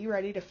to be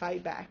ready to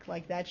fight back.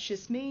 Like, that's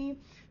just me.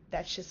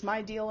 That's just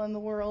my deal in the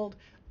world.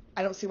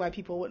 I don't see why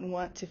people wouldn't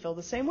want to feel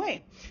the same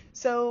way.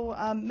 So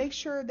make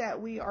sure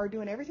that we are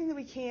doing everything that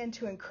we can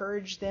to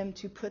encourage them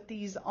to put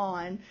these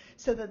on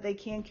so that they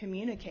can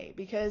communicate,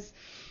 because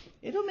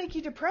it'll make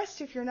you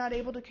depressed if you're not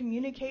able to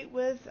communicate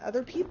with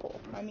other people.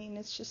 I mean,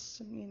 it's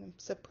just,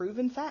 it's a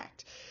proven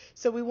fact.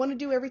 So we want to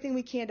do everything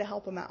we can to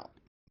help them out.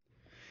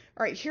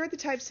 All right, here are the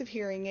types of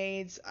hearing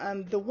aids.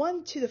 The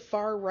one to the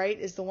far right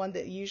is the one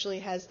that usually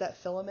has that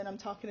filament I'm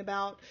talking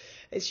about.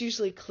 It's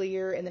usually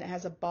clear, and then it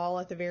has a ball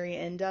at the very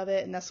end of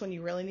it, and that's one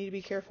you really need to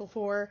be careful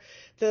for.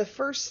 The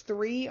first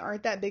three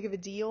aren't that big of a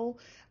deal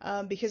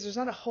because there's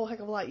not a whole heck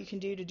of a lot you can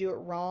do to do it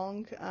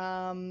wrong,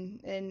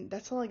 and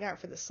that's all I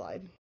got for this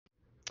slide.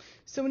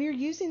 So when you're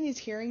using these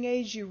hearing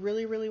aids, you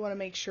really, really want to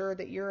make sure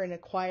that you're in a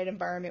quiet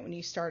environment when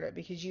you start it,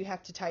 because you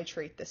have to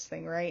titrate this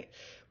thing, right?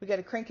 We got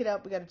to crank it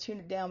up, we got to tune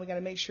it down, we got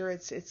to make sure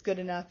it's good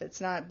enough.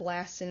 It's not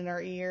blasting in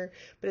our ear,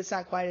 but it's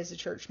not quiet as a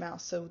church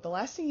mouse. So the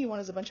last thing you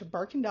want is a bunch of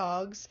barking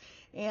dogs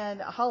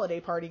and a holiday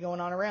party going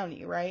on around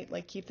you, right?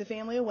 Like, keep the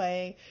family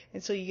away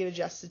until you get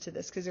adjusted to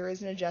this, because there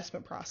is an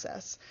adjustment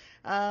process.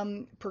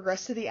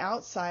 Progress to the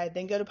outside,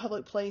 then go to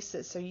public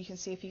places so you can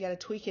see if you got to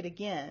tweak it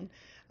again.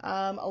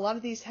 A lot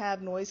of these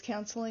have noise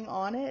canceling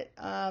on it,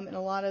 and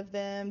a lot of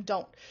them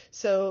don't.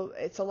 So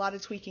it's a lot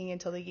of tweaking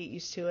until they get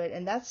used to it.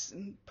 And that's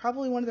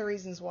probably one of the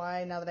reasons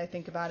why, now that I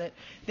think about it,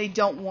 they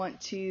don't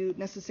want to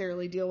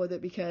necessarily deal with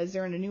it, because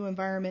they're in a new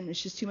environment and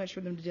it's just too much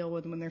for them to deal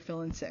with when they're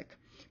feeling sick.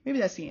 Maybe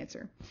that's the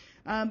answer.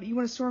 You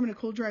want to store them in a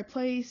cool, dry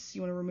place.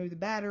 You want to remove the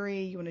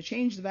battery. You want to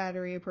change the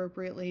battery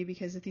appropriately,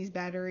 because if these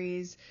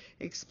batteries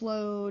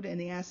explode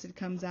and the acid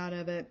comes out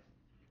of it,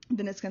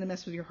 then it's going to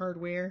mess with your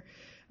hardware.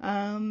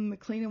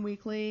 Clean them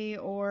weekly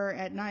or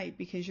at night,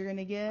 because you're going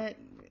to get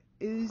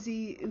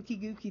ooky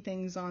gooky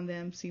things on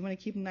them. So you want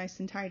to keep them nice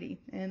and tidy.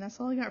 And that's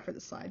all I got for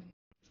this slide.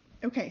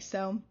 Okay,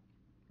 so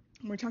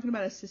we're talking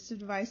about assistive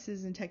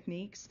devices and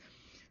techniques.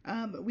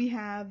 We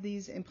have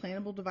these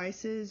implantable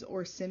devices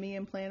or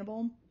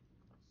semi-implantable.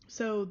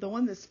 So the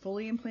one that's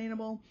fully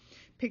implantable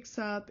picks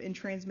up and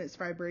transmits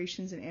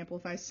vibrations and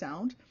amplifies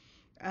sound.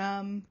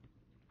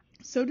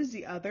 So does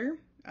the other,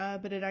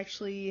 but it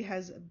actually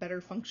has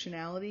better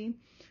functionality.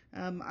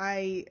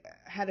 I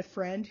had a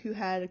friend who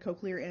had a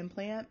cochlear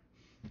implant,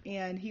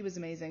 and he was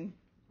amazing.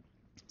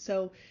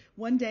 So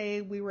one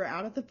day we were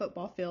out at the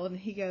football field, and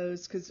he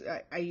goes, because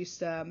I used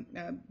to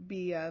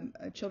be a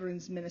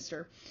children's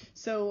minister.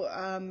 So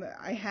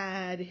I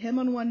had him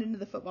on one end of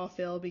the football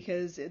field,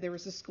 because there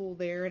was a school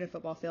there and a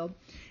football field.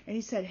 And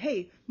he said,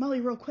 "Hey, Molly,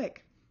 real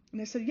quick."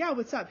 And I said, "Yeah,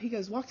 what's up?" He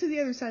goes, "Walk to the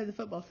other side of the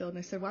football field." And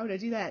I said, "Why would I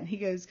do that?" And he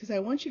goes, "Because I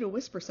want you to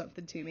whisper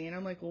something to me." And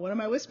I'm like, "Well, what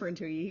am I whispering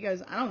to you?" He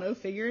goes, "I don't know,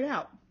 figure it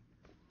out."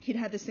 He'd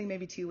had this thing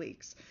maybe 2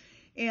 weeks.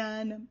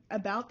 And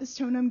about this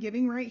tone I'm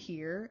giving right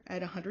here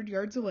at 100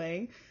 yards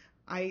away,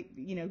 I,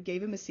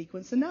 gave him a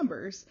sequence of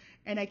numbers.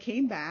 And I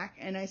came back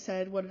and I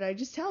said, "What did I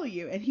just tell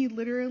you?" And he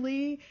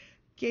literally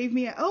gave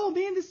me "Oh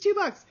man, this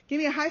 $2. Gave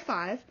me a high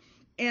five.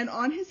 And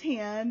on his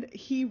hand,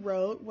 he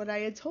wrote what I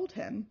had told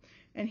him.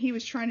 And he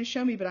was trying to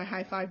show me, but I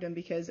high-fived him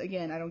because,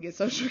 again, I don't get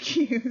social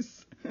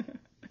cues.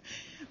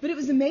 But it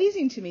was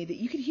amazing to me that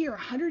you could hear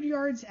 100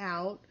 yards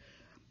out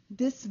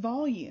this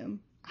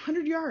volume.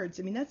 100 yards.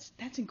 I mean, that's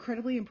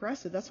incredibly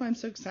impressive. That's why I'm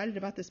so excited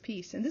about this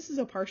piece. And this is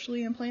a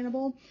partially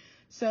implantable.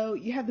 So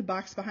you have the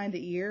box behind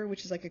the ear,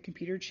 which is like a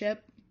computer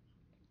chip,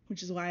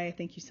 which is why I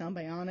think you sound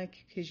bionic,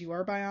 because you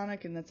are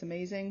bionic, and that's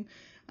amazing.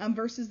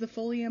 Versus the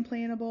fully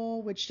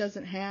implantable, which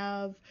doesn't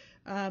have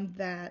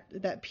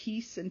that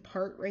piece and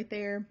part right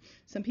there.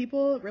 Some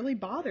people, it really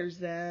bothers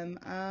them.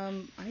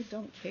 I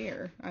don't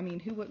care. I mean,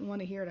 who wouldn't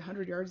want to hear it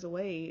 100 yards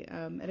away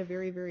at a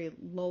very, very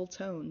low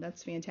tone?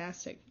 That's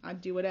fantastic.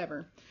 I'd do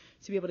whatever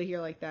to be able to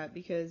hear like that,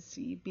 because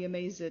you'd be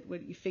amazed at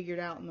what you figured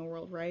out in the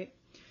world, right?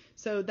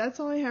 So that's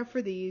all I have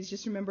for these.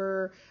 Just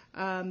remember,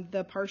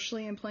 the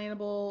partially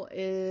implantable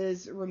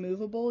is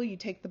removable. You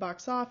take the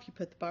box off, you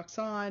put the box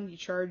on, you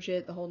charge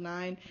it, the whole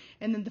nine.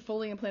 And then the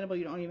fully implantable,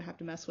 you don't even have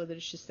to mess with it.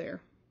 It's just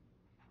there.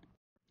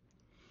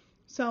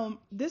 So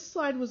this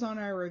slide was on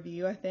our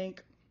review, I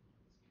think.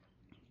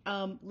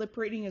 Lip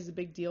reading is a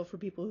big deal for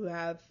people who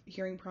have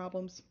hearing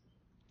problems.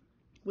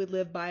 We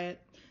live by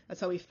it.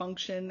 That's how we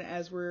function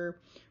as we're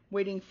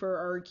waiting for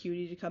our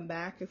acuity to come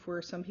back. If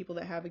we're some people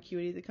that have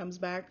acuity that comes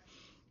back,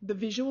 the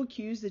visual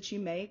cues that you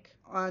make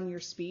on your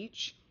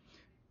speech,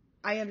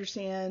 I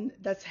understand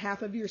that's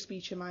half of your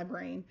speech in my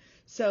brain.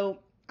 So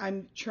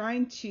I'm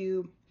trying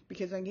to,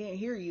 because I can't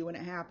hear you when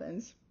it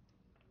happens,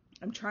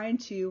 I'm trying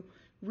to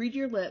read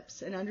your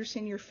lips and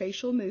understand your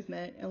facial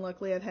movement. And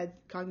luckily I've had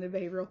cognitive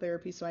behavioral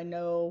therapy, so I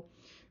know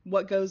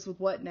what goes with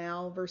what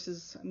now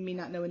versus me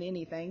not knowing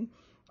anything.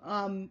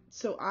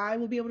 So I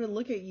will be able to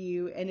look at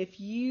you, and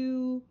if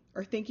you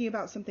are thinking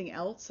about something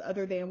else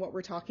other than what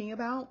we're talking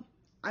about,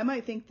 I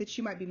might think that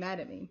you might be mad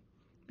at me.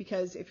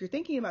 Because if you're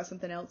thinking about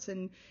something else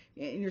in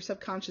your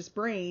subconscious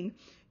brain,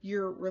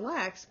 you're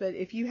relaxed. But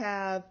if you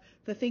have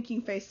the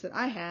thinking face that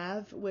I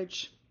have,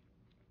 which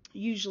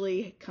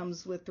usually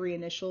comes with 3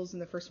 initials,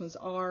 and the first one's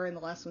R and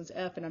the last one's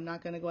F, and I'm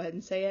not going to go ahead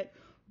and say it,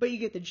 but you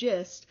get the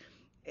gist.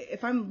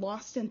 If I'm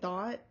lost in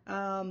thought,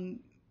 and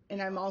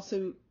I'm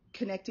also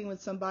connecting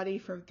with somebody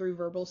through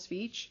verbal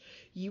speech,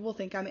 you will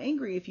think I'm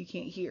angry if you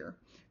can't hear.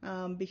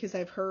 Because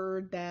I've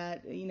heard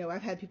that,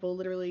 I've had people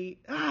literally,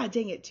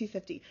 dang it,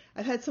 250.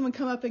 I've had someone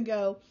come up and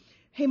go,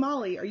 "Hey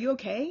Molly, are you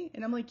okay?"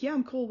 And I'm like, "Yeah,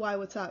 I'm cool. Why?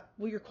 What's up?"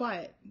 "Well, you're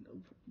quiet."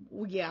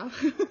 Well, yeah.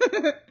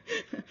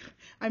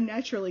 I'm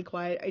naturally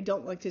quiet. I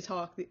don't like to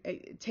talk.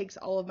 It takes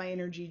all of my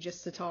energy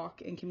just to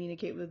talk and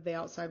communicate with the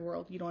outside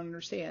world. You don't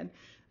understand.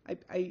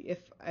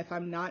 If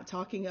I'm not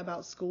talking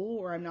about school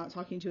or I'm not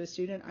talking to a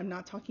student, I'm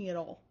not talking at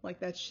all. Like,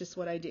 that's just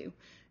what I do.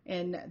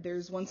 And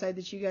there's one side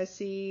that you guys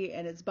see,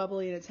 and it's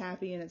bubbly and it's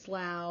happy and it's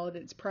loud,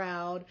 and it's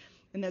proud,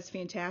 and that's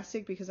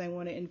fantastic because I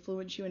want to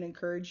influence you and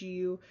encourage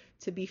you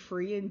to be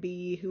free and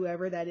be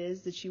whoever that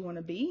is that you want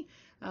to be,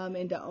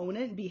 and to own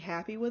it and be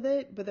happy with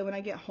it. But then when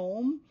I get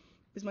home,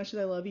 as much as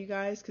I love you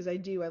guys, because I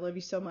do, I love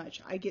you so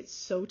much, I get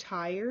so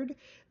tired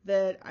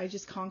that I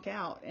just conk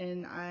out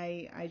and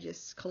I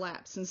just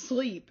collapse and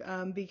sleep,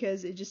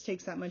 because it just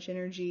takes that much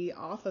energy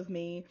off of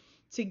me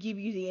to give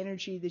you the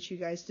energy that you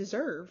guys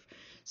deserve.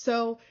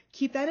 So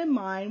keep that in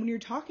mind when you're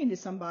talking to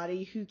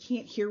somebody who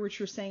can't hear what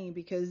you're saying,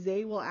 because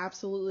they will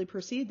absolutely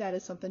perceive that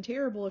as something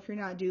terrible if you're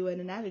not doing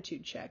an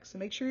attitude check. So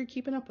make sure you're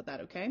keeping up with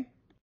that, okay?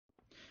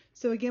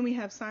 So again, we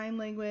have sign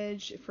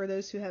language for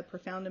those who have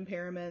profound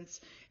impairments.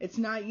 It's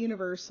not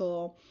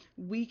universal.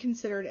 We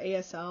considered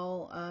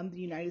ASL, the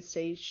United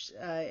States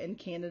and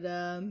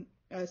Canada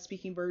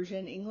speaking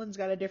version. England's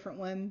got a different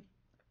one.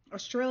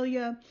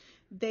 Australia,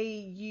 they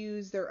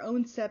use their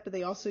own set, but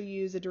they also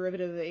use a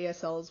derivative of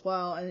ASL as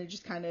well, and it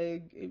just kind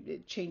of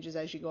it changes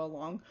as you go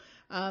along.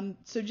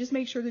 So just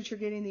make sure that you're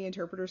getting the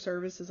interpreter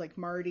services like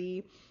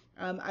Marty.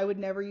 I would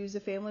never use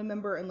a family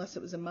member unless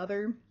it was a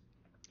mother.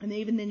 And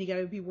even then, you got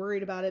to be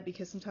worried about it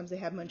because sometimes they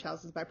have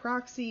Munchausen's by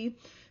proxy.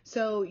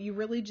 So you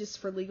really just,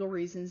 for legal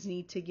reasons,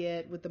 need to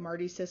get with the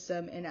Marty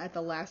system. And at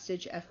the last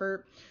ditch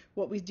effort,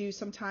 what we do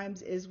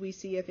sometimes is we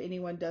see if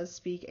anyone does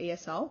speak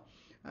ASL,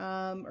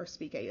 or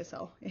speak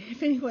ASL.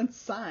 If anyone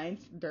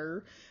signs,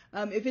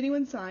 if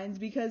anyone signs,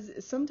 because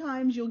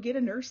sometimes you'll get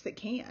a nurse that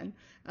can.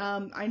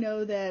 I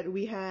know that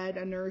we had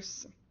a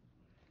nurse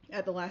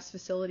at the last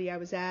facility I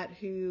was at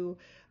who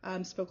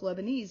spoke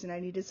Lebanese, and I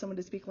needed someone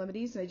to speak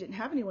Lebanese, and I didn't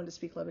have anyone to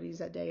speak Lebanese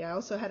that day. I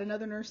also had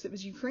another nurse that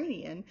was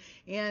Ukrainian,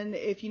 and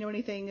if you know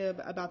anything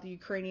about the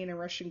Ukrainian and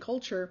Russian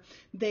culture,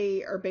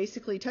 they are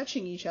basically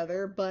touching each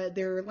other, but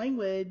their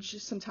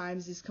language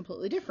sometimes is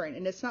completely different,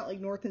 and it's not like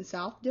North and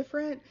South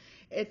different.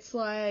 It's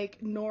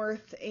like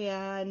North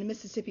and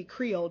Mississippi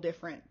Creole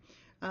different.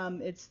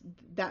 It's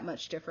that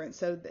much different.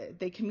 So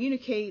they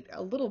communicate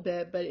a little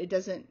bit, but it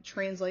doesn't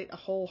translate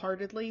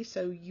wholeheartedly.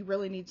 So you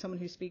really need someone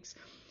who speaks,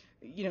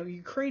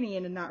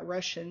 Ukrainian and not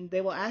Russian.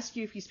 They will ask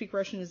you if you speak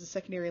Russian as a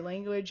secondary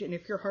language. And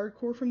if you're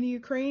hardcore from the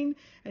Ukraine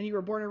and you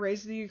were born and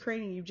raised in the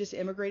Ukraine and you've just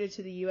immigrated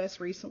to the U.S.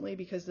 recently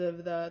because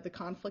of the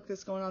conflict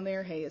that's going on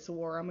there, hey, it's a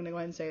war. I'm going to go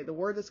ahead and say it. The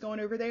war that's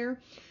going over there,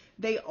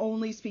 they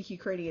only speak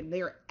Ukrainian.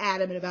 They are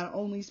adamant about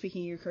only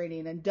speaking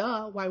Ukrainian. And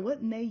duh, why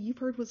wouldn't they? You've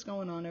heard what's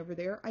going on over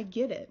there. I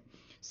get it.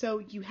 So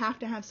you have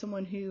to have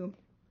someone who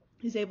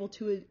is able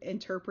to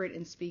interpret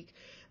and speak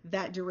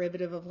that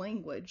derivative of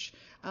language.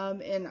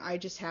 And I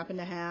just happen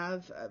to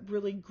have a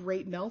really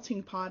great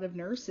melting pot of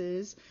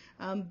nurses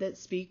that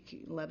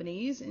speak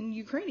Lebanese and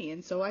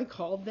Ukrainian. So I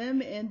called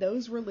them, and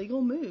those were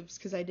legal moves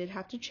because I did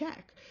have to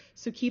check.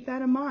 So keep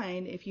that in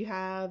mind if you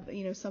have,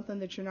 something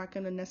that you're not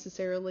going to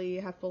necessarily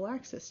have full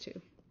access to.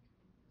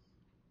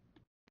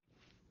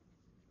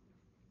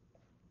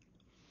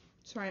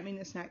 Sorry, I mean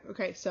to snack.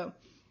 Okay, so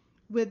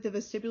with the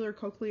vestibular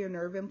cochlear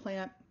nerve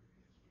implant,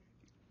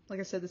 like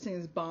I said, this thing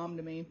is bomb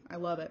to me. I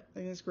love it. I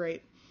think it's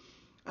great.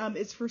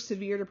 It's for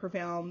severe to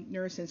profound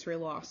neurosensory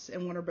loss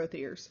in one or both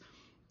ears.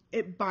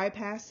 It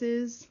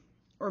bypasses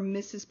or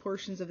misses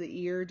portions of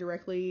the ear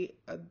directly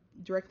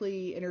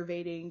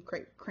innervating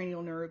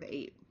cranial nerve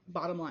 8.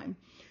 Bottom line.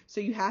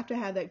 So you have to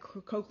have that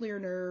cochlear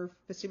nerve,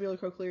 vestibular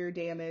cochlear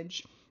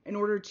damage in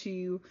order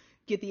to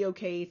get the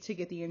okay to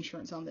get the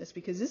insurance on this,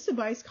 because this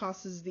device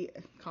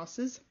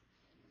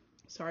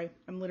sorry,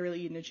 I'm literally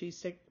eating a cheese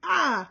stick.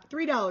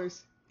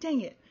 $3.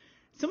 Dang it.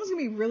 Someone's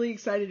gonna be really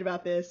excited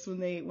about this when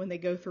they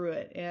go through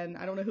it, and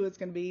I don't know who it's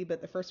gonna be,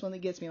 but the first one that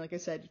gets me, like I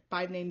said,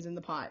 5 names in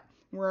the pot.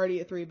 We're already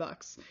at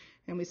 $3,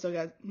 and we still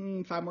got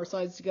 5 more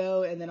slides to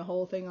go, and then a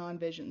whole thing on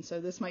vision.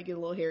 So this might get a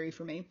little hairy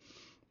for me,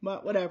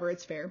 but whatever,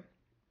 it's fair.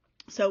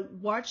 So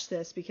watch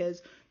this,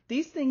 because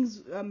these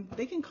things,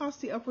 they can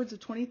cost you upwards of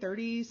 $20,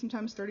 $30,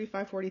 sometimes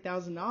 $35,000,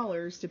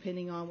 $40,000,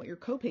 depending on what your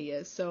copay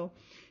is. So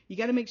you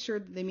got to make sure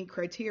that they meet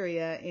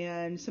criteria.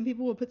 And some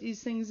people will put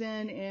these things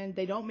in and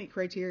they don't meet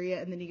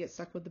criteria, and then you get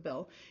stuck with the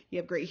bill. You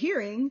have great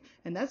hearing,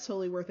 and that's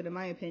totally worth it in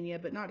my opinion,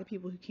 but not to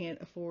people who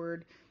can't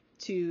afford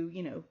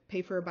to,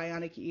 pay for a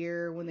bionic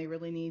ear when they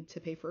really need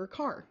to pay for a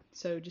car.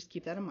 So just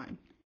keep that in mind.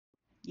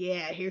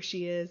 Yeah, here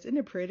she is. Isn't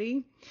it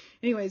pretty?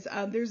 Anyways,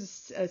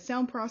 there's a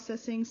sound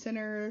processing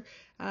center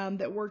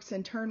that works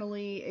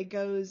internally. It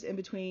goes in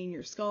between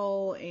your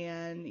skull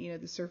and,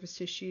 the surface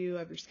tissue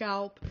of your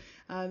scalp.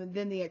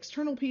 Then the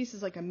external piece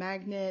is like a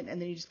magnet,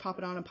 and then you just pop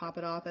it on and pop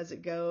it off as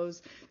it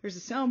goes. There's a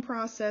sound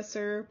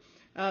processor.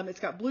 It's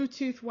got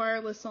Bluetooth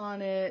wireless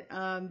on it.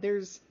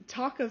 There's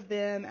talk of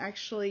them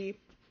actually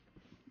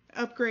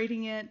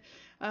upgrading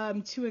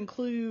it to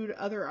include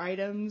other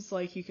items,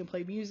 like you can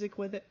play music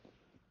with it.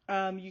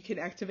 You can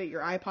activate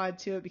your iPod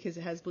to it because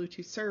it has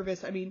Bluetooth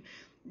service. I mean,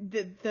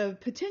 the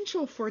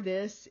potential for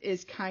this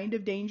is kind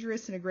of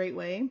dangerous in a great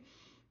way.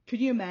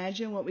 Could you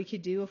imagine what we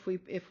could do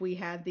if we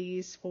had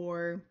these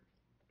for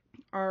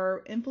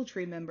our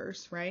infantry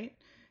members, right?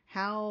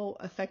 How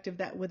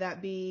effective would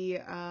that be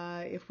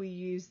if we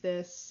use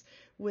this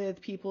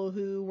with people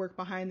who work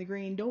behind the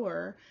green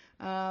door,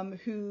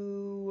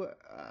 who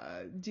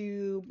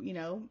do,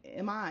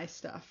 MI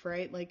stuff,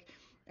 right? Like,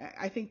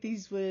 I think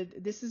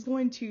this is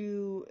going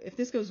to, if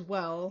this goes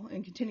well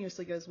and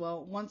continuously goes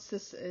well, once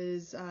this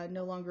is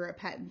no longer a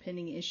patent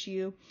pending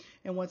issue,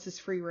 and once it's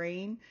free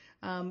reign,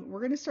 we're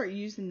going to start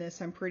using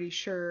this, I'm pretty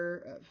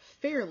sure,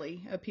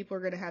 fairly. People are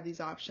going to have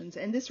these options.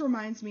 And this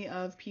reminds me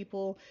of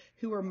people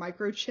who are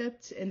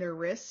microchipped in their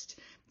wrist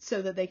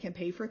so that they can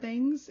pay for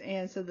things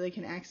and so that they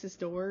can access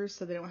doors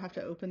so they don't have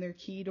to open their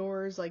key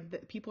doors.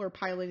 Like, people are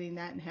piloting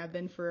that and have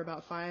been for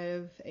about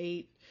 5 to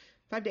 8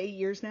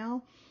 years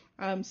now.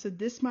 So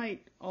this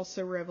might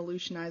also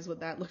revolutionize what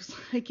that looks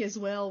like as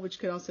well, which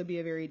could also be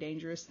a very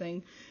dangerous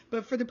thing.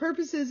 But for the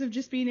purposes of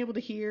just being able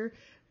to hear,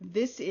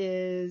 this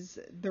is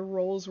the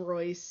Rolls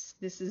Royce,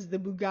 this is the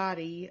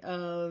Bugatti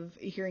of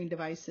hearing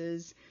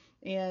devices,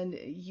 and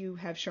you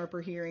have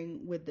sharper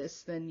hearing with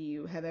this than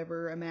you have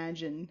ever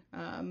imagined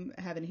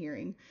having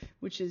hearing,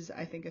 which is,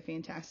 I think, a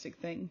fantastic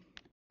thing.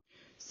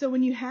 So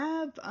when you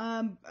have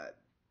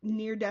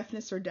near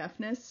deafness or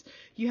deafness,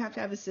 you have to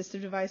have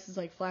assistive devices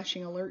like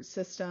flashing alert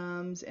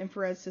systems,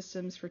 infrared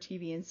systems for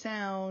TV and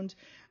sound.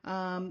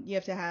 You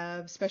have to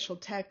have special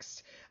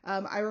text.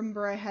 I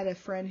remember I had a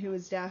friend who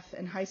was deaf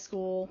in high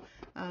school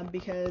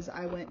because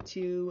I went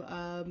to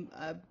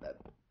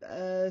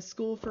a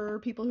school for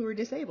people who were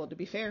disabled, to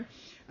be fair,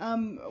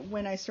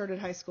 when I started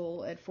high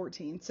school at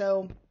 14.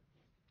 So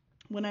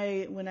when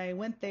I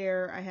went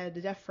there, I had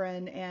a deaf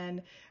friend,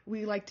 and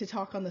we liked to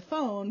talk on the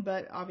phone,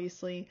 but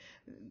obviously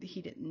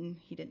he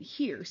didn't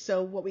hear.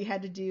 So what we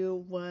had to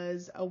do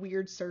was a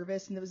weird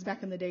service, and it was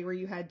back in the day where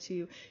you had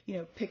to,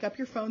 pick up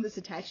your phone that's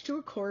attached to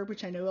a cord,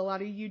 which I know a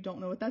lot of you don't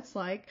know what that's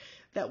like.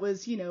 That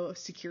was,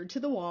 secured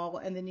to the wall,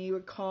 and then you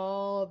would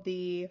call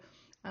the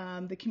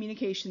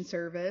communication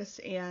service,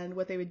 and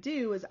what they would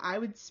do is I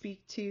would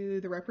speak to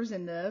the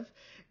representative,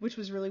 which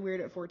was really weird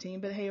at 14,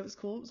 but hey, it was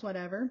cool, it was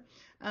whatever.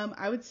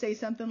 I would say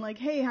something like,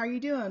 hey, how are you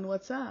doing?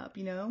 What's up?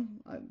 Throwing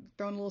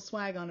a little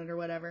swag on it or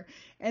whatever.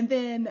 And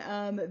then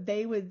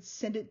they would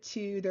send it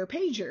to their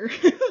pager,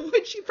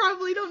 which you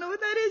probably don't know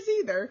what that is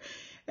either.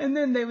 And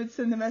then they would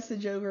send the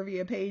message over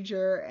via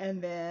pager,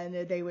 and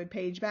then they would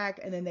page back,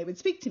 and then they would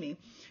speak to me.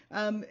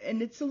 And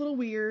it's a little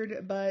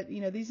weird, but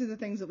these are the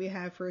things that we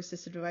have for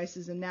assistive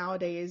devices, and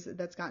nowadays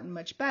that's gotten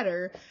much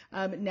better.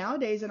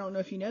 Nowadays, I don't know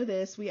if you know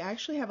this, we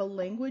actually have a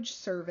language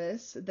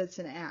service that's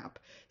an app.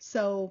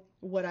 So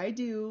what I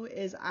do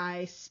is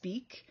I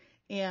speak,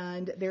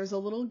 and there's a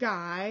little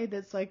guy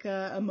that's like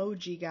a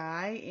emoji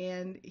guy,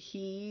 and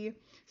he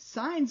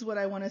signs what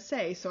I want to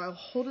say. So I'll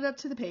hold it up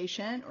to the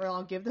patient, or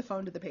I'll give the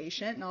phone to the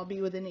patient, and I'll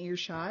be within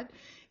earshot,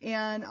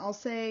 and I'll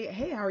say,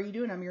 hey, how are you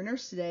doing? I'm your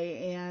nurse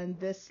today. And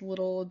this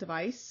little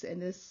device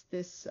and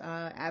this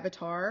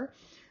avatar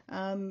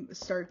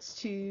starts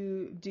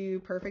to do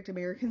perfect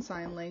American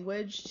Sign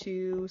Language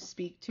to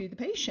speak to the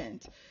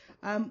patient.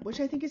 which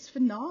I think is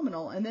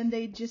phenomenal. And then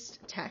they just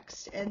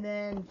text, and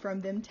then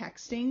from them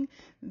texting,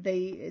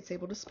 it's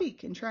able to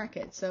speak and track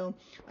it. So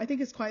I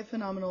think it's quite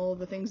phenomenal,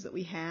 the things that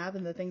we have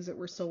and the things that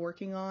we're still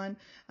working on.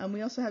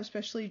 We also have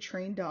specially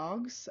trained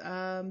dogs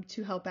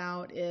to help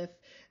out if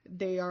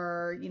they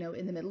are,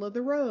 in the middle of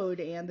the road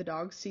and the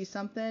dogs see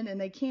something and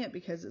they can't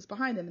because it's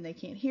behind them and they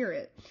can't hear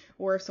it,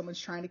 or if someone's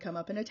trying to come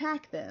up and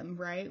attack them,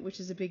 right,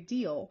 which is a big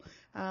deal.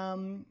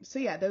 So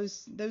yeah,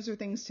 those are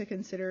things to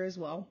consider as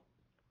well.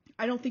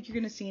 I don't think you're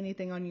going to see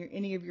anything on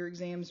any of your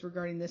exams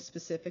regarding this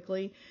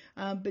specifically,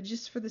 but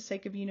just for the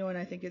sake of knowing,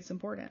 I think it's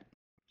important.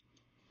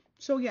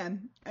 So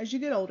again, as you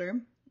get older,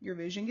 your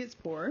vision gets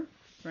poorer,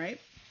 right?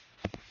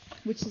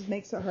 Which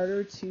makes it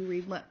harder to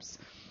read lips.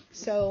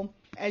 So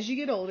as you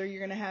get older, you're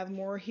going to have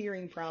more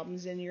hearing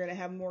problems, and you're going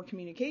to have more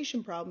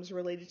communication problems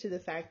related to the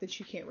fact that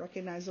you can't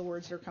recognize the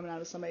words that are coming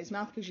out of somebody's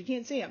mouth because you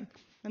can't see them.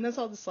 And that's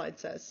all the slide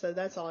says. So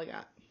that's all I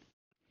got.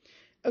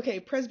 Okay,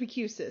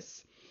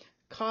 presbycusis,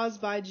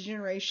 caused by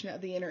degeneration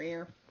of the inner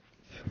ear.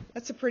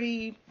 That's a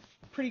pretty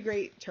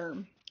great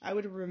term. I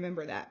would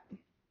remember that.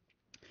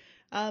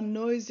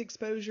 Noise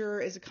exposure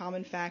is a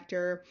common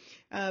factor.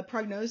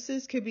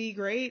 Prognosis could be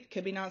great,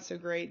 could be not so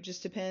great.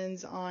 Just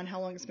depends on how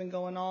long it's been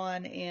going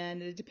on,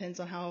 and it depends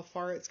on how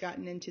far it's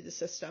gotten into the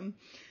system.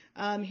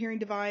 Hearing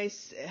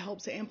device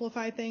helps to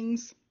amplify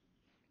things.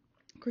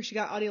 Of course, you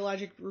got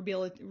audiologic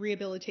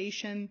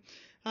rehabilitation,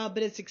 but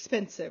it's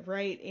expensive,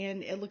 right?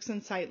 And it looks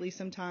unsightly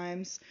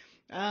sometimes.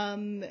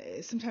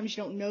 Sometimes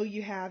you don't know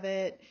you have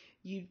it.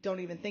 You don't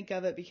even think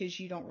of it because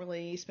you don't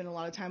really spend a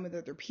lot of time with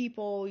other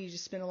people. You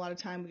just spend a lot of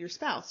time with your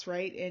spouse,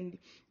 right? And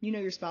you know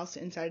your spouse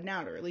inside and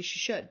out, or at least you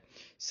should.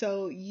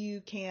 So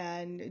you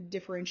can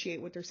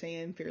differentiate what they're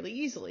saying fairly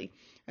easily.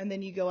 And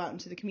then you go out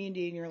into the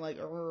community and you're like,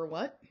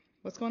 what?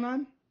 What's going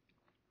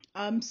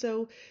on?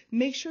 So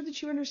make sure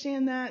that you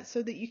understand that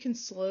so that you can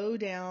slow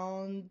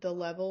down the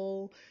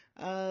level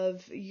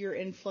of your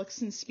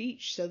influx in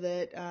speech so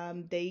that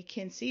they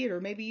can see it, or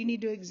maybe you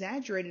need to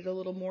exaggerate it a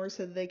little more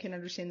so that they can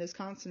understand those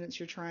consonants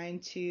you're trying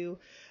to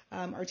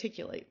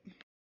articulate.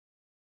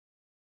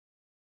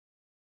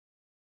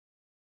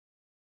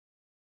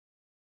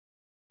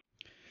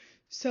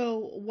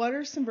 So what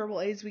are some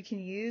verbal aids we can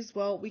use?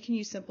 Well, we can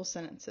use simple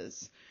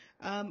sentences.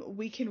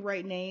 We can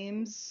write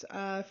names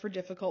for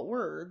difficult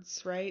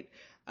words, right?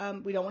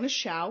 We don't want to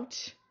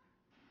shout.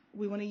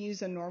 We want to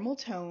use a normal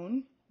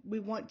tone. We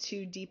want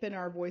to deepen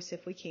our voice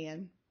if we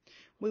can.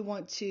 We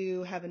want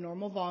to have a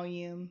normal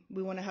volume.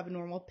 We want to have a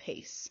normal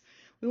pace.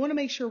 We want to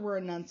make sure we're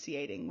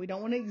enunciating. We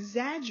don't want to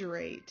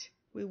exaggerate.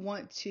 We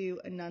want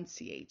to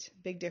enunciate.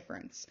 Big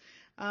difference.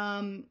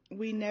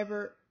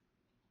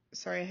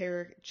 Sorry, I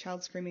hear a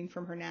child screaming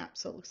from her nap,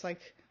 so it looks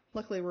like,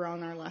 luckily we're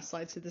on our last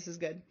slide, so this is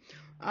good.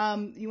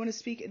 You want to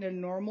speak in a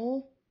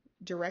normal,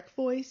 direct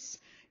voice.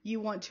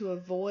 You want to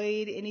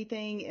avoid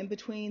anything in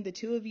between the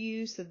two of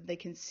you so that they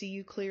can see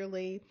you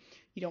clearly.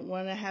 You don't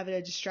want to have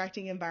a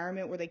distracting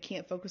environment where they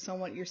can't focus on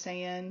what you're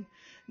saying.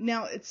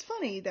 Now, it's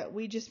funny that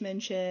we just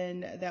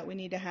mentioned that we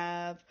need to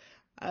have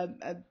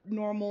a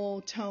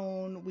normal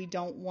tone. We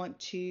don't want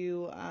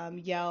to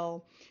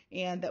yell,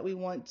 and that we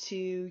want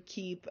to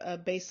keep a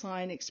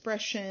baseline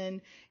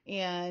expression,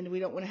 and we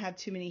don't want to have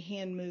too many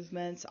hand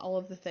movements, all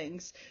of the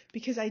things.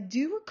 Because I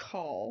do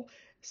recall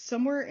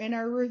somewhere in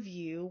our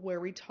review where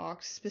we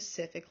talked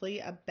specifically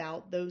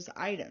about those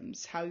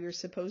items, how you're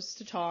supposed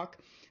to talk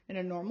in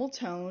a normal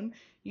tone,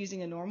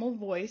 using a normal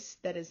voice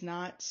that is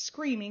not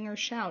screaming or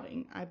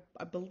shouting.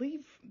 I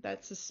believe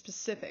that's a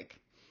specific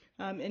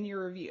in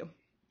your review.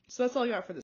 So that's all I got for this.